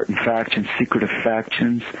between certain factions, secretive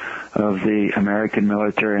factions of the American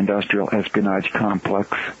military-industrial espionage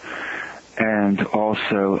complex, and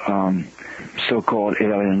also so-called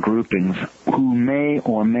alien groupings who may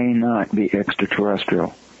or may not be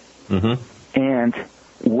extraterrestrial. Mm-hmm. And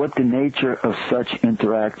what the nature of such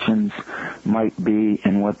interactions might be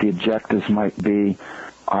and what the objectives might be,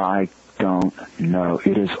 I don't know.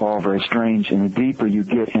 It is all very strange, and the deeper you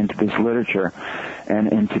get into this literature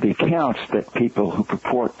and into the accounts that people who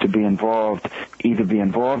purport to be involved, either be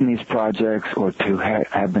involved in these projects or to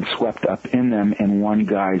have been swept up in them in one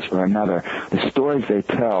guise or another, the stories they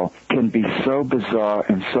tell can be so bizarre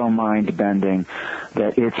and so mind-bending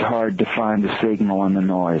that it's hard to find the signal in the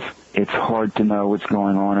noise. It's hard to know what's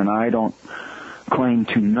going on, and I don't claim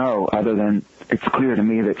to know other than it's clear to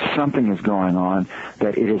me that something is going on,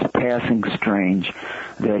 that it is passing strange,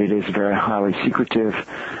 that it is very highly secretive,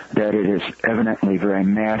 that it is evidently very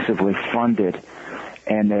massively funded,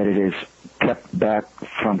 and that it is kept back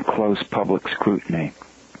from close public scrutiny,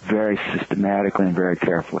 very systematically and very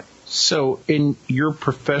carefully. So in your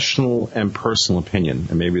professional and personal opinion,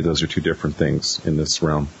 and maybe those are two different things in this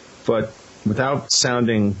realm, but without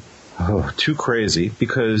sounding too crazy,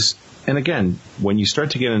 because And again, when you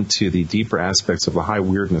start to get into the deeper aspects of the high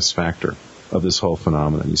weirdness factor of this whole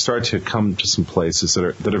phenomenon, you start to come to some places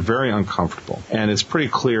that are very uncomfortable. And it's pretty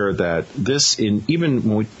clear that this, in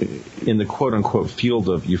the quote-unquote field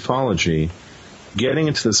of ufology, getting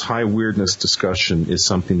into this high weirdness discussion is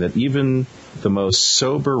something that even the most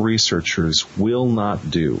sober researchers will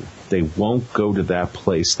not do. They won't go to that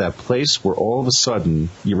place where all of a sudden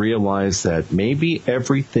you realize that maybe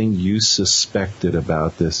everything you suspected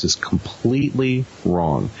about this is completely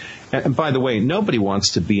wrong. And by the way, nobody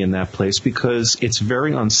wants to be in that place because it's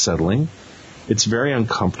very unsettling. It's very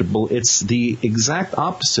uncomfortable. It's the exact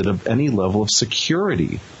opposite of any level of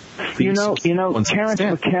security. You know, Terence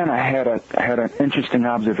McKenna had an interesting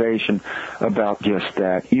observation about just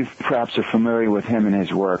that. You perhaps are familiar with him and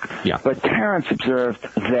his work. Yeah. But Terence observed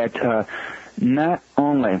that not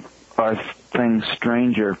only are things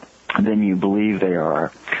stranger than you believe they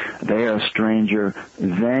are stranger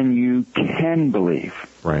than you can believe.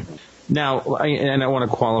 Right. Now, I want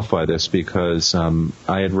to qualify this because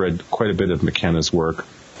I had read quite a bit of McKenna's work,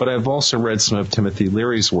 but I've also read some of Timothy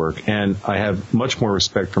Leary's work, and I have much more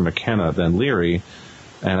respect for McKenna than Leary,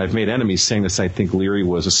 and I've made enemies saying this. I think Leary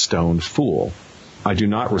was a stoned fool. I do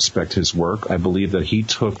not respect his work. I believe that he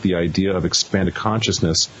took the idea of expanded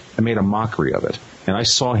consciousness and made a mockery of it. And I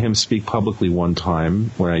saw him speak publicly one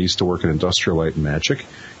time when I used to work at Industrial Light and Magic.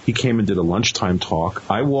 He came and did a lunchtime talk.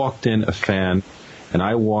 I walked in a fan, and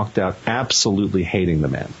I walked out absolutely hating the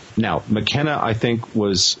man. Now, McKenna, I think,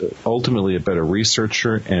 was ultimately a better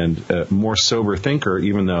researcher and a more sober thinker,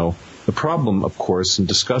 even though the problem, of course, in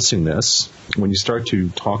discussing this, when you start to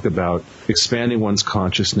talk about expanding one's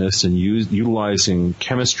consciousness and utilizing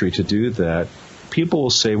chemistry to do that, people will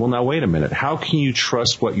say, well, now, wait a minute. How can you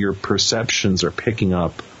trust what your perceptions are picking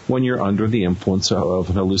up when you're under the influence of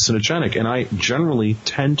an hallucinogenic? And I generally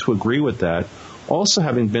tend to agree with that. Also,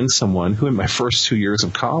 having been someone who, in my first 2 years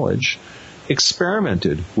of college,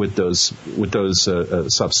 experimented with those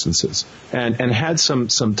substances and had some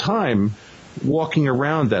time walking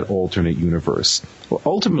around that alternate universe. Well,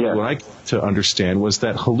 ultimately, what I came to understand was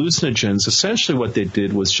that hallucinogens, essentially what they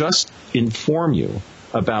did was just inform you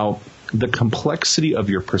about the complexity of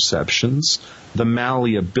your perceptions, the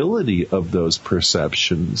malleability of those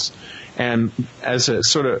perceptions, and as a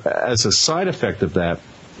side effect of that,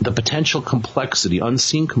 the potential complexity,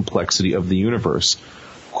 unseen complexity of the universe.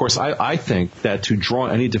 Of course, I think that to draw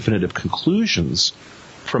any definitive conclusions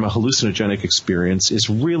from a hallucinogenic experience is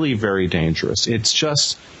really very dangerous. It's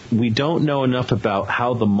just we don't know enough about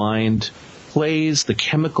how the mind plays the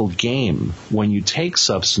chemical game when you take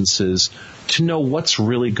substances to know what's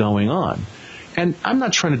really going on. And I'm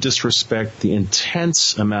not trying to disrespect the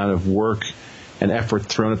intense amount of work and effort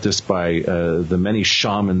thrown at this by the many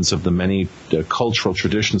shamans of the many cultural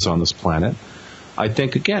traditions on this planet. I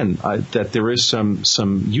think, again, that there is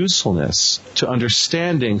some usefulness to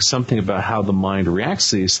understanding something about how the mind reacts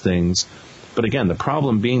to these things. But again, the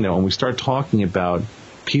problem being that when we start talking about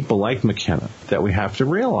people like McKenna, that we have to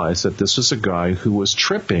realize that this is a guy who was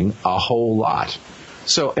tripping a whole lot.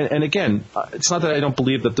 So, and again, it's not that I don't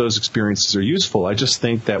believe that those experiences are useful. I just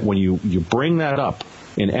think that when you bring that up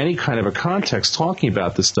in any kind of a context talking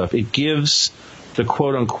about this stuff, it gives the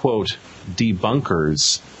quote-unquote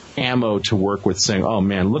debunkers ammo to work with, saying, oh,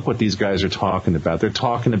 man, look what these guys are talking about. They're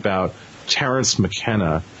talking about Terence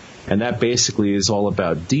McKenna, and that basically is all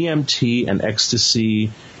about DMT and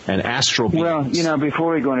ecstasy and astral beings. Well,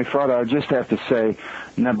 before we go any further, I just have to say,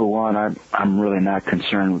 number one, I'm really not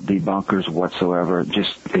concerned with debunkers whatsoever. It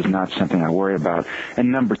just is not something I worry about.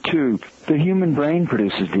 And number two, the human brain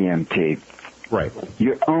produces DMT. Right.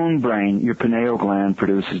 Your own brain, your pineal gland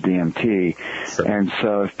produces DMT. Sure. And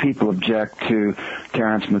so if people object to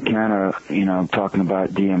Terence McKenna, talking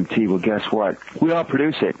about DMT, well, guess what? We all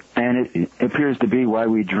produce it. And it appears to be why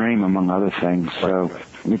we dream, among other things. So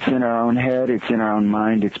it's in our own head. It's in our own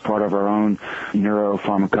mind. It's part of our own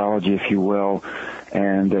neuropharmacology, if you will.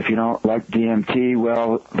 And if you don't like DMT,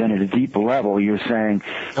 well, then at a deeper level, you're saying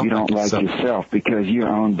you don't like yourself because your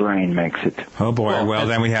own brain makes it. Oh, boy. Well,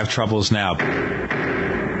 then we have troubles now.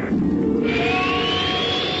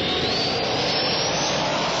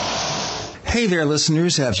 Hey there,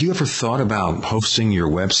 listeners. Have you ever thought about hosting your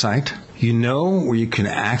website? You know where you can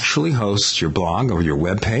actually host your blog or your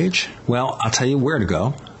web page? Well, I'll tell you where to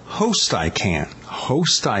go. Host I Can.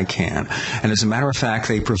 And as a matter of fact,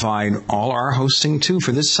 they provide all our hosting too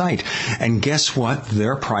for this site. And guess what?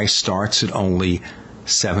 Their price starts at only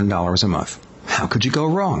 $7 a month. How could you go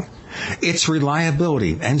wrong? Its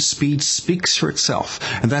reliability and speed speaks for itself,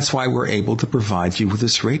 and that's why we're able to provide you with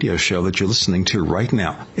this radio show that you're listening to right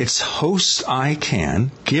now. It's Host I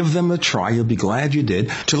Can. Give them a try. You'll be glad you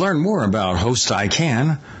did. To learn more about Host I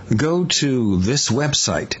Can, go to this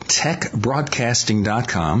website,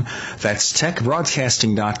 techbroadcasting.com. That's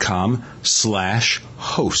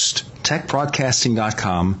techbroadcasting.com/host.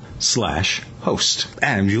 techbroadcasting.com/host.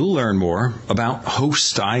 And you'll learn more about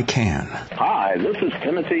Host I Can. Hi, this is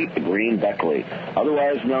Timothy Green Beckley,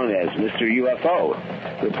 otherwise known as Mr. UFO,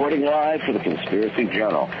 reporting live for the Conspiracy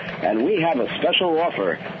Journal. And we have a special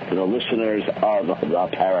offer to the listeners of the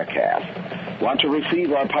Paracast. Want to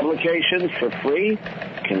receive our publications for free?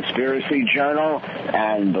 Conspiracy Journal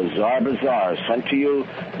and Bizarre Bazaar sent to you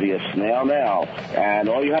via snail mail. And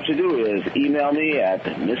all you have to do is email me at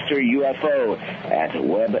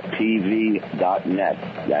MrUFO@webtv.net.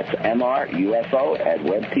 That's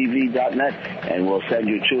MrUFO@webtv.net, and we'll send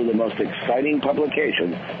you two of the most exciting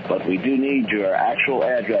publications. But we do need your actual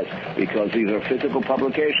address because these are physical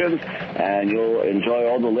publications, and you'll enjoy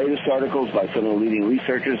all the latest articles by some of the leading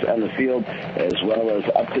researchers in the field, as well as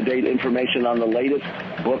up-to-date information on the latest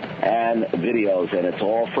book and videos, and it's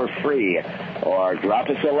all for free. Or drop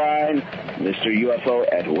us a line,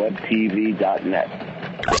 MrUFO@webtv.net.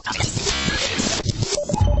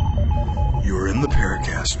 You're in the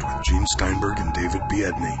Paracast with Gene Steinberg and David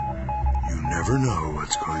Biedney. You never know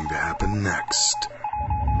what's going to happen next.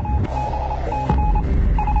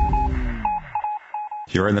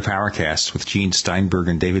 You're in the Paracast with Gene Steinberg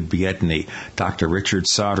and David Biedney. Dr. Richard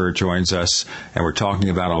Sauder joins us, and we're talking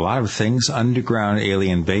about a lot of things, underground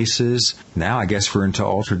alien bases. Now I guess we're into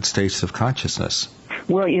altered states of consciousness.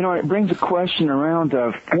 Well, it brings a question around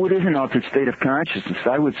of what is an altered state of consciousness.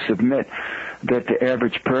 I would submit that the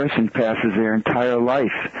average person passes their entire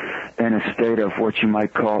life in a state of what you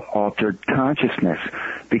might call altered consciousness,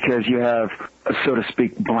 because you have a, so to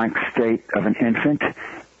speak, blank state of an infant,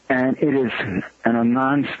 and it is a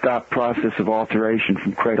non-stop process of alteration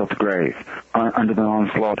from cradle to grave, under the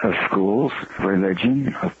onslaught of schools,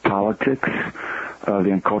 religion, of politics, of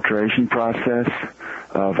the enculturation process,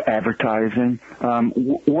 of advertising.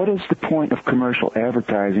 What is the point of commercial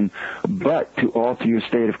advertising but to alter your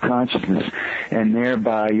state of consciousness and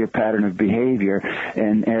thereby your pattern of behavior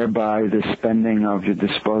and thereby the spending of your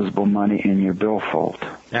disposable money in your billfold?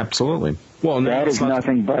 Absolutely. Well, that is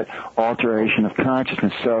nothing but alteration of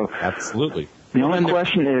consciousness. So absolutely. The only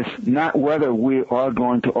question is not whether we are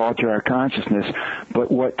going to alter our consciousness, but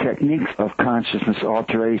what techniques of consciousness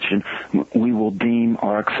alteration we will deem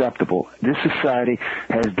are acceptable. This society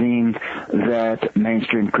has deemed that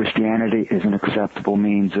mainstream Christianity is an acceptable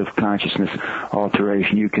means of consciousness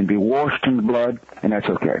alteration. You can be washed in the blood, and that's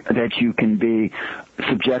okay. That you can be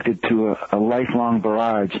subjected to a lifelong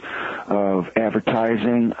barrage of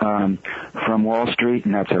advertising from Wall Street,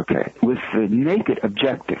 and that's okay. With the naked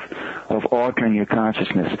objective of altering your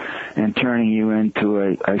consciousness and turning you into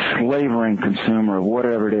a slavering consumer of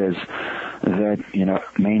whatever it is that,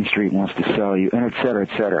 Main Street wants to sell you, and et cetera,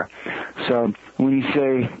 et cetera. So when you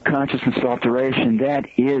say consciousness alteration, that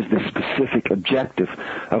is the specific objective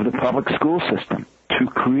of the public school system, to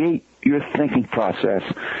create your thinking process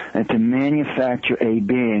and to manufacture a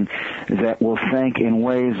being that will think in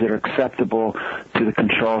ways that are acceptable to the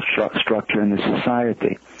control structure in the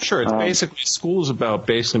society. Sure, it's basically, school is about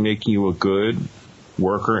basically making you a good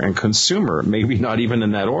worker and consumer, maybe not even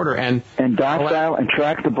in that order. And docile and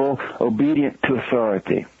tractable, obedient to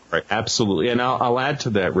authority. Right, absolutely. And I'll add to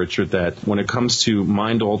that, Richard, that when it comes to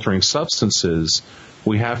mind-altering substances,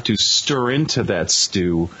 we have to stir into that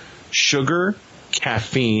stew sugar,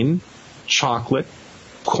 caffeine, chocolate,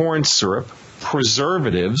 corn syrup,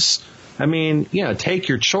 preservatives. I mean, take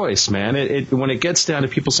your choice, man. When it gets down to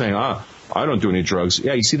people saying, I don't do any drugs.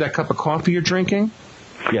 Yeah, you see that cup of coffee you're drinking?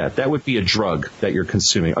 Yeah, that would be a drug that you're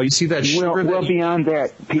consuming. Oh, you see that sugar? Well, beyond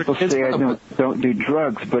that, people say I don't do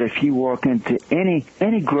drugs, but if you walk into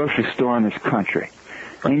any grocery store in this country,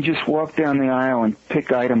 and you just walk down the aisle and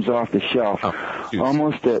pick items off the shelf,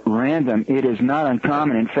 almost at random, it is not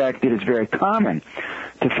uncommon. In fact, it is very common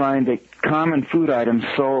to find that common food items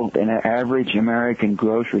sold in an average American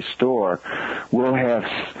grocery store will have,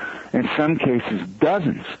 in some cases,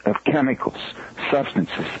 dozens of chemicals,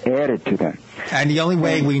 substances added to them. And the only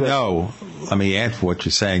way we know let me add for what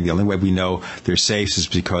you're saying. The only way we know they're safe is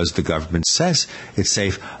because the government says it's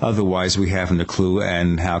safe. Otherwise, we haven't a clue,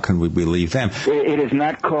 and how can we believe them? It is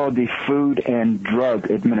not called the Food and Drug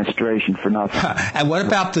Administration for nothing. And what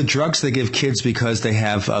about the drugs they give kids because they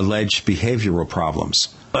have alleged behavioral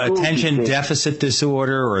problems? Attention deficit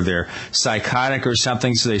disorder, or they're psychotic or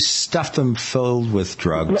something, so they stuff them filled with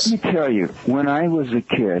drugs. Let me tell you, when I was a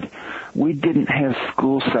kid, we didn't have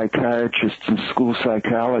school psychiatrists and school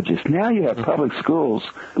psychologists. Now you have public schools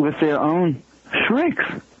with their own shrinks.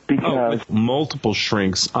 Because with multiple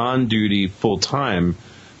shrinks on duty full time.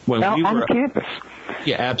 When we were on campus.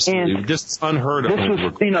 Yeah, absolutely. And just unheard of. This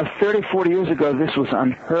was, 30, 40 years ago, this was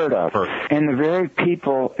unheard of. And the very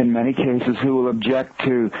people, in many cases, who will object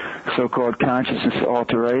to so-called consciousness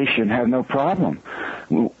alteration have no problem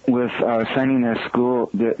with sending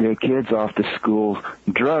their kids off to school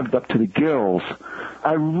drugged up to the gills.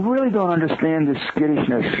 I really don't understand this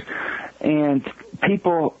skittishness. And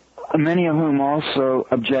people, many of whom also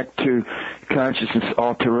object to consciousness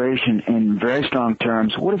alteration in very strong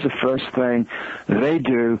terms, what is the first thing they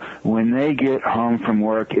do when they get home from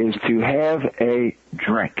work is to have a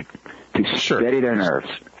drink to steady their nerves.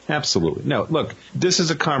 Absolutely. No, look, this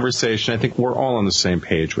is a conversation. I think we're all on the same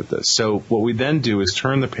page with this. So what we then do is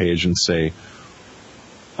turn the page and say,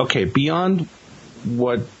 okay, beyond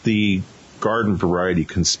what the garden variety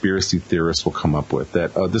conspiracy theorists will come up with,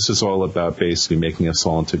 that this is all about basically making us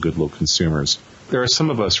all into good little consumers. There are some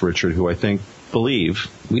of us, Richard, who I think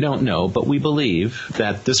believe, we don't know, but we believe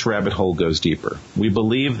that this rabbit hole goes deeper. We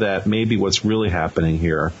believe that maybe what's really happening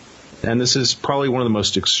here, and this is probably one of the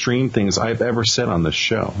most extreme things I've ever said on this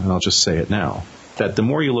show, and I'll just say it now, that the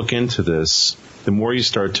more you look into this, the more you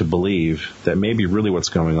start to believe that maybe really what's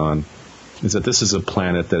going on is that this is a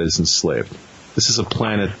planet that is enslaved. This is a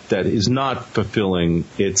planet that is not fulfilling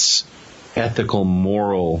its ethical,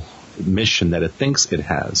 moral mission that it thinks it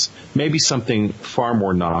has. Maybe something far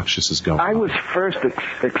more noxious is going on. I was first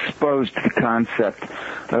exposed to the concept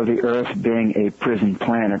of the Earth being a prison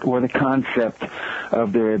planet, or the concept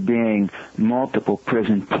of there being multiple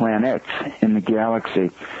prison planets in the galaxy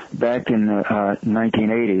back in the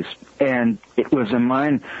 1980s. And it was in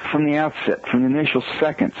mind from the outset, from the initial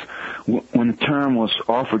seconds, when the term was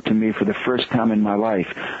offered to me for the first time in my life.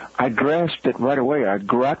 I grasped it right away. I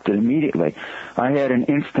grasped it immediately. I had an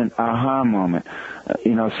instant aha moment,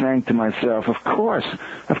 saying to myself, of course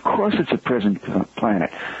it's a prison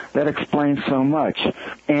planet. That explains so much.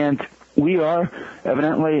 And we are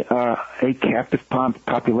evidently a captive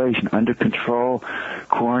population, under control,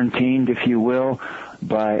 quarantined, if you will,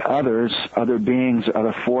 by other beings,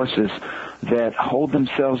 other forces that hold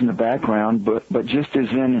themselves in the background, but just as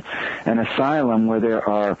in an asylum where there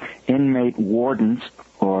are inmate wardens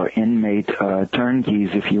or inmate turnkeys,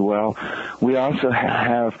 if you will, we also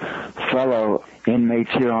have fellow inmates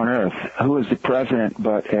here on Earth. Who is the president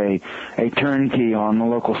but a turnkey on the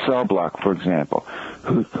local cell block, for example,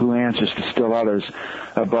 who answers to still others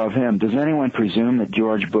above him? Does anyone presume that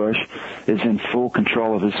George Bush is in full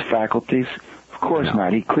control of his faculties? Of course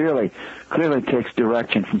not. He clearly takes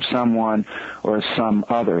direction from someone or some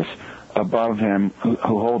others above him who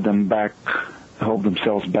hold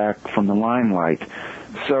themselves back from the limelight.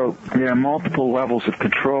 So there are multiple levels of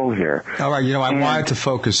control here. All right, I wanted to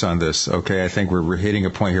focus on this, okay? I think we're hitting a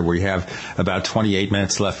point here where we have about 28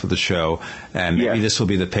 minutes left for the show, and maybe this will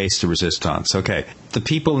be the pace to resistance. Okay, the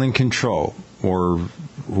people in control, or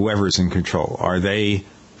whoever is in control, are they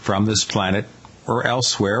from this planet or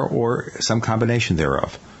elsewhere, or some combination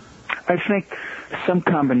thereof? I think some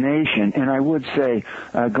combination, and I would say,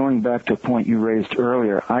 going back to a point you raised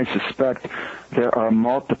earlier, I suspect there are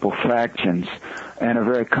multiple factions and a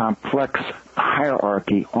very complex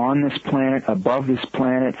hierarchy on this planet, above this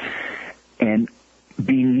planet, and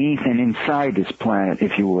beneath and inside this planet,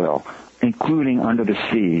 if you will, including under the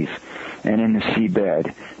seas and in the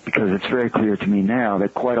seabed, because it's very clear to me now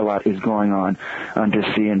that quite a lot is going on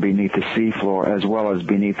undersea and beneath the seafloor, as well as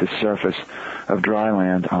beneath the surface of dry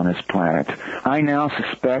land on this planet. I now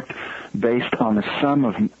suspect, based on the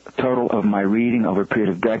sum total of my reading over a period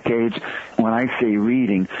of decades, when I say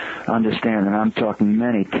reading, understand that I'm talking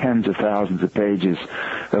many tens of thousands of pages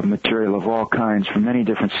of material of all kinds from many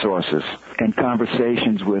different sources, and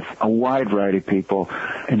conversations with a wide variety of people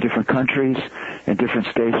in different countries, in different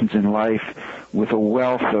stations in life, with a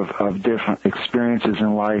wealth of different experiences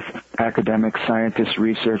in life, academics, scientists,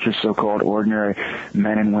 researchers, so-called ordinary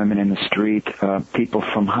men and women in the street, people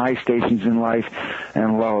from high stations in life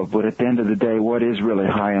and low. But at the end of the day, what is really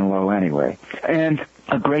high and low anyway? And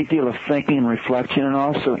a great deal of thinking and reflection, and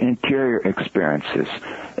also interior experiences.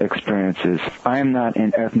 I am not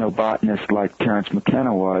an ethnobotanist like Terence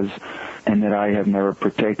McKenna was, and that I have never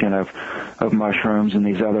partaken of mushrooms and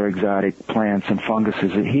these other exotic plants and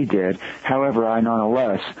funguses that he did. However, I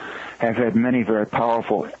nonetheless have had many very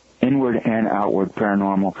powerful inward and outward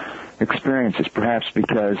paranormal experiences, perhaps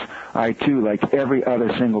because I too, like every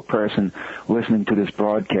other single person listening to this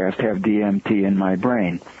broadcast, have DMT in my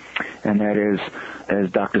brain. And that is,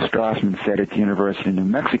 as Dr. Strassman said at the University of New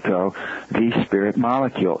Mexico, the spirit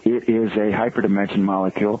molecule. It is a hyperdimension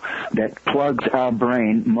molecule that plugs our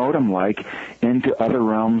brain, modem-like, into other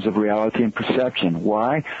realms of reality and perception.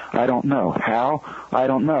 Why? I don't know. How? I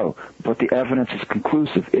don't know. But the evidence is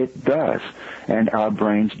conclusive. It does. And our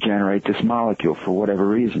brains generate this molecule for whatever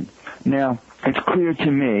reason. Now, it's clear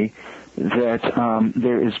to me that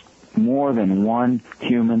there is more than one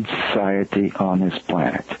human society on this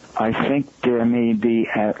planet. I think there may be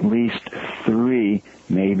at least 3,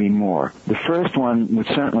 maybe more. The first one would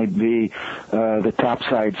certainly be the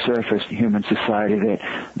topside surface human society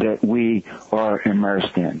that we are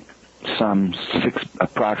immersed in.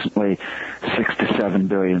 Approximately 6 to 7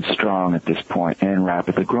 billion strong at this point, and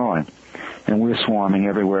rapidly growing. And we're swarming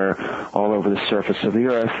everywhere, all over the surface of the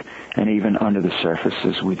earth, and even under the surface,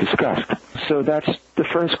 as we discussed. So that's the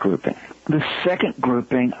first grouping. The second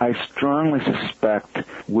grouping, I strongly suspect,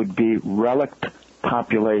 would be relict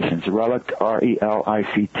populations. Relict,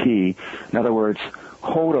 R-E-L-I-C-T. In other words,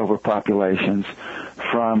 holdover populations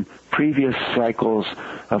from previous cycles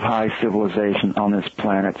of high civilization on this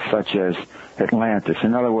planet, such as Atlantis.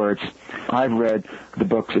 In other words, I've read the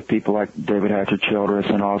books of people like David Hatcher Childress,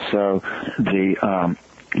 and also the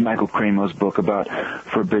Michael Cremo's book about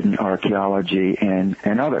forbidden archaeology and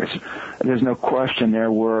others. There's no question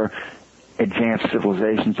there were advanced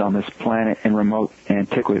civilizations on this planet in remote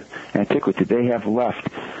antiquity. They have left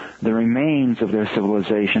the remains of their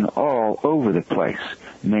civilization all over the place.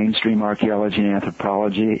 Mainstream archaeology and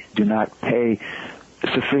anthropology do not pay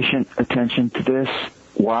sufficient attention to this.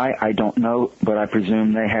 Why? I don't know, but I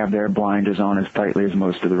presume they have their blinders on as tightly as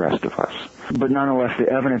most of the rest of us. But nonetheless, the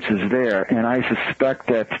evidence is there, and I suspect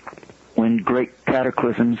that when great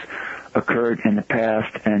cataclysms occurred in the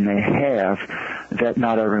past, and they have, that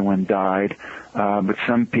not everyone died, but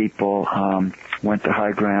some people went to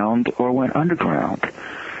high ground or went underground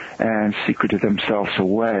and secreted themselves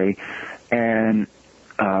away and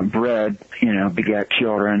begat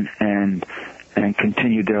children and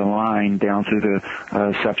continued their line down through the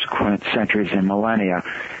subsequent centuries and millennia.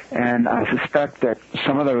 And I suspect that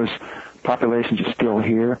some of those populations are still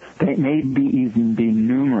here. They may even be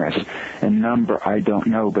numerous in number, I don't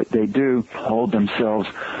know, but they do hold themselves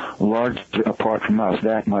largely apart from us.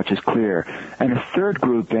 That much is clear. And a third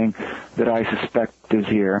grouping that I suspect is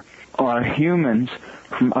here are humans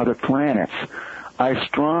from other planets. I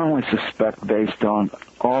strongly suspect, based on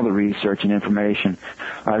all the research and information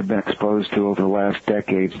I've been exposed to over the last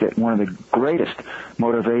decades, that one of the greatest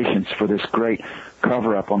motivations for this great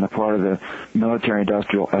cover-up on the part of the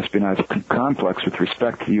military-industrial espionage complex with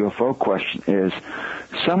respect to the UFO question is,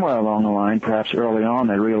 somewhere along the line, perhaps early on,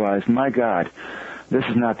 they realized, my God, this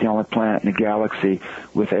is not the only planet in the galaxy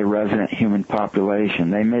with a resident human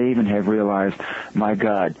population. They may even have realized, my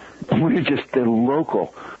God, we're just the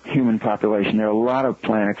local human population. There are a lot of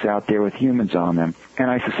planets out there with humans on them. And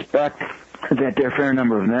I suspect that there are a fair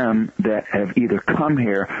number of them that have either come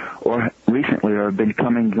here or recently or have been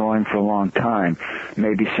going for a long time,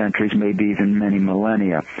 maybe centuries, maybe even many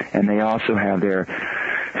millennia. And they also have their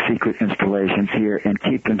secret installations here and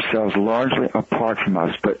keep themselves largely apart from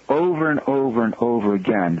us. But over and over and over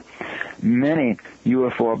again, many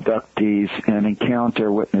UFO abductees and encounter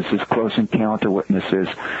witnesses, close encounter witnesses,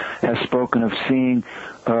 have spoken of seeing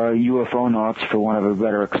UFO-nauts, for want of a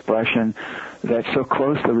better expression, that so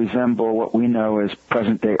closely resemble what we know as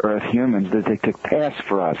present-day Earth humans that they could pass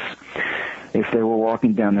for us if they were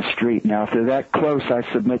walking down the street. Now, if they're that close, I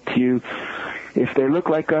submit to you, if they look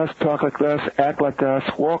like us, talk like us, act like us,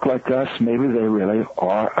 walk like us, maybe they really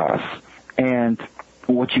are us. And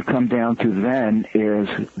what you come down to then is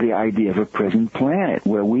the idea of a prison planet,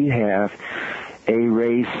 where we have a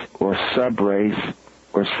race or sub-race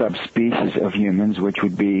or subspecies of humans, which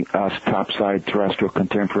would be us topside terrestrial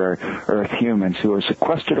contemporary Earth humans, who are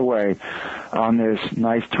sequestered away on this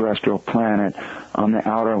nice terrestrial planet on the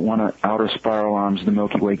outer spiral arms of the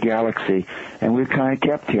Milky Way galaxy, and we're kind of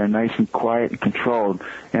kept here nice and quiet and controlled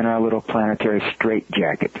in our little planetary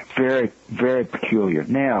straitjacket. Very, very peculiar.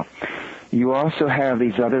 Now, you also have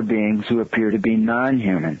these other beings who appear to be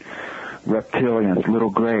non-human, reptilians, little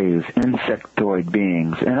grays, insectoid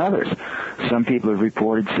beings, and others. Some people have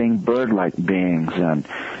reported seeing bird-like beings and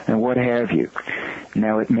what have you.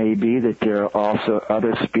 Now, it may be that there are also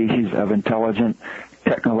other species of intelligent,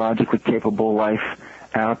 technologically capable life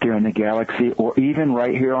out there in the galaxy, or even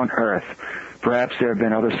right here on Earth. Perhaps there have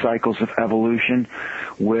been other cycles of evolution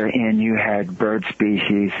wherein you had bird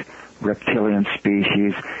species, reptilian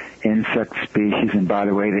species, insect species, and by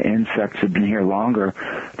the way, the insects have been here longer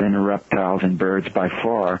than the reptiles and birds by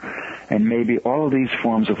far. And maybe all of these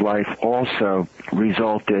forms of life also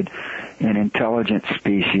resulted in intelligent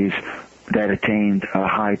species that attained a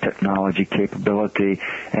high technology capability,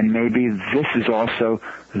 and maybe this is also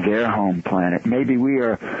their home planet. Maybe we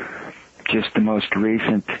are just the most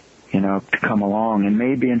recent, to come along, and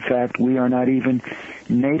maybe, in fact, we are not even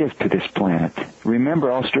native to this planet.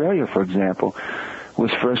 Remember, Australia, for example, was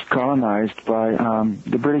first colonized by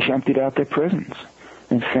the British emptied out their prisons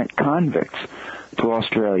and sent convicts to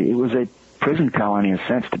Australia. It was a prison colony, in a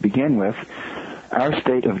sense, to begin with. Our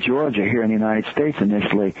state of Georgia here in the United States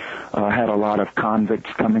initially had a lot of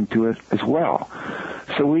convicts coming to it as well.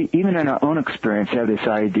 So we, even in our own experience, have this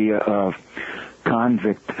idea of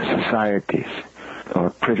convict societies, or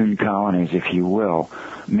prison colonies, if you will.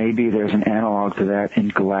 Maybe there's an analog to that in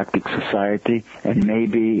galactic society, and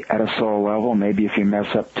maybe at a soul level, maybe if you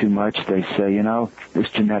mess up too much, they say, this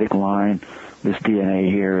genetic line, this DNA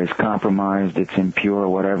here is compromised, it's impure,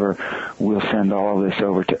 whatever, we'll send all of this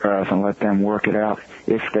over to Earth and let them work it out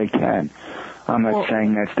if they can. I'm not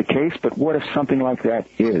saying that's the case, but what if something like that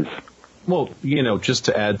is? Well, just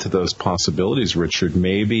to add to those possibilities, Richard,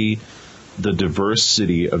 maybe the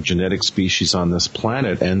diversity of genetic species on this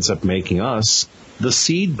planet ends up making us the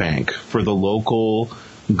seed bank for the local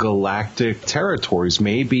galactic territories.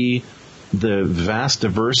 Maybe the vast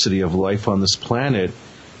diversity of life on this planet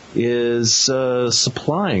is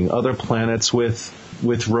supplying other planets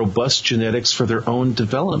with robust genetics for their own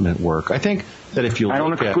development work. I think that if you I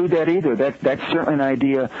don't exclude that either. That's certainly an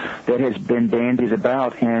idea that has been bandied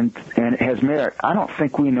about and has merit. I don't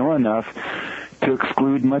think we know enough to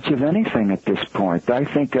exclude much of anything at this point. I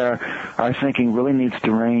think our thinking really needs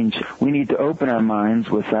to range. We need to open our minds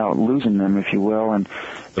without losing them, if you will, and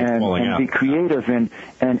be creative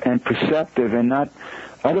and perceptive, and not.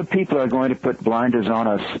 Other people are going to put blinders on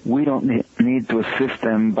us. We don't need to assist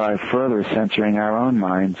them by further censoring our own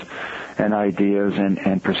minds and ideas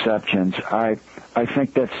and perceptions. I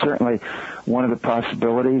think that's certainly one of the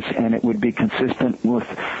possibilities, and it would be consistent with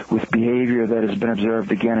behavior that has been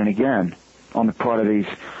observed again and again on the part of these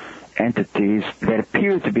entities that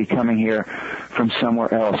appear to be coming here from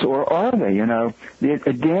somewhere else. Or are they?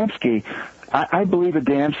 Adamski, I believe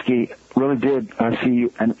Adamski really did see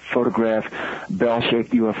and photograph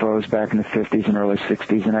bell-shaped UFOs back in the 50s and early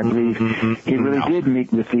 60s, and I believe he really did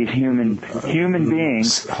meet with these human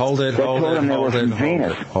beings that told him they were from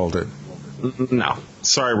Venus. Hold it. No.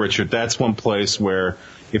 Sorry, Richard. That's one place where,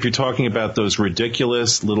 if you're talking about those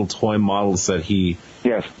ridiculous little toy models that he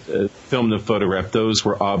filmed and photographed, those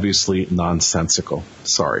were obviously nonsensical.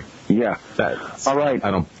 Sorry. Yeah. All right.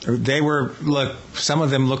 Some of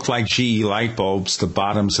them looked like GE light bulbs, the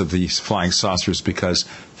bottoms of these flying saucers, because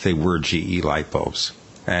they were GE light bulbs.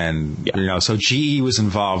 And, so GE was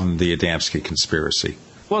involved in the Adamski conspiracy.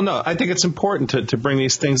 Well, no, I think it's important to bring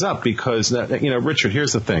these things up because, Richard,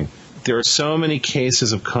 here's the thing. There are so many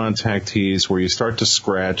cases of contactees where you start to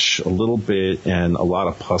scratch a little bit and a lot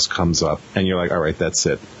of pus comes up, and you're like, all right, that's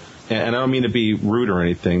it. And I don't mean to be rude or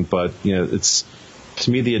anything, but, it's, to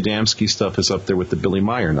me, the Adamski stuff is up there with the Billy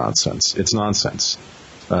Meyer nonsense. It's nonsense.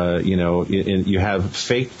 You have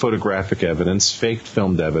fake photographic evidence, fake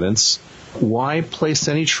filmed evidence. Why place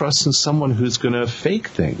any trust in someone who's going to fake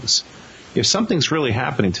things? If something's really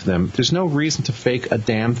happening to them, there's no reason to fake a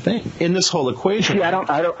damn thing in this whole equation. See, I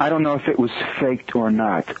don't know if it was faked or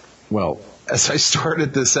not. Well, as I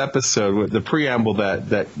started this episode with the preamble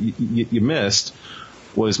that you missed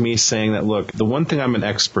was me saying that, look, the one thing I'm an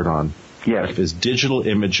expert on is digital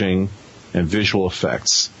imaging and visual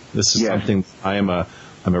effects. This is something I'm a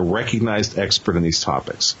recognized expert in these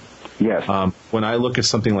topics. Yes. When I look at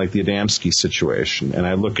something like the Adamski situation and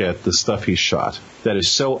I look at the stuff he shot that is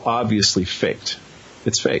so obviously faked,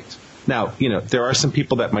 it's faked. Now, there are some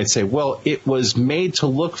people that might say, well, it was made to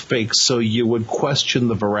look fake so you would question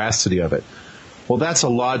the veracity of it. Well, that's a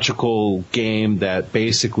logical game that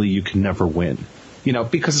basically you can never win.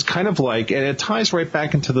 Because it's kind of like, and it ties right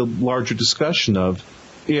back into the larger discussion of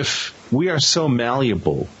if we are so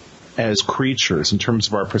malleable as creatures in terms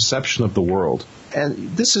of our perception of the world.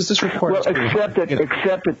 And this requires... Well, except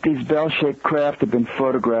that these bell-shaped craft have been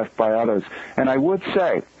photographed by others. And I would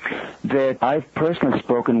say that I've personally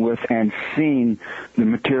spoken with and seen the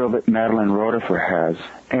material that Madeline Rotifer has.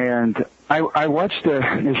 And I watched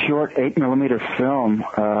the short 8mm film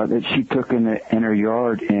that she took in her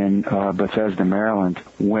yard in Bethesda, Maryland,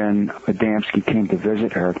 when Adamski came to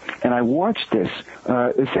visit her. And I watched this.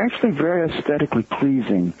 It's actually very aesthetically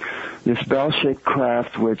pleasing, this bell-shaped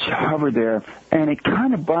craft which hovered there, and it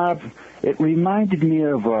kind of bobbed. It reminded me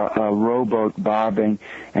of a rowboat bobbing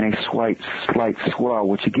and a slight swell,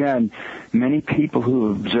 which, again, many people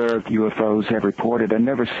who observed UFOs have reported. I've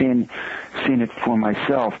never seen it for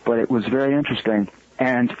myself, but it was very interesting.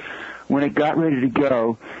 And when it got ready to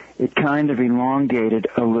go, it kind of elongated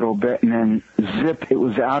a little bit, and then zip, it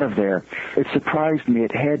was out of there. It surprised me.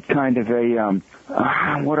 It had kind of a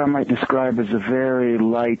what I might describe as a very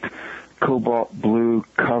light cobalt blue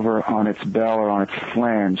cover on its bell or on its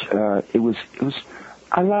flange. It was.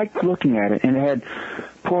 I liked looking at it, and it had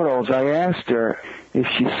portholes. I asked her if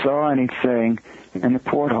she saw anything in the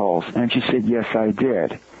portholes, and she said, yes, I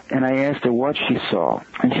did. And I asked her what she saw,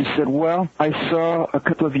 and she said, well, I saw a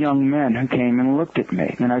couple of young men who came and looked at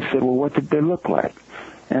me. And I said, well, what did they look like?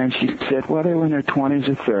 And she said, well, they were in their 20s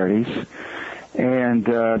or 30s, and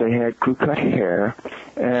they had crew-cut hair.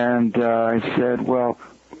 And I said, well,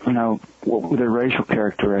 you know, what were their racial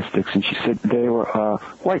characteristics? And she said they were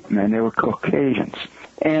white men. They were Caucasians.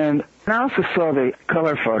 And I also saw the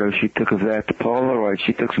color photos she took of that, the Polaroid.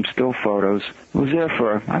 She took some still photos. It was there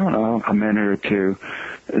for, I don't know, a minute or two.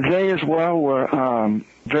 They as well were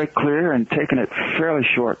very clear and taken at fairly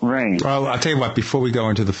short range. Well, I'll tell you what, before we go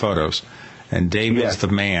into the photos, and Dave is the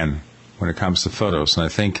man when it comes to photos, and I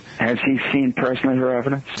think... Has he seen personally her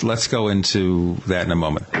evidence? Let's go into that in a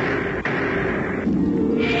moment.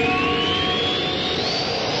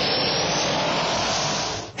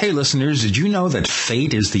 Hey listeners, did you know that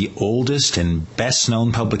Fate is the oldest and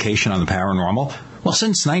best-known publication on the paranormal? Well,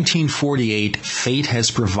 since 1948, Fate has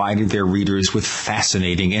provided their readers with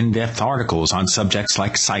fascinating, in-depth articles on subjects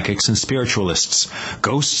like psychics and spiritualists,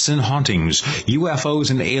 ghosts and hauntings, UFOs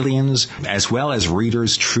and aliens, as well as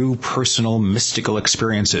readers' true personal mystical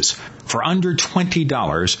experiences. For under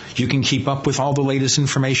 $20, you can keep up with all the latest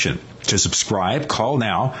information. To subscribe, call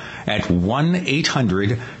now at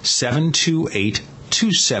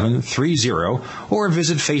 1-800-728-2730 or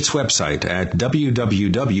visit Fate's website at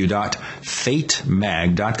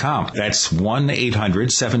www.fatemag.com. That's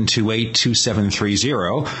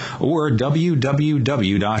 1-800-728-2730 or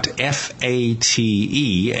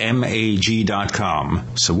www.fatemag.com.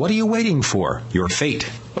 So what are you waiting for? Your fate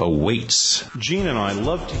awaits. Gene and I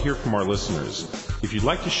love to hear from our listeners. If you'd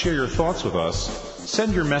like to share your thoughts with us,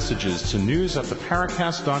 send your messages to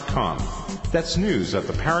news@theparacast.com. That's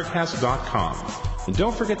news@theparacast.com. And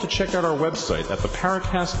don't forget to check out our website at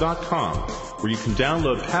theparacast.com, where you can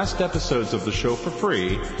download past episodes of the show for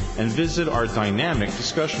free and visit our dynamic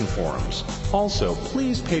discussion forums. Also,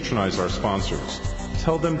 please patronize our sponsors.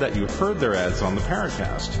 Tell them that you heard their ads on the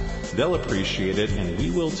Paracast. They'll appreciate it, and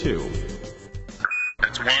we will too.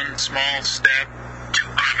 That's one small step to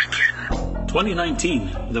Armageddon.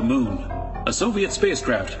 2019, the Moon. A Soviet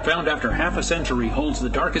spacecraft found after half a century holds the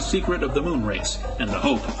darkest secret of the moon race and the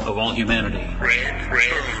hope of all humanity.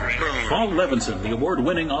 Paul Levinson, the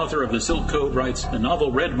award-winning author of The Silk Code, writes, the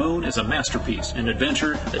novel Red Moon is a masterpiece, an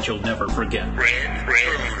adventure that you'll never forget.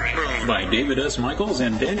 By David S. Michaels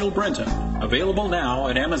and Daniel Brenton. Available now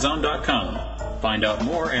at Amazon.com. Find out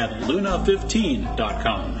more at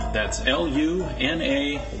Luna15.com. That's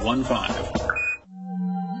LUNA15.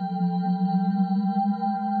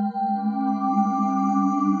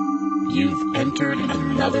 You've entered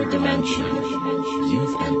another dimension.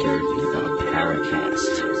 You've entered the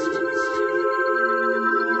Paracast.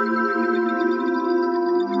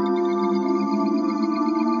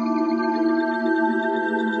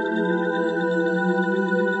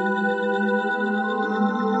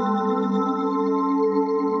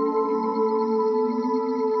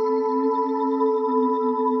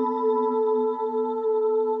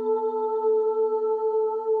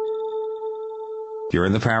 You're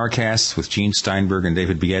in the Paracast with Gene Steinberg and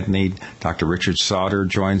David Biedny. Dr. Richard Sauder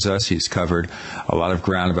joins us. He's covered a lot of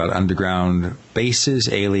ground about underground bases,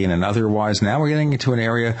 alien and otherwise. Now we're getting into an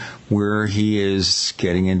area where he is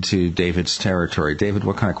getting into David's territory. David,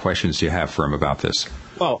 what kind of questions do you have for him about this?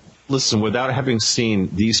 Well, listen, without having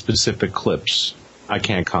seen these specific clips, I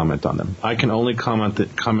can't comment on them. I can only comment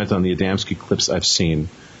on the Adamski clips I've seen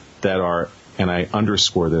that are, and I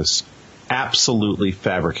underscore this, absolutely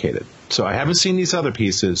fabricated. So I haven't seen these other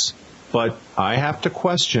pieces, but I have to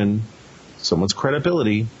question someone's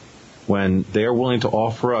credibility when they're willing to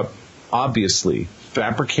offer up obviously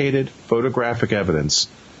fabricated photographic evidence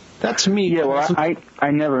That to me... Yeah, well,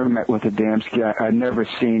 I never met with Adamski. I'd never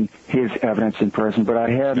seen his evidence in person, but I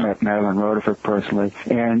have met Madeline Rutherford personally,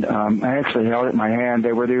 and I actually held it in my hand.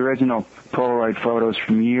 They were the original Polaroid photos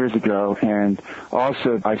from years ago, and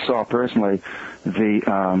also I saw personally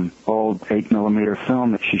the old 8mm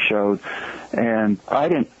film that she showed, and I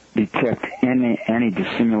didn't detect any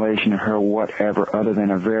dissimulation in her whatever, other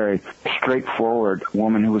than a very straightforward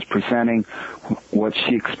woman who was presenting what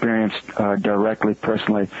she experienced directly,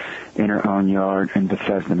 personally, in her own yard in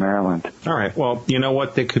Bethesda, Maryland. All right. Well, you know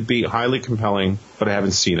what? They could be highly compelling, but I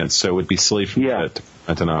haven't seen it, so it would be silly for me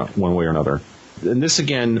to know one way or another. And this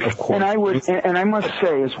again, of course. And I must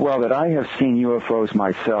say as well that I have seen UFOs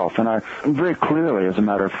myself, and I very clearly, as a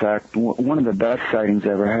matter of fact, one of the best sightings I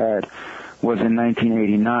ever had was in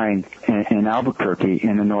 1989 in Albuquerque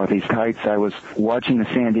in the Northeast Heights. I was watching the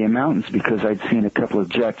Sandia Mountains because I'd seen a couple of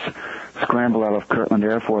jets scramble out of Kirtland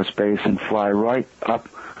Air Force Base and fly right up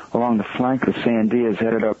along the flank of Sandias,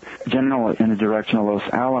 headed up generally in the direction of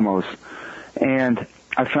Los Alamos. And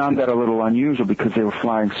I found that a little unusual because they were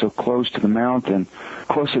flying so close to the mountain,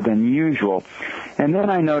 closer than usual. And then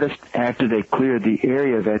I noticed after they cleared the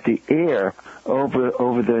area that the air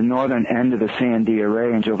over the northern end of the Sandia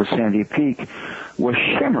Range, over Sandia Peak, was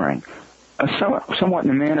shimmering, somewhat in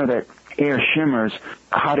the manner that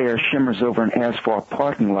hot air shimmers over an asphalt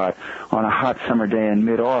parking lot on a hot summer day in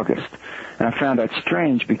mid-August. And I found that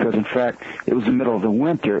strange because, in fact, it was the middle of the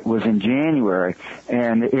winter. It was in January,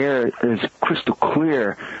 and the air is crystal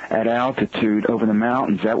clear at altitude over the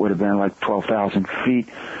mountains. That would have been like 12,000 feet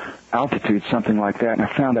altitude, something like that. And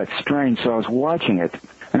I found that strange, so I was watching it.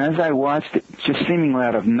 And as I watched it, just seemingly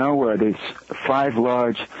out of nowhere, these 5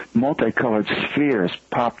 large multicolored spheres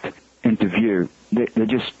popped into view. They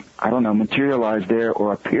just, I don't know, materialized there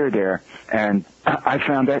or appeared there. And I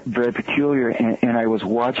found that very peculiar, and I was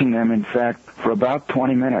watching them, in fact, for about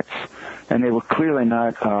 20 minutes. And they were clearly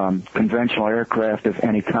not conventional aircraft of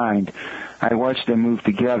any kind. I watched them move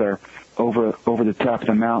together over the top of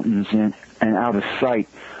the mountains and out of sight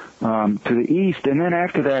to the east. And then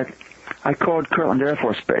after that, I called Kirtland Air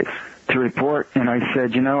Force Base to report, and I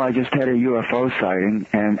said, I just had a UFO sighting,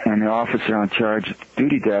 and the officer on charge at the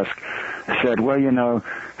duty desk said, well,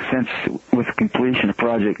 since with the completion of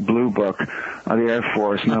Project Blue Book, the Air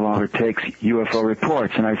Force no longer takes UFO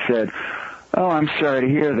reports. And I said, oh, I'm sorry to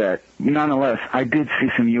hear that. Nonetheless, I did see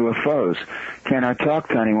some UFOs. Can I talk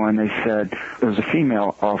to anyone? They said, there was a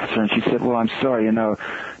female officer, and she said, well, I'm sorry,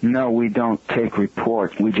 no, we don't take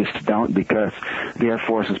reports. We just don't, because the Air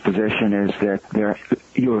Force's position is that their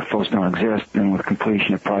UFOs don't exist, and with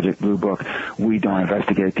completion of Project Blue Book, we don't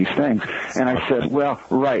investigate these things. And I said, well,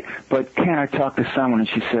 right, but can I talk to someone? And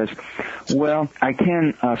she says, well, I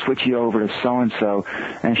can switch you over to so-and-so.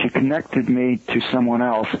 And she connected me to someone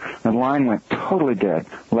else. The line went totally dead,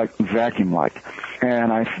 like vacuum-like.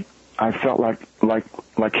 And I felt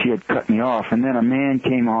like she had cut me off. And then a man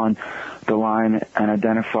came on the line and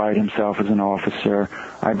identified himself as an officer.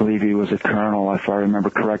 I believe he was a colonel, if I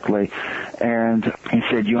remember correctly. And he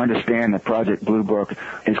said, you understand that Project Blue Book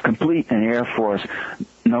is complete, and the Air Force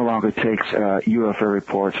no longer takes UFO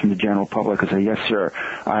reports from the general public. I said, yes, sir,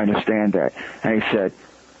 I understand that. And he said,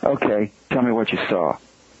 okay, tell me what you saw.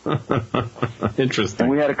 Interesting.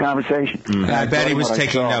 And we had a conversation. I bet he was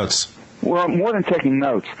taking notes. Well, more than taking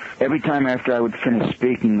notes, every time after I would finish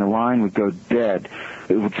speaking, the line would go dead.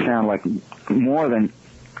 It would sound like more than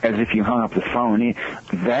as if you hung up the phone,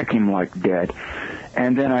 vacuum-like dead.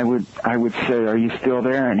 And then I would say, are you still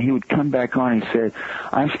there? And he would come back on and say,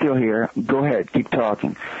 I'm still here. Go ahead, keep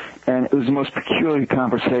talking. And it was the most peculiar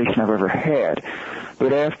conversation I've ever had.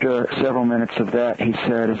 But after several minutes of that, he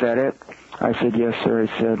said, is that it? I said, yes, sir.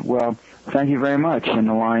 He said, well, thank you very much. And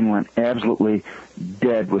the line went absolutely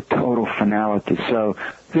dead with total finality. So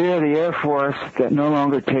they're the Air Force that no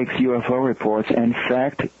longer takes UFO reports, and in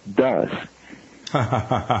fact does.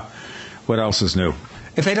 What else is new?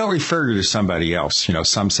 If they don't refer you to somebody else,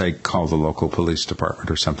 some say call the local police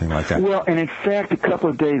department or something like that. Well, and in fact, a couple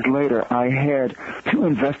of days later, I had 2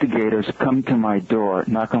 investigators come to my door,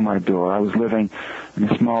 knock on my door. I was living in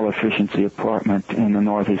a small efficiency apartment in the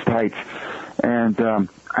Northeast Heights, and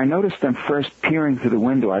I noticed them first peering through the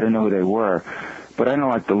window. I didn't know who they were, but I didn't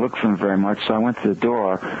like the look of them very much, so I went to the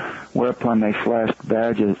door, whereupon they flashed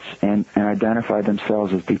badges and identified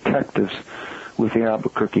themselves as detectives with the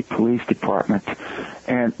Albuquerque Police Department,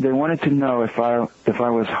 and they wanted to know if I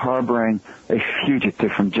was harboring a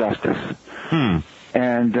fugitive from justice.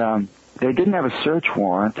 And they didn't have a search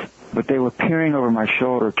warrant, but they were peering over my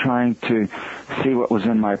shoulder trying to see what was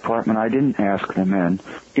in my apartment. I didn't ask them in.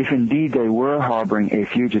 If indeed they were harboring a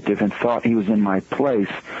fugitive and thought he was in my place,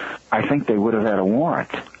 I think they would have had a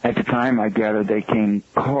warrant. At the time, I gathered they came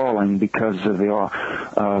calling because of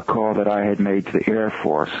the call that I had made to the Air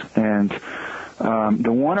Force. And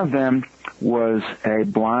the one of them was a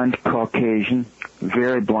blonde Caucasian,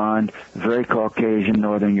 very blonde, very Caucasian,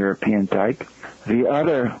 Northern European type. The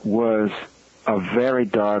other was a very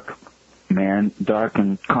dark man, dark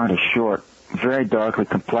and kind of short, very darkly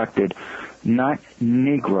complected, not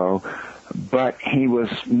Negro, but he was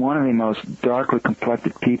one of the most darkly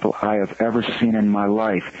complected people I have ever seen in my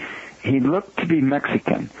life. He looked to be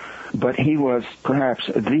Mexican, but he was perhaps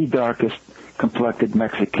the darkest complected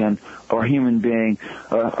Mexican or human being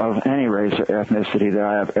of any race or ethnicity that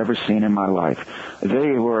I have ever seen in my life.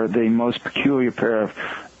 They were the most peculiar pair of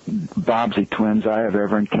Bobbsey twins I have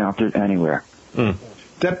ever encountered anywhere.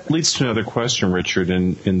 That leads to another question, Richard,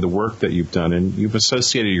 in the work that you've done, and you've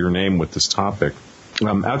associated your name with this topic.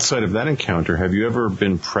 Outside of that encounter, have you ever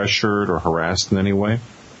been pressured or harassed in any way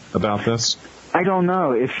about this? I don't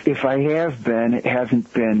know. If I have been, it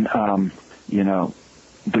hasn't been,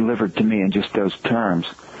 delivered to me in just those terms.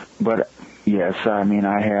 But, yes, I mean,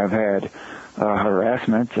 I have had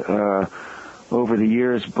harassment over the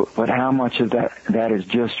years, but how much of that is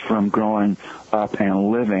just from growing up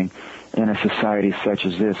and living in a society such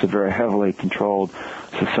as this, a very heavily controlled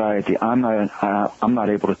society? I'm not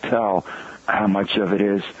able to tell how much of it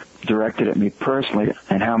is directed at me personally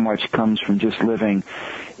and how much comes from just living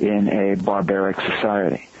in a barbaric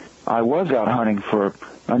society. I was out hunting for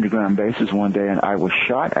underground bases one day and I was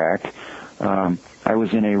shot at. I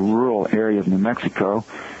was in a rural area of New Mexico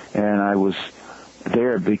and I was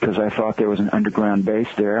there because I thought there was an underground base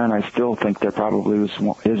there, and I still think there probably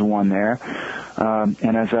is one there.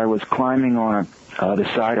 And as I was climbing on the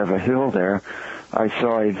side of a hill there, I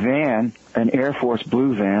saw a van, an Air Force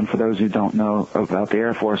blue van. For those who don't know about the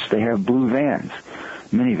Air Force, they have blue vans,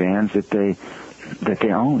 minivans that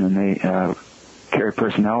they own and they carry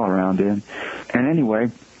personnel around in. And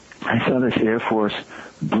anyway, I saw this Air Force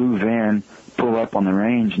blue van pull up on the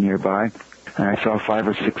range nearby, and I saw 5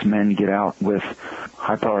 or 6 men get out with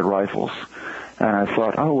high-powered rifles. And I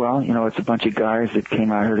thought, oh, well, it's a bunch of guys that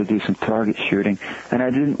came out here to do some target shooting. And I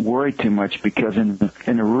didn't worry too much because in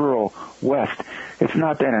the rural West, it's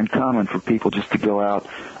not that uncommon for people just to go out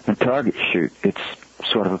and target shoot. It's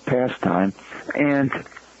sort of a pastime. And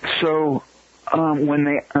so when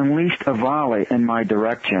they unleashed a volley in my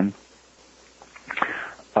direction,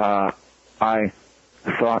 I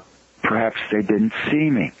thought perhaps they didn't see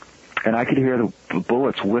me. And I could hear the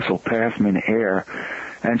bullets whistle past me in the air.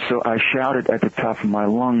 And so I shouted at the top of my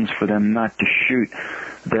lungs for them not to shoot,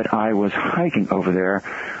 that I was hiking over there,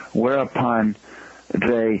 whereupon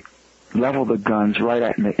they leveled the guns right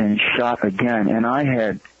at me and shot again. And I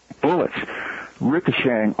had bullets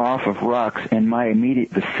ricocheting off of rocks in my immediate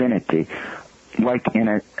vicinity, like in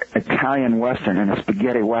an Italian Western, in a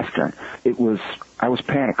spaghetti Western. I was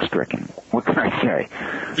panic-stricken. What can I say?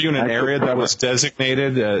 Were you in an area that was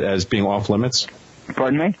designated as being off limits?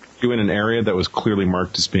 Pardon me? You were in an area that was clearly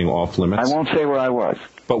marked as being off limits? I won't say where I was.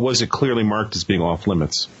 But was it clearly marked as being off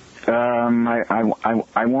limits? I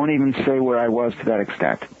won't even say where I was to that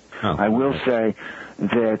extent. Oh. I will say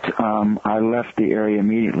that I left the area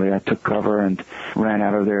immediately. I took cover and ran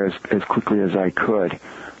out of there as quickly as I could.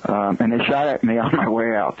 And they shot at me on my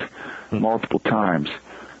way out multiple times.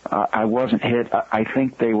 I wasn't hit. I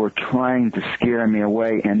think they were trying to scare me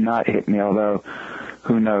away and not hit me, although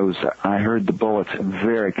who knows. I heard the bullets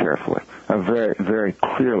very carefully, very, very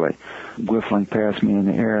clearly, whiffling past me in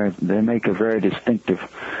the air. They make a very distinctive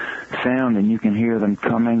sound, and you can hear them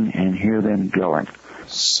coming and hear them going.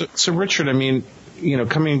 So Richard, I mean,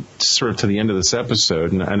 coming sort of to the end of this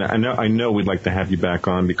episode, and I know we'd like to have you back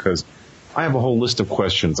on because I have a whole list of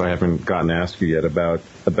questions I haven't gotten to ask you yet about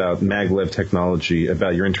maglev technology,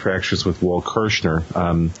 about your interactions with Walt Kirshner.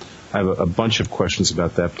 I have a bunch of questions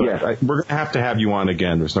about that, but yes. We're going to have you on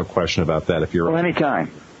again. There's no question about that. If you're anytime.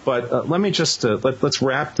 But let me just let's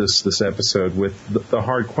wrap this episode with the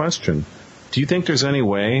hard question. Do you think there's any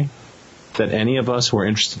way that any of us who are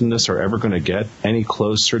interested in this are ever going to get any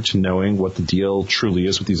closer to knowing what the deal truly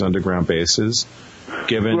is with these underground bases?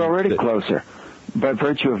 Given we're already closer. By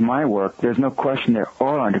virtue of my work, there's no question there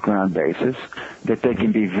are underground bases, that they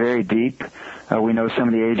can be very deep. We know some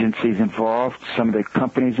of the agencies involved, some of the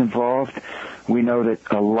companies involved. We know that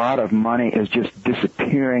a lot of money is just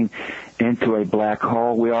disappearing into a black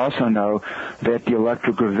hole. We also know that the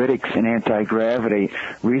electrogravitics and anti-gravity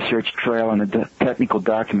research trail in the technical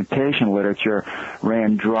documentation literature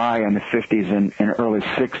ran dry in the 50s and early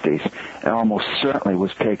 60s. It almost certainly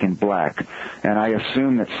was taken black. And I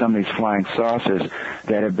assume that some of these flying saucers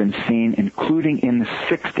that have been seen, including in the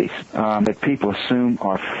 60s, that people assume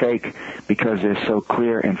are fake because they're so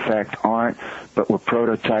clear, in fact aren't, but were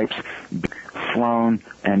prototypes flown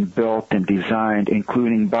and built and designed,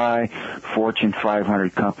 including by Fortune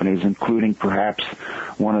 500 companies, including perhaps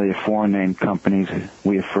one of the foreign-named companies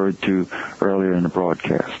we referred to earlier in the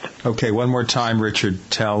broadcast. Okay, one more time, Richard,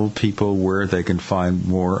 tell people where they can find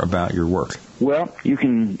more about your work. Well, you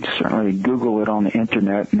can certainly Google it on the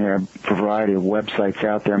Internet, and there are a variety of websites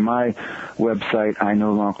out there. My website I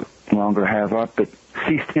no longer have up. It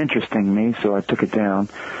ceased interesting me, so I took it down.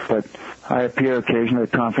 But I appear occasionally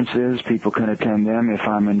at conferences. People can attend them if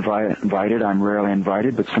I'm invited. I'm rarely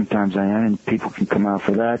invited, but sometimes I am, and people can come out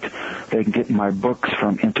for that. They can get my books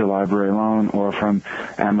from Interlibrary Loan or from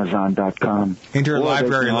Amazon.com.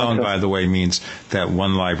 Interlibrary Loan, by the way, means that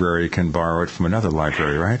one library can borrow it from another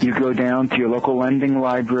library, right? You go down to your local lending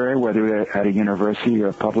library, whether at a university or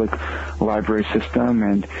a public library system,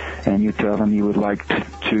 and you tell them you would like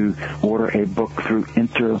to order a book through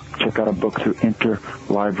check out a book through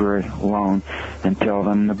Interlibrary Loan, and tell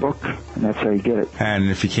them the book, and that's how you get it. And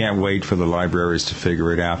if you can't wait for the libraries to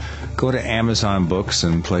figure it out, go to Amazon Books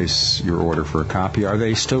and place your order for a copy. Are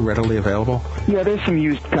they still readily available? Yeah, there's some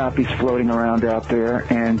used copies floating around out there,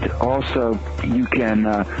 and also you can,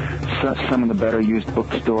 some of the better used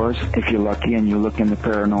bookstores, if you're lucky and you look in the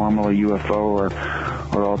paranormal or UFO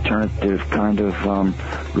or alternative kind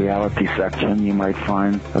of reality section, you might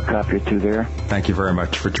find a copy or two there. Thank you very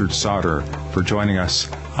much, Richard Sauder, for joining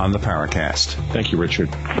us on the Paracast. Thank you,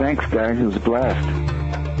 Richard. Thanks, guys. It was a blast.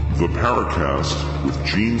 The Paracast with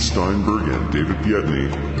Gene Steinberg and David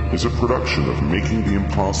Biedney is a production of Making the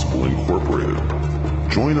Impossible Incorporated.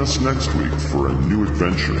 Join us next week for a new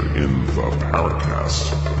adventure in the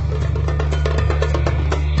Paracast.